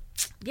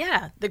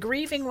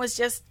grieving was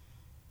just,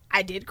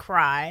 I did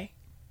cry.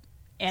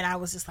 And I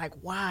was just like,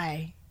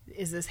 why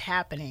is this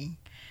happening?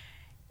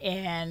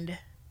 And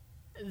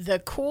the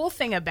cool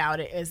thing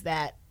about it is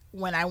that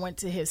when I went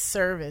to his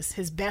service,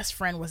 his best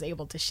friend was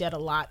able to shed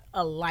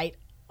a light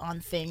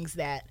on things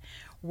that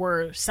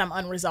were some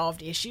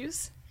unresolved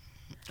issues.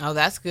 Oh,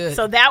 that's good.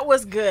 So that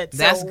was good.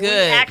 That's so good.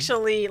 We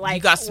actually, like,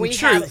 you got some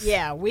truth.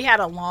 We had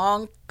a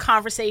long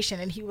conversation,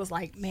 and he was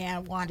like,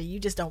 "Man, Wanda, you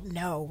just don't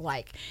know.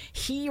 Like,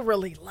 he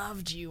really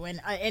loved you,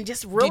 and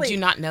just really." Did you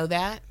not know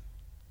that?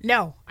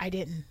 No, I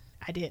didn't.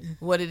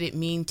 What did it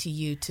mean to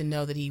you to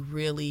know that he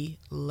really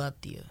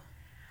loved you?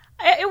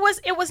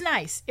 It was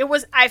nice.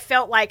 I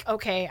felt like,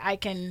 okay, I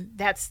can.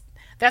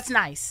 That's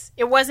nice.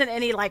 It wasn't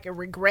any like a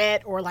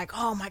regret or like,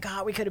 oh my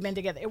God, we could have been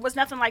together. It was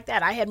nothing like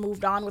that. I had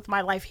moved on with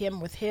my life,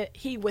 him with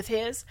he with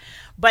his.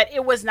 But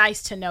it was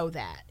nice to know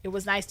that. It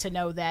was nice to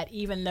know that,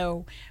 even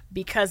though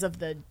because of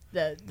the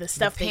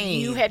stuff that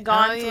you had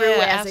gone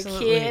through as a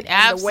kid,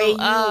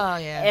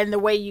 and the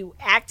way you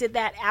acted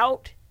that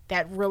out,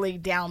 that really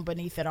down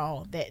beneath it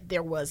all, that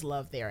there was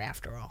love there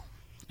after all.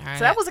 All right.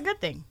 So that was a good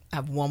thing. I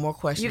have one more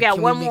question. You got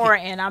one more,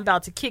 and I'm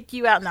about to kick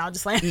you out now.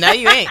 Just like no,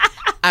 you ain't.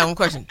 I have one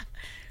question.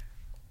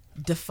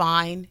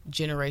 Define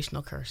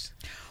generational curse.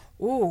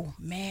 Ooh,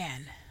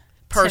 man.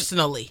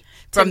 Personally,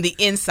 from the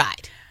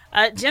inside.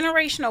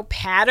 Generational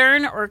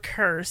pattern or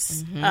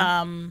curse.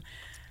 Mm-hmm.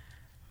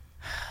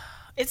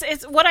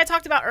 It's what I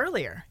talked about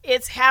earlier.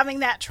 It's having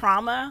that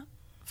trauma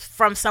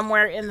from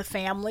somewhere in the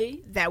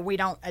family that we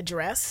don't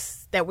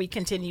address, that we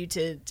continue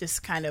to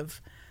just kind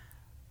of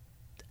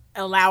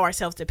allow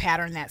ourselves to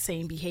pattern that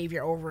same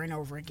behavior over and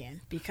over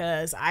again.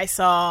 Because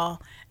and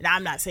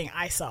I'm not saying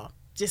I saw,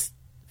 just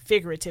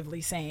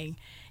figuratively saying,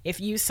 if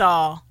you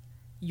saw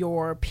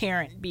your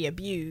parent be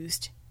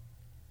abused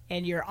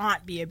and your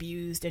aunt be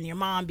abused and your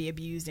mom be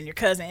abused and your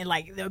cousin, and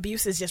like the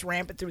abuse is just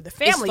rampant through the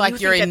family, it's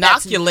like you're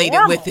inoculated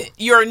with it.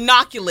 You're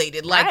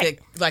inoculated like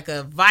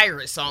a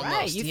virus almost.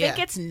 Right. You think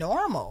it's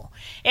normal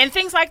and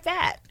things like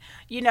that.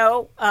 You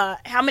know,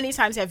 how many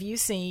times have you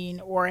seen,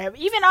 or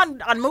even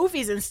on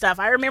movies and stuff?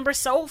 I remember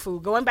Soul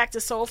Food, going back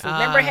to Soul Food.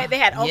 Remember they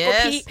had Uncle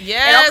Pete?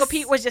 Yes. And Uncle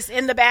Pete was just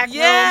in the back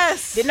room.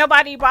 Did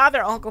nobody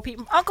bother Uncle Pete?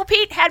 Uncle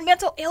Pete had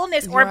mental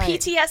illness or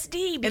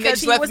PTSD because and they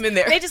just left him in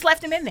there. They just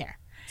left him in there.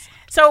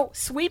 So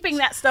sweeping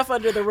that stuff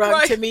under the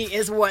rug to me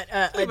is what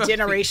a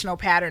generational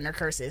pattern or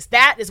curse is.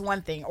 That is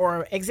one thing.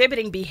 Or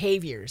exhibiting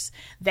behaviors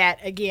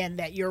that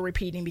you're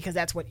repeating because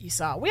that's what you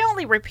saw.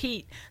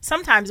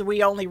 Sometimes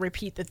we only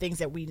repeat the things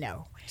that we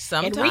know.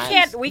 Sometimes.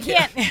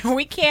 And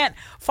we can't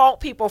fault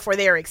people for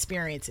their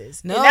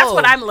experiences. No. And that's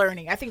what I'm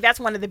learning. I think that's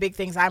one of the big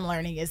things I'm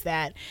learning, is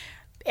that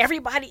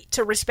everybody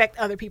to respect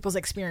other people's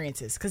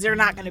experiences, because they're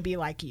not going to be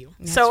like you.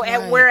 That's so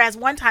right. Whereas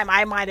one time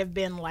I might have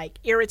been like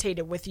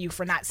irritated with you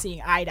for not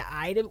seeing eye to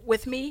eye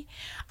with me,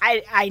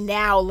 I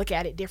now look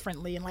at it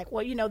differently and like,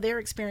 well, you know, their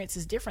experience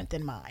is different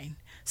than mine.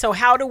 So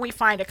how do we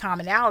find a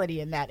commonality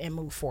in that and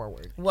move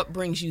forward? What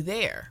brings you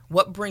there?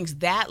 What brings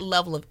that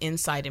level of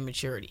insight and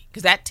maturity?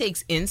 Because that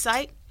takes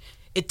insight.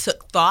 It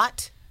took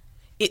thought.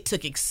 It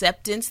took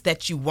acceptance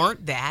that you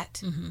weren't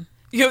that. Mm-hmm.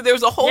 You know,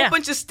 there's a whole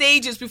bunch of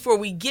stages before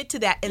we get to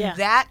that. And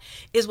that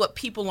is what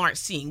people aren't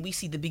seeing. We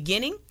see the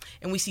beginning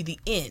and we see the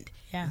end.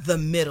 Yeah. The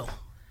middle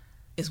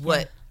is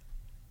what,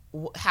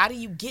 how do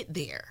you get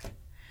there?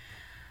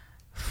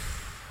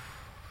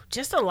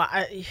 Just a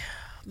lot.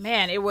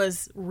 Man, it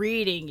was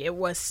reading, it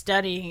was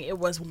studying, it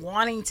was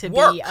wanting to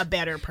be a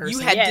better person. You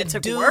had to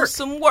do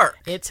some work.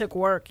 It took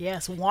work,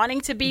 yes.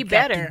 Wanting to be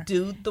better. better. To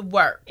do the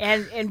work.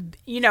 And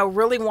you know,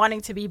 really wanting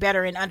to be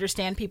better and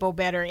understand people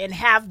better and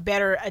have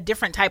a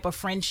different type of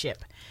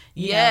friendship.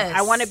 Yes. You know,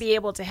 I want to be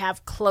able to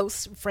have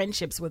close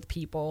friendships with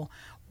people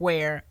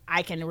where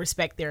I can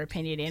respect their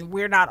opinion, and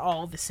we're not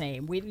all the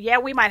same.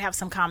 We might have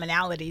some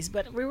commonalities,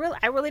 but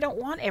I really don't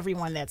want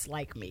everyone that's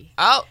like me.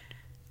 Oh.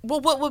 Well,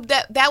 what would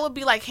that would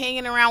be like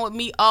hanging around with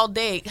me all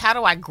day. How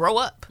do I grow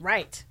up?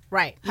 Right.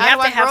 You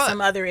have to have some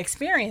other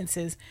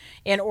experiences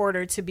in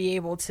order to be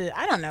able to,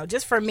 I don't know,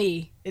 just for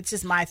me, it's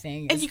just my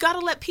thing. And you got to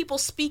let people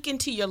speak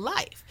into your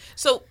life.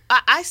 So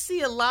I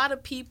see a lot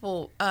of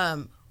people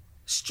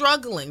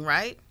struggling,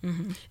 right?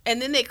 Mm-hmm. And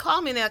then they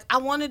call me and they're like, I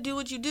want to do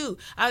what you do.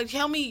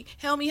 Help me.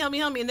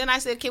 And then I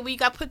said, okay, well, you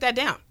got to put that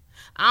down.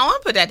 I don't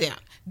want to put that down.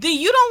 Then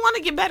you don't want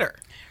to get better.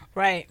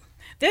 Right.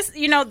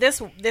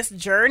 This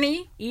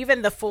journey,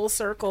 even the Full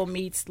Circle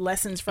meets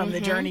Lessons from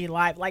the Journey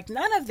Live. Like,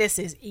 none of this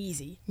is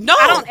easy. No,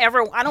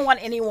 I don't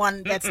want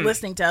anyone that's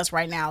listening to us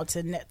right now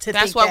to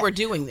that's why we're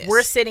doing this.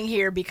 We're sitting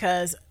here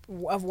because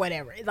of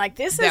whatever. Like,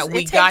 this that is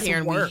we it got takes here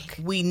and work.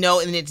 we know,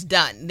 and it's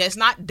done. That's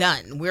not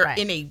done. We're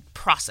in a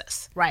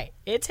process. Right.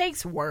 It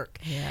takes work.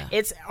 Yeah.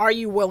 It's, are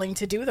you willing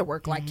to do the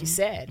work? Like you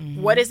said,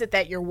 what is it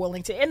that you're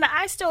willing to? And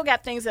I still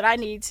got things that I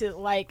need to,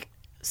 like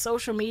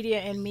social media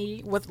and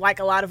me with like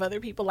a lot of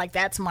other people. Like,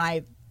 that's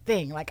my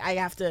thing. Like, I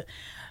have to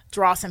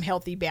draw some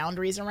healthy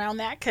boundaries around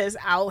that, because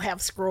I'll have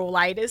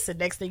scrollitis and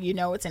next thing you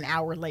know, it's an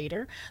hour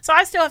later. So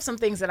I still have some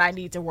things that I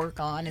need to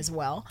work on as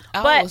well.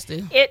 But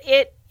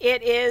it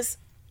is,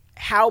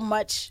 how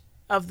much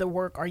of the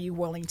work are you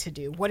willing to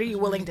do? What are you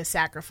willing to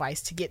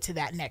sacrifice to get to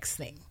that next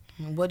thing?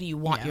 What do you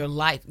want your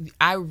life?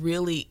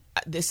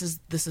 This is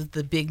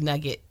the big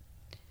nugget.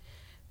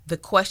 The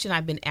question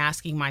I've been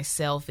asking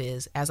myself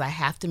is, as I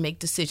have to make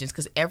decisions,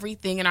 because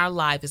everything in our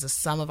life is a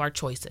sum of our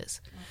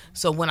choices. Mm-hmm.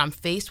 So when I'm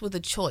faced with a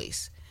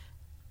choice,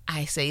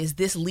 I say, is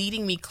this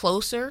leading me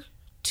closer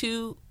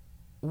to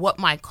what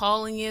my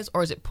calling is,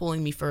 or is it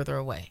pulling me further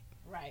away?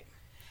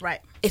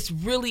 Right. It's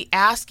really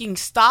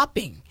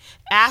stopping,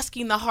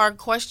 asking the hard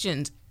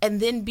questions,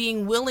 and then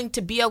being willing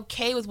to be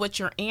okay with what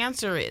your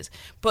answer is.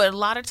 But a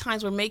lot of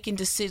times we're making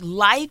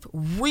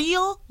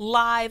real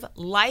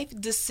life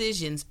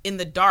decisions in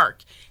the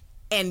dark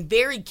and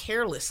very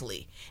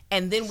carelessly.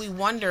 And then we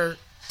wonder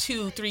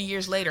 2-3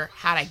 years later,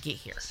 how'd I get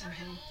here?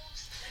 Mm-hmm.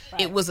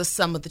 Right. It was a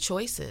sum of the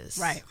choices.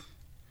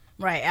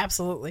 Right,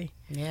 absolutely.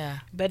 Yeah.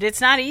 But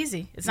it's not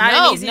easy. It's not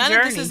an easy journey. None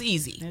of this is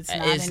easy.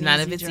 None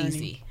of it's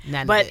easy.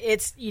 But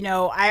it's,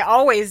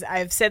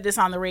 I've said this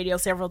on the radio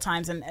several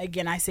times, and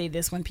again, I say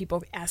this when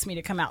people ask me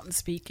to come out and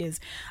speak, is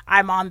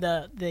I'm on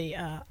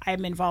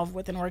I'm involved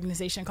with an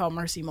organization called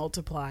Mercy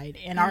Multiplied,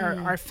 and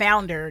our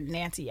founder,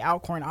 Nancy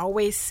Alcorn,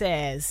 always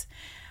says,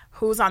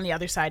 who's on the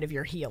other side of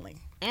your healing?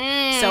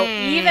 So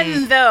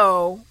even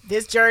though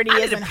this journey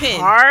isn't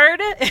hard.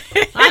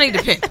 I need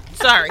a pin.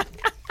 Sorry.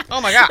 Oh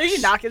my gosh. You're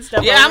knocking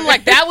stuff over. I'm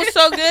like, that was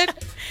so good.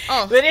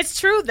 Oh. But it's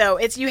true though.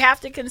 You have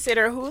to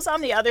consider who's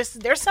on the other.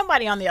 There's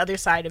somebody on the other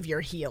side of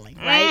your healing,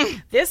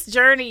 right? This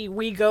journey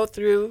we go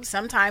through,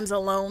 sometimes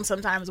alone,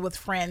 sometimes with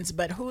friends,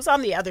 but who's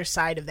on the other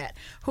side of that?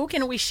 Who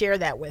can we share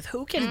that with?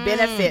 Who can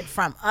benefit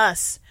from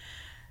us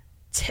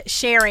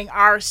sharing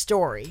our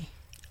story?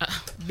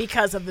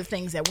 Because of the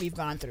things that we've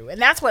gone through. And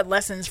that's what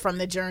Lessons from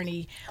the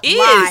Journey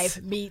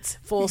Live meets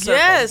Full Circle.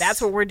 Yes. That's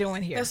what we're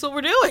doing here. That's what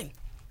we're doing.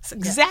 It's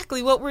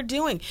exactly what we're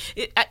doing.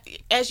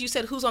 As you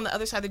said, who's on the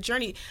other side of the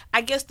journey?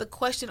 I guess the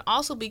question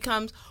also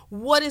becomes,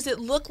 what does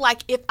it look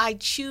like if I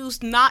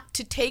choose not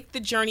to take the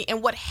journey,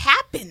 and what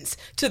happens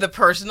to the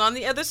person on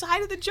the other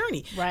side of the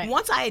journey? Right.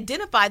 Once I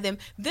identify them,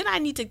 then I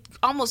need to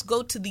almost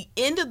go to the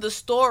end of the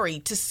story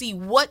to see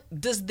what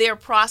does their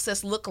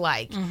process look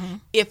like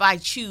if I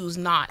choose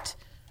not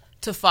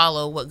to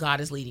follow what God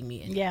is leading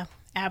me in. Yeah,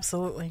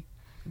 absolutely.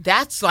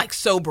 That's like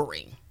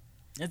sobering.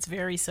 It's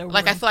very sobering.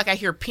 Like I feel like I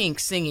hear Pink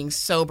singing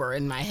Sober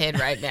in my head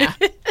right now.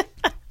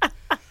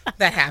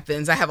 That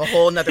happens. I have a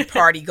whole nother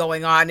party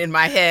going on in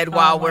my head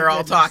while we're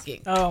all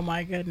talking. Oh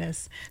my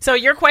goodness. So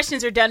your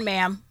questions are done,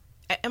 ma'am.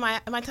 My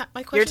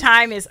questions? Your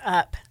time is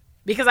up.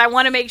 Because I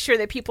want to make sure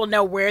that people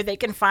know where they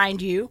can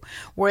find you,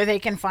 where they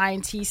can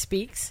find T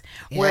Speaks,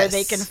 where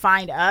they can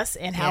find us,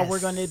 and how we're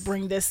going to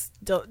bring this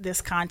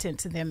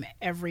content to them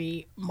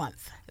every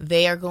month.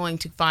 They are going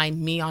to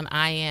find me on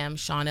I Am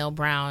Shawnell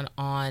Brown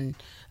on.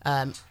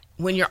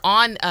 When you're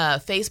on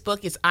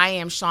Facebook, it's I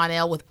Am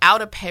Shawnell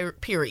without a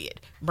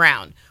period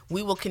Brown.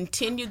 We will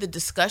continue the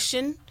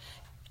discussion.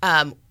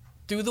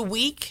 Through the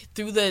week,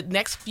 through the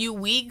next few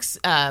weeks,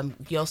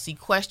 you'll see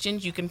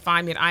questions. You can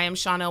find me at I Am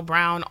Shawnell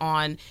Brown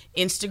on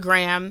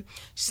Instagram,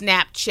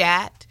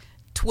 Snapchat,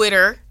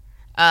 Twitter,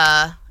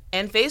 and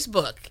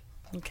Facebook.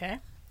 Okay.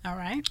 All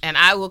right. And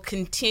I will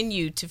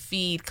continue to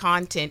feed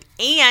content.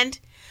 And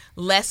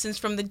Lessons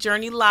from the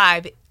Journey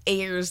Live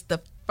airs the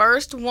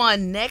first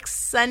one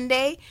next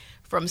Sunday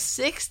from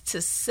 6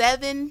 to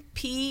 7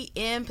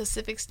 p.m.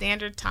 Pacific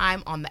Standard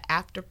Time on the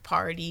After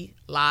Party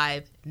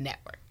Live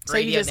Network. So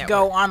you just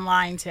go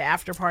online to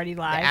After Party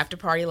Live.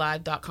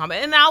 AfterPartyLive.com.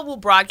 And I will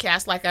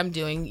broadcast like I'm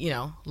doing,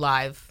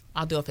 live.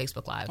 I'll do a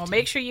Facebook Live. Well,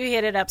 make sure you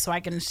hit it up so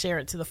I can share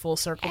it to the Full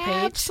Circle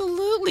page.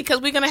 Absolutely,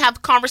 because we're going to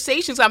have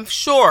conversations. I'm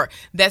sure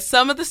that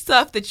some of the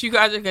stuff that you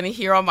guys are going to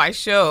hear on my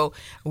show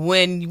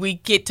when we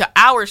get to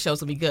our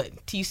shows will be good.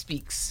 T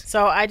Speaks.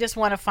 So I just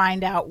want to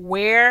find out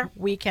where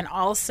we can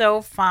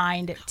also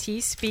find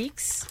T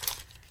Speaks.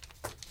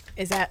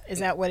 Is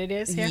that what it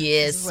is here?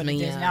 Yes, ma'am.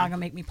 Now I'm going to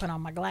make me put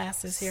on my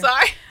glasses here.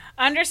 Sorry.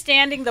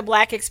 Understanding the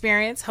Black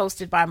Experience,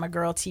 hosted by my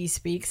girl T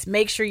Speaks.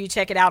 Make sure you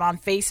check it out on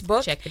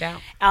Facebook. Check it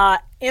out.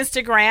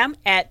 Instagram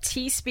at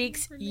T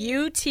Speaks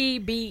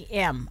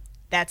UTBM.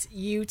 That's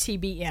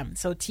UTBM.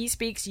 So T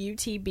Speaks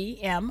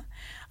UTBM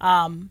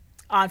on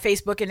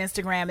Facebook and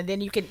Instagram. And then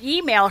you can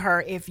email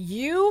her if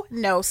you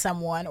know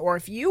someone or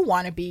if you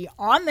want to be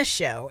on the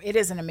show. It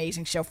is an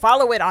amazing show.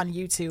 Follow it on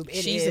YouTube.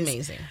 She's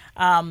amazing.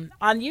 On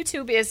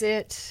YouTube, is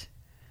it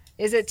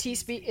T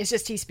Speaks? It's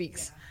just T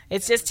Speaks. Yeah.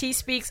 It's just T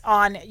Speaks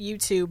on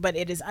YouTube, but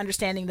it is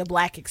Understanding the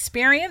Black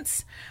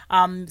Experience.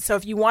 So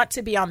if you want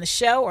to be on the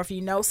show, or if you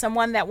know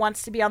someone that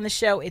wants to be on the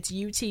show, it's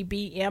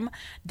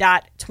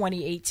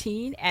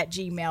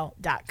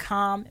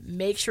utbm.2018@gmail.com.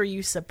 Make sure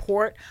you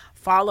support,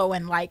 follow,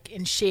 and like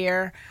and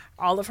share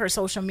all of her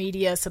social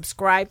media.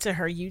 Subscribe to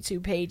her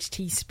YouTube page,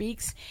 T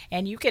Speaks,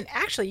 and you can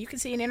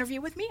see an interview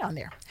with me on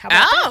there. How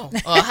about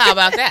that? Well, how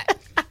about that?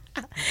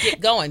 Get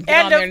going.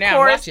 Get on there now.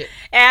 Watch it.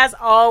 As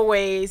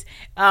always,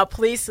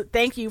 please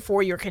thank you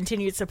for your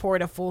continued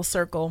support of Full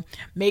Circle.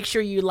 Make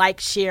sure you like,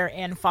 share,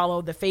 and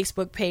follow the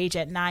Facebook page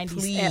at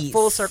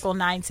Full Circle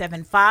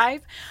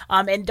 975.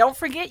 And don't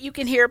forget, you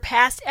can hear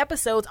past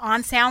episodes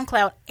on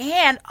SoundCloud.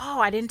 And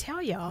I didn't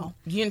tell y'all.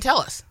 You didn't tell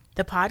us.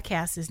 The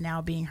podcast is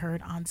now being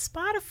heard on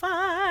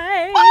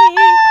Spotify. What?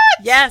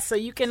 Yes, so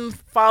you can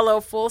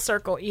follow Full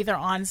Circle either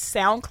on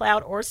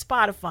SoundCloud or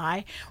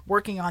Spotify.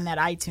 Working on that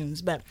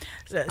iTunes, but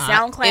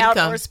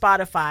SoundCloud or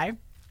Spotify.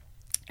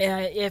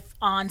 If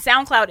on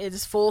SoundCloud, it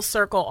is Full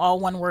Circle, all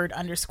one word,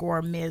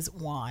 _ Ms.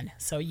 Juan.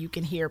 So you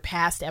can hear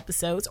past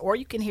episodes, or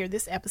you can hear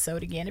this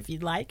episode again if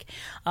you'd like.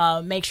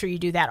 Make sure you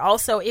do that.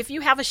 Also, if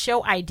you have a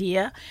show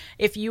idea,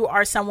 if you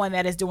are someone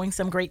that is doing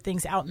some great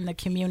things out in the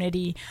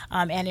community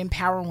and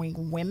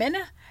empowering women,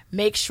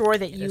 make sure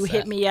that you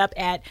hit me up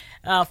at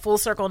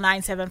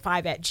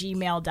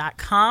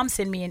fullcircle975@gmail.com.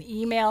 Send me an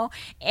email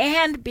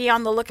and be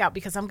on the lookout,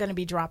 because I'm going to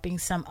be dropping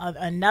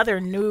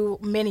another new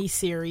mini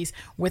series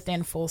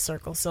within Full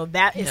Circle. So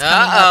that is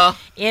coming up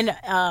in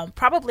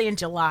probably in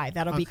July.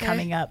 That'll be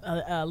coming up,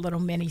 a little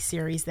mini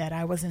series that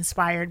I was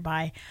inspired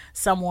by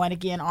someone,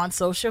 again, on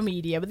social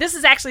media. But this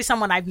is actually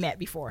someone I've met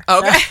before.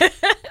 Okay.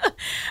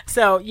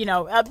 So,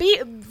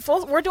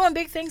 we're doing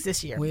big things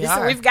this year.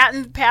 We've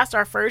gotten past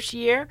our first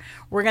year.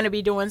 We're going to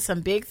be doing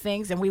some big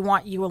things, and we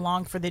want you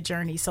along for the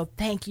journey. So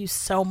thank you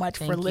so much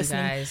for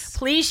listening. Guys.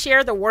 Please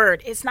share the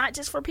word. It's not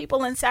just for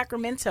people in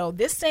Sacramento.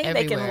 This thing,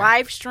 everywhere. They can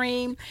live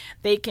stream.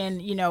 They can,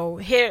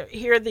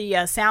 hear the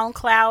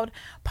SoundCloud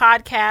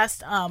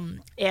podcast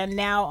and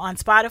now on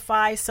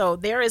Spotify. So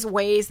there is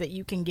ways that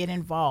you can get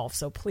involved.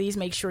 So please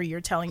make sure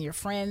you're telling your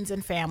friends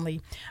and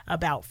family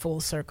about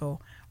Full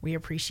Circle. We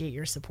appreciate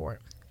your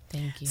support.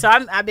 Thank you. So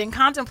I've been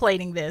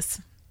contemplating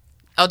this.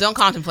 Oh, don't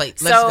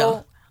contemplate. Let's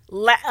go.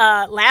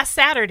 Last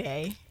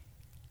Saturday,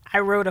 I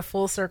wrote a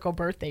Full Circle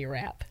birthday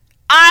rap.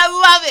 I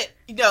love it.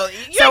 You're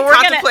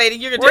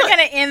contemplating. We're going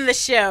to end the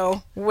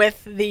show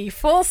with the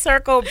Full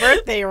Circle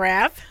birthday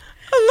rap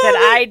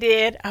that I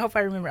did. I hope I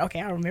remember.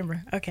 Okay, I'll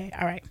remember. Okay,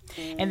 all right.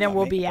 And then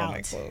we'll be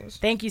out.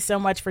 Thank you so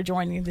much for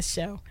joining the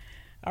show.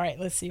 All right,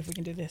 let's see if we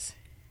can do this.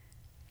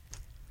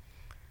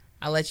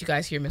 I'll let you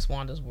guys hear Miss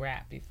Wanda's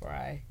rap before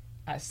I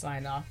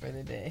sign off for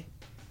the day.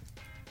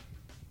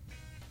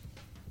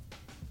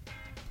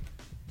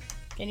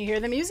 Can you hear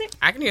the music?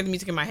 I can hear the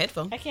music in my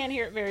headphone. I can't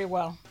hear it very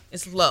well.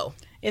 It's low.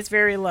 It's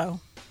very low.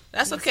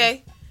 That's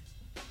okay.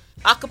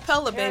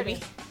 Acapella, baby.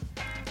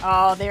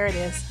 Oh, there it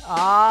is.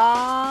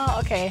 Oh,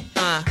 okay.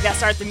 You gotta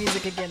start the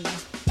music again, though.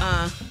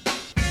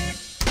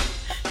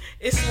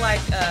 It's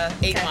like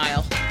 8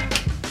 Mile.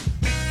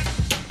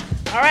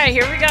 All right,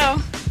 here we go.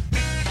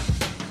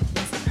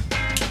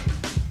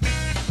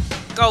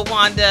 Go,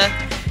 Wanda.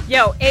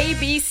 Yo, A,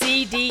 B,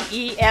 C, D,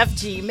 E, F,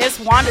 G. Miss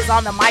Wanda's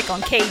on the mic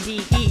on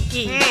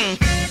KDEE.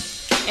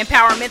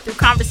 Empowerment through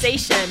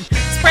conversation.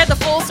 Spread the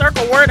Full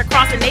Circle word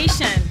across the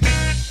nation.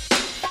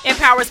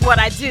 Empowers what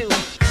I do.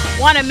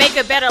 Want to make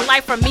a better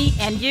life for me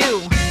and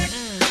you.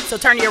 So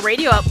turn your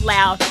radio up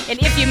loud. And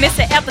if you miss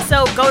an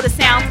episode, go to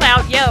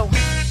SoundCloud. Yo,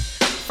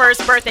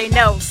 first birthday,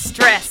 no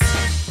stress.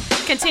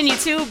 Continue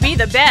to be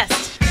the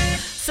best.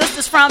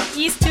 Sisters from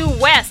east to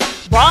west.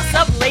 Boss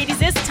up,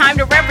 ladies, it's time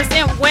to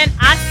represent. When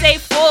I say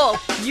full,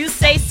 you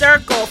say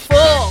circle.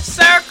 Full.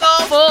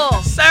 Circle.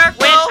 Full. Circle.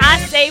 When I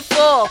say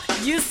full,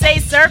 you say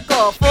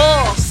circle.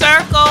 Full.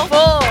 Circle.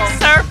 Full.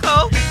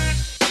 Circle.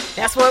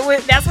 That's what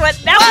went down.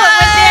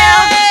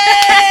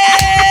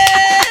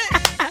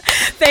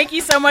 Thank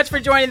you so much for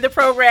joining the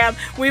program.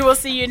 We will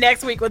see you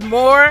next week with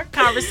more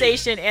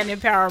conversation and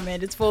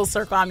empowerment. It's Full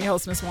Circle. I'm your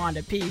host, Miss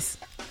Wanda. Peace.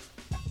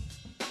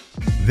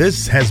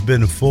 This has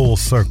been Full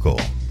Circle.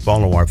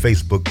 Follow our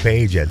Facebook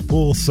page at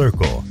Full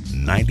Circle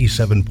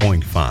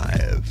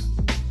 97.5.